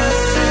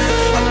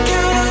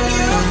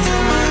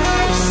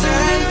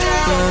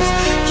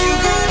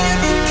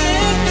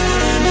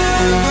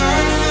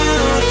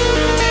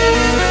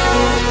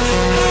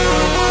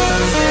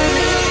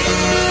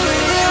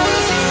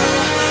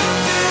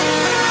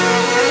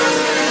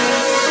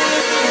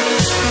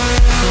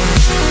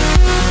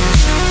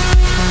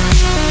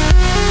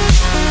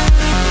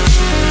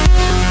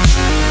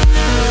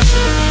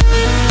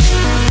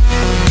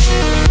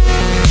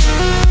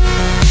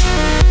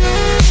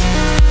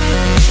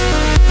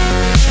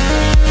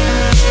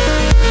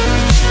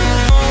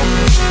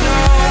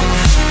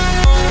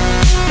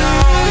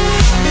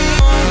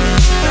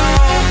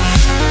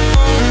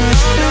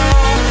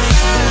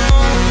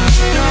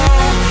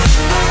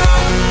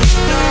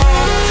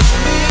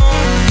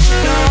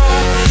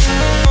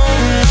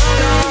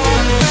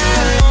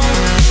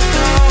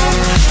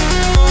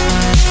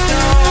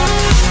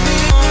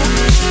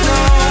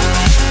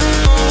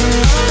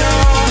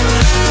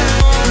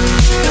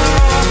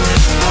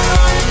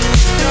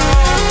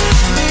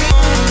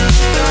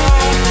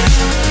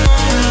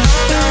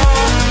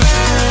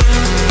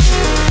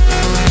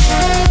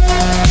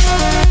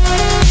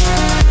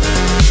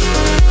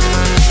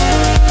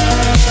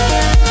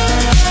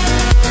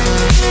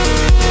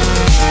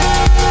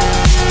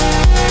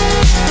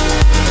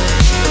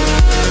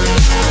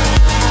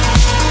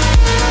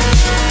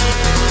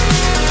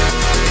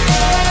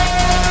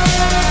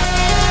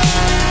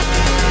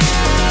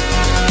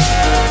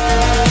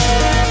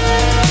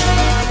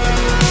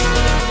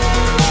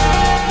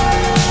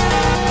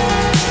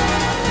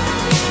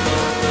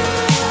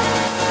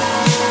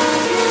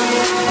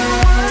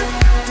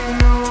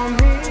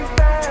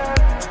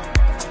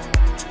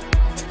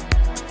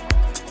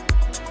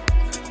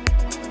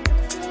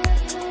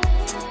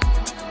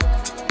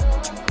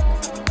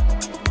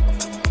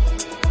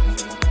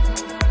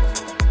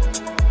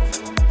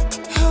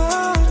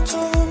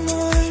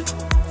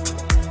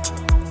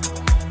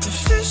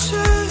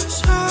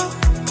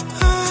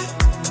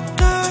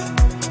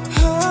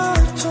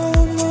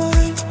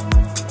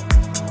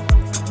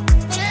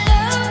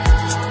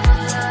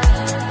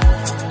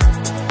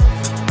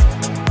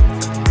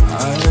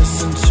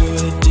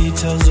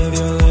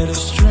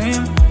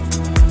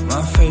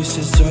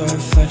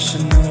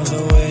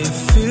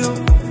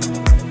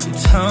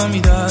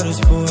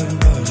good,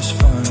 but it's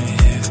fun to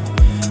hear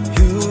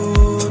you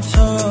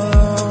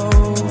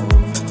talk.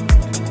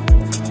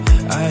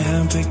 I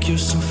handpick you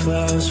some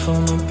flowers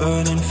from a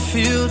burning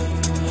field.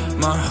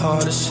 My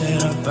heart is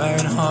in a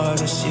barren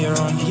harvest year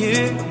on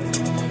year.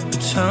 You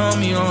tell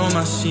me all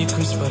my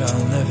secrets, but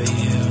I'll never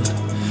yield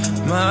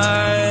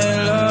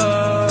my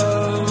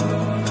love.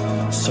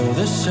 So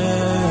this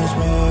is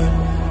what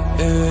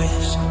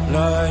it's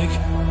like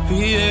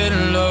being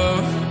in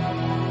love.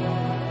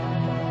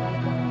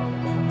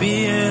 Be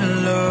in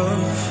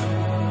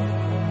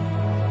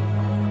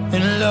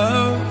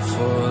love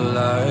for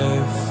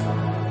life.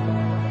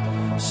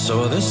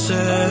 So this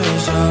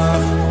is how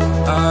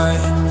I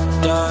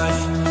die.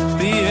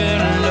 Be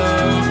in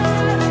love.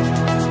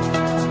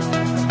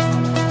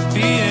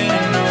 Be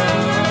in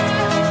love.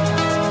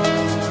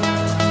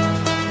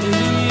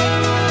 In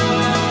your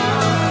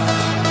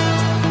eyes.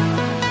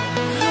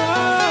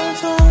 I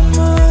don't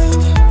mind.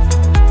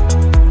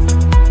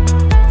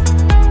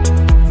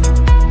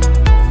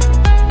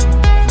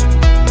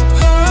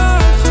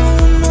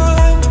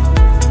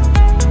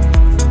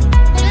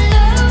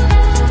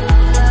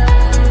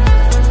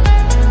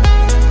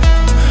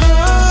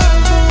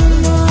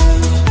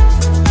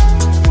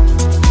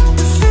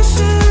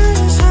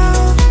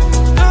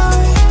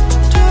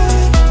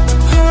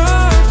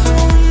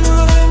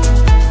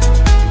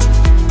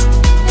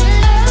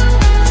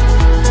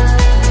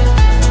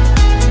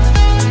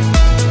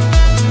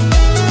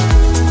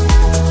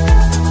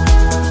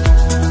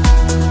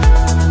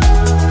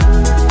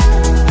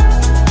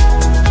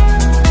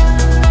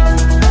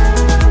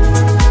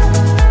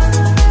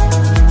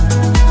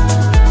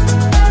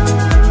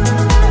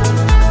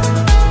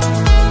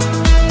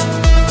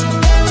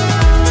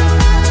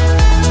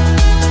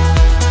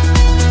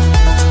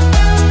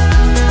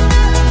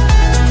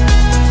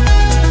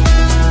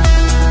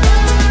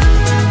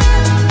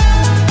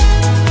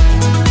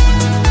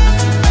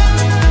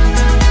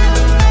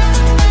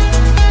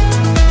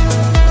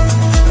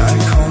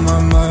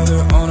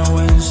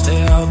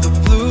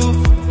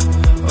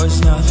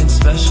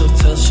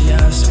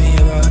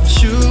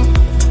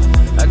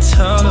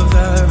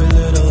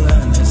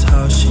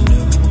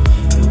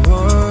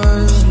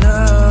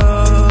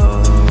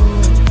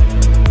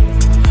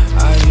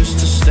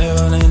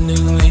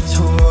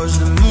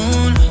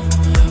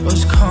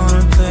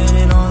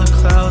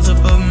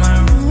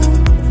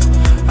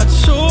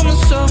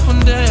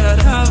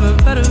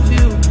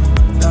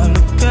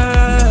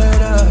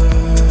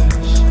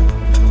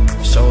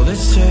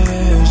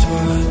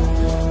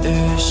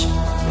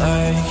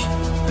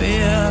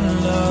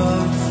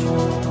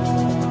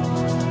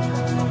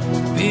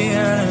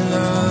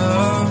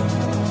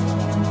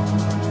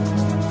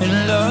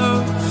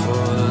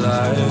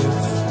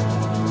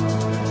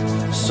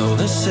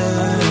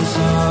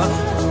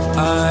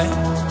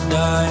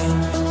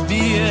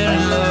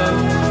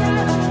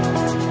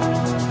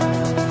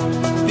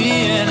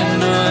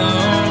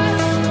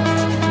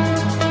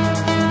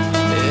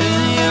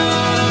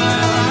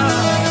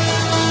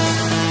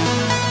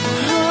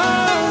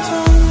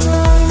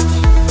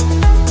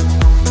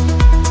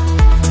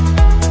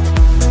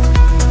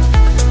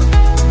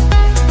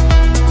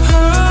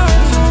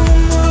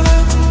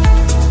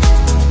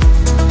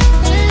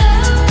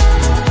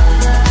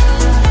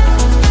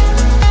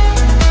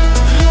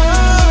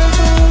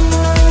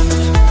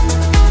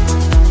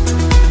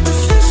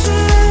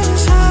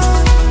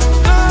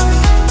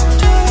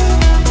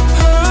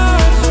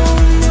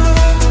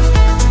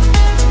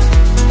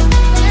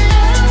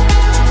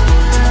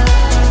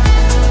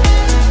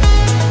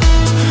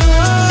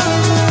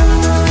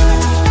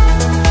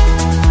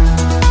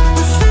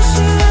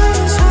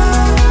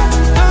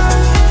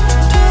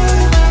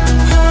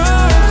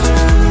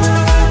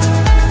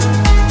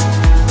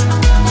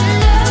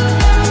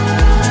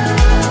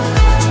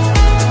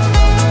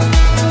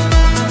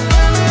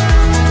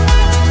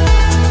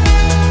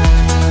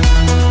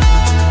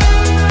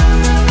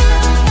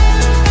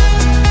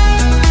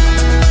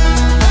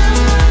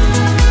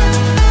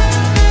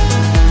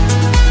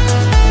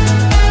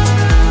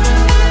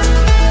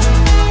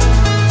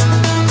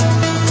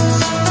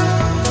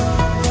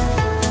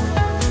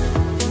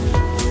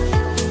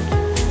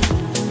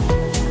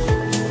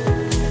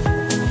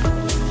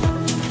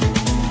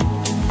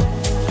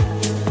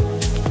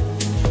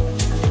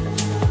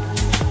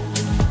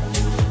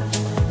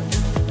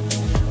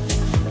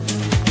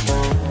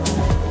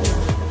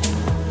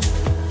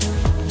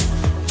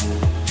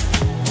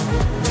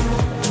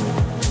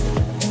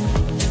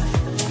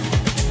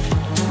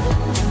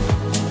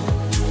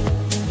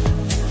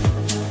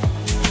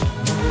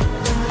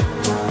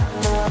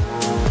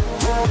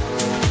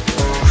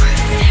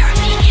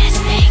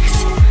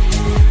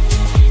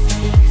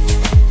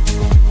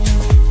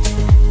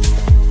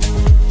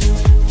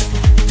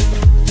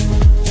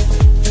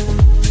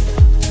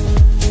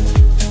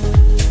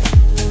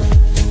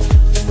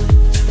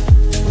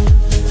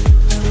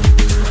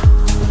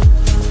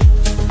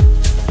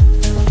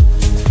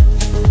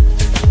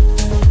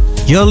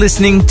 You're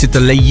listening to the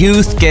Le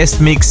Youth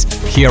guest mix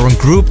here on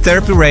Group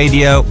Therapy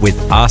Radio with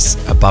us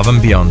Above and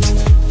Beyond.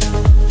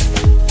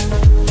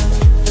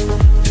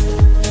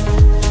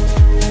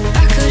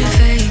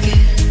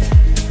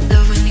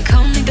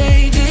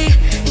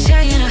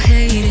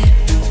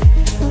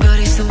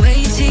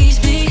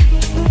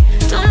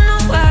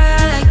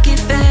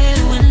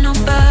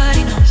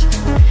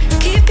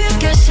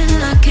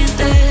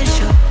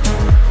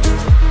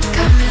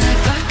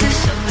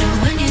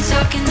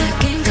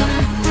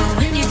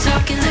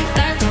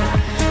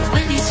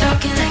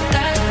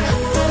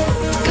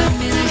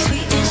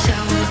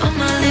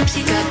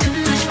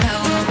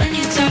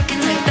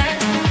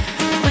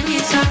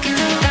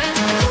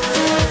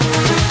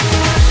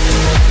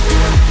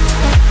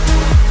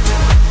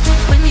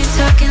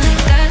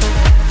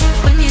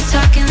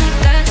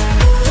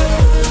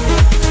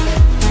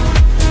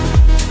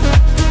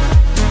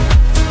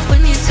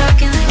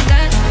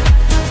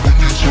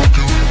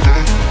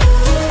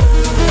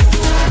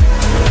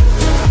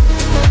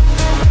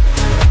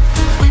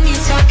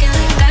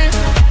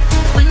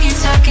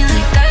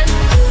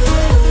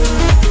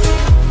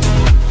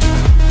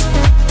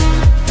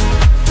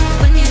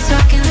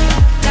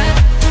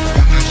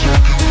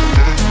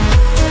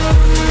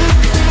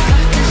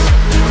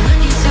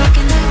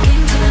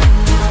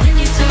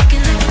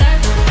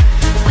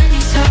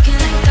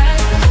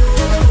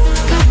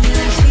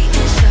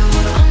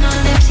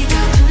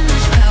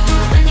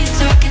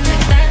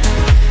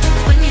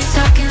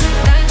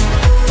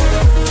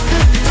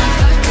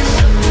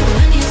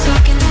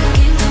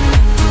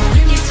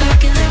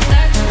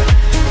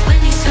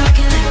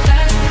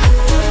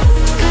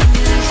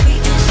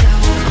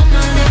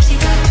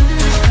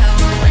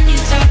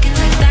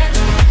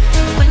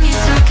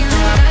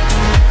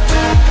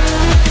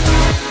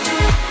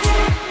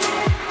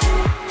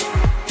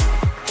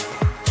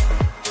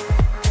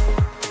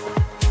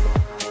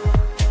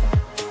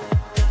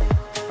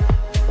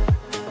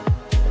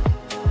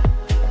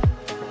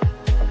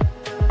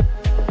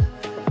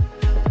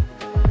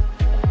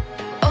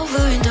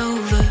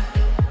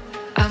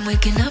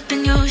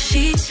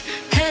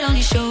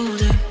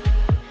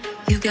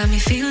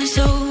 feeling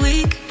so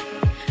weak.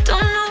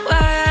 Don't know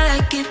why I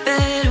like it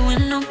better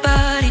when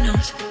nobody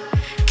knows.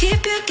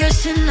 Keep you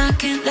guessing, I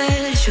can't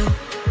let it show.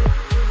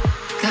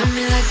 Got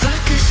me like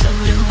vodka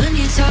soda when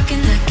you're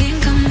talking that game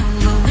come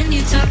over. When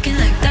you're talking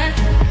like that,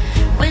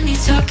 when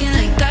you're talking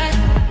like that.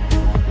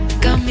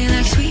 Got me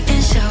like sweet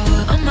and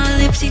sour on my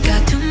lips, you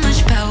got too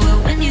much power.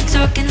 When you're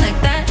talking like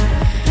that,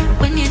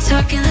 when you're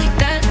talking like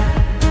that.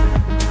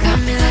 Got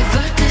me like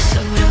vodka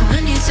soda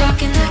when you're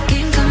talking that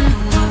game come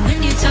over.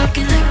 When you're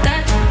talking like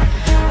that,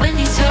 when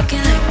you're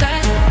talking like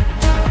that.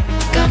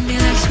 Got me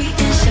like sweet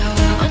and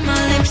sour on my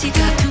lips, you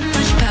got too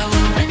much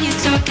power. When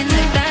you're talking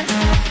like that,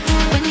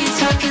 when you're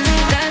talking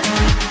like that.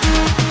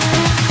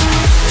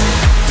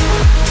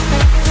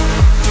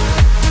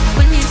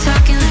 When you're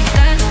talking like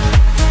that,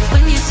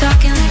 when you're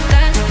talking like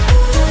that.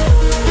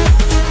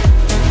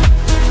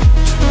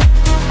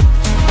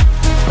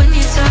 When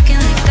you're talking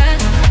like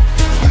that.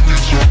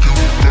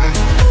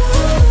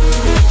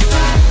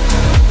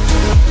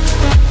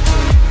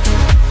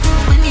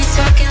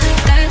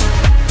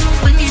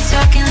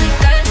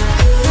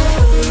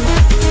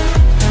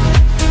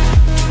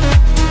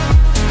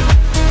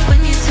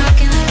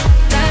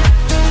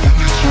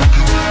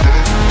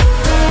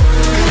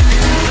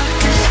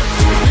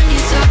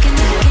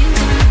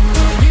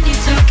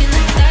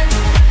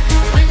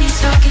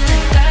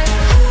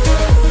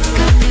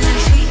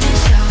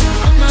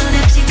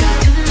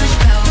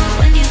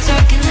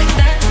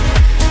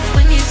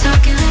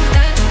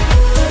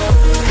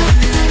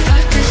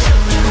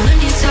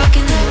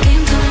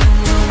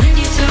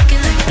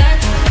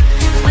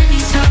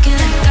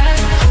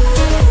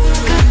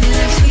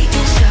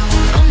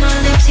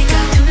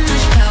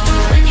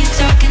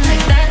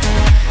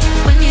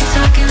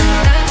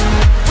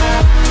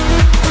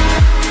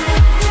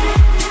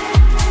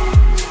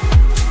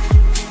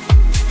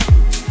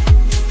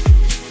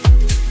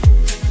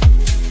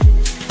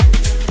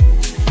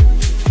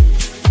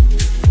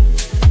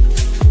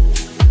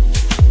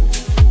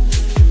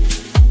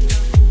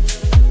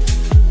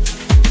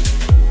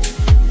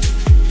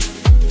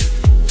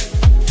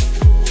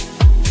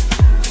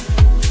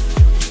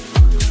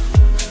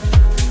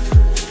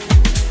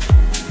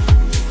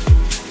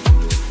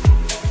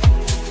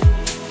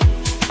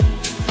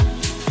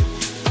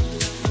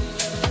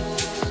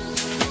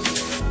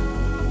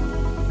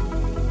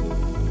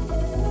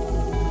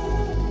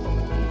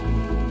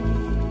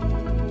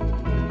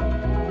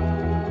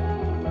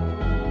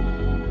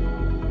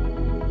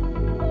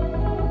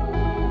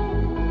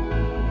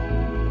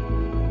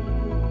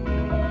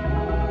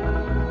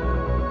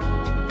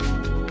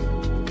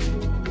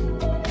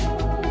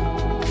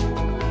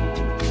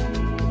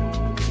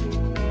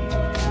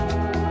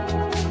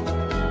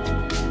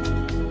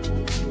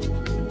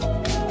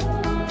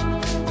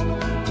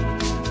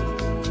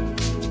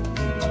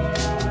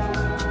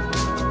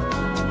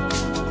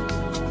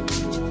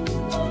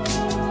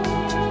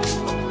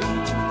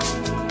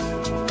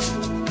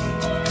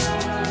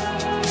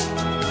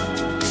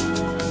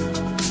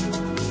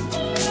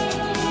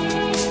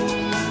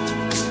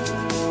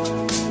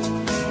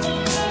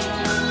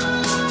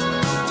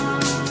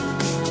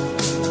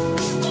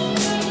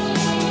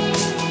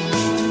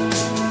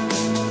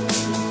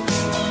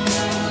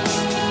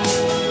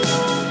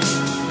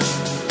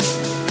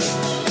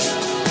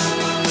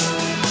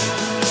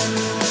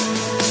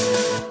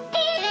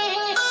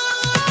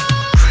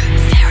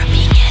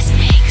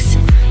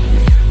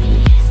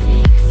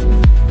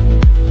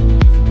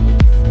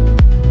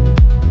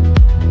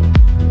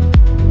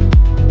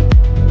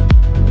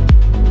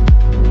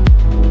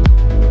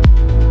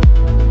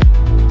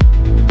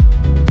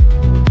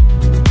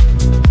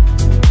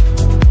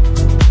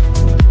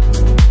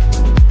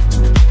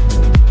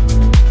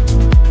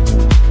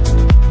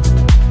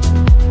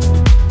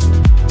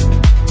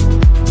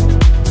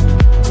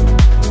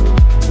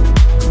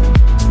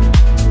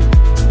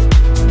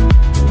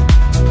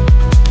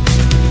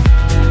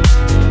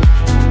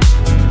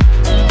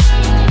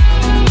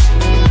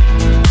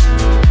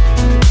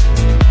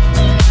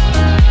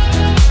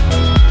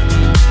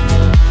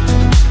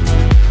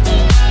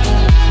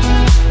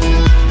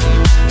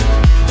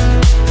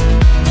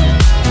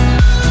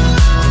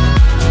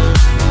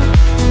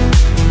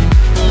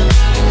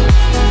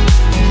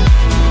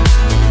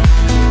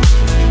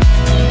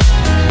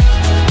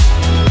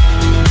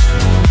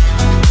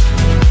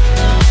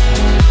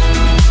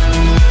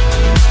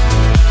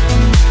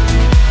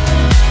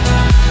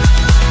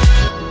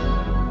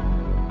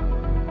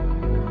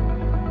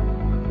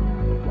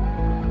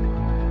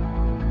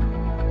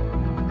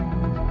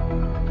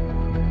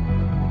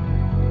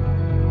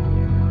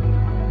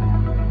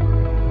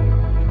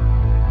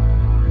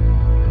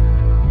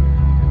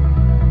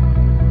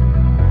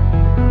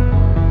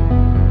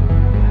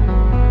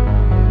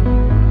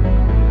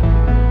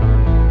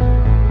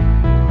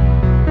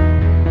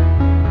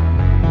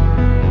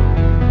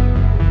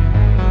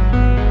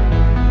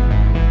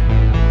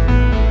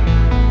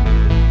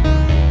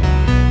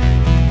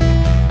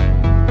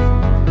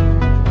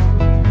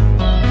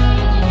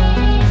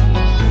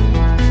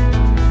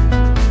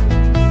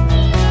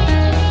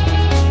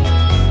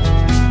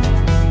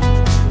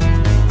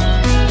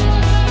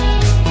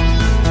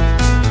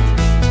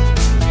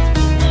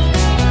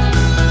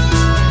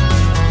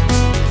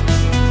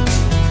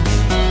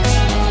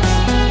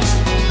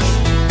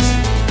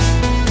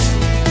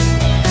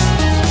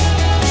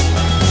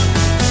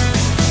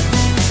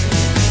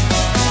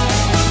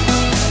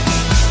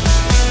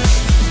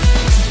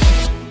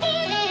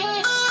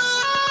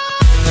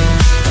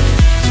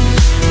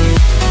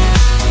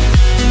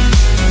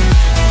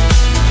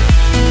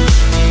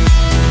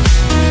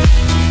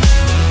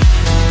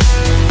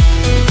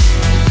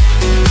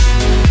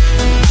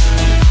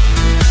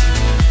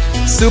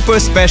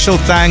 super special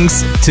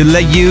thanks to Le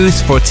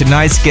Youth for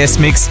tonight's guest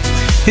mix.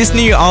 His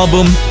new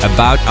album,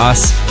 About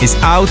Us, is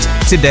out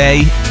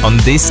today on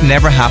This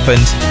Never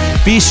Happened.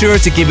 Be sure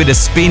to give it a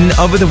spin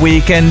over the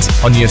weekend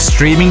on your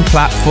streaming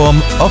platform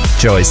of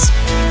choice.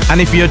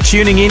 And if you're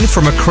tuning in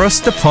from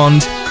across the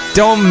pond,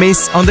 don't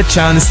miss on the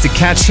chance to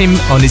catch him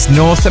on his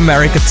North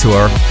America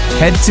tour.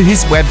 Head to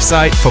his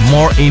website for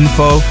more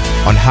info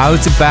on how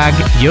to bag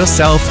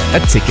yourself a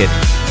ticket.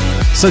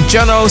 So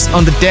Jono's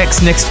on the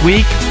decks next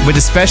week with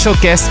a special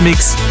guest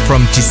mix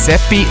from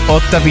Giuseppe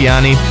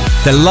Ottaviani,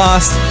 the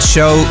last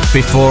show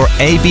before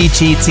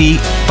ABGT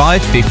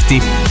 550,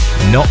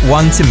 not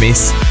one to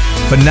miss.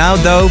 For now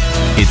though,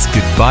 it's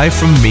goodbye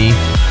from me.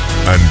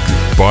 And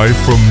goodbye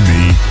from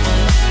me.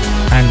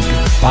 And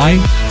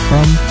goodbye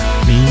from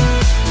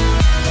me.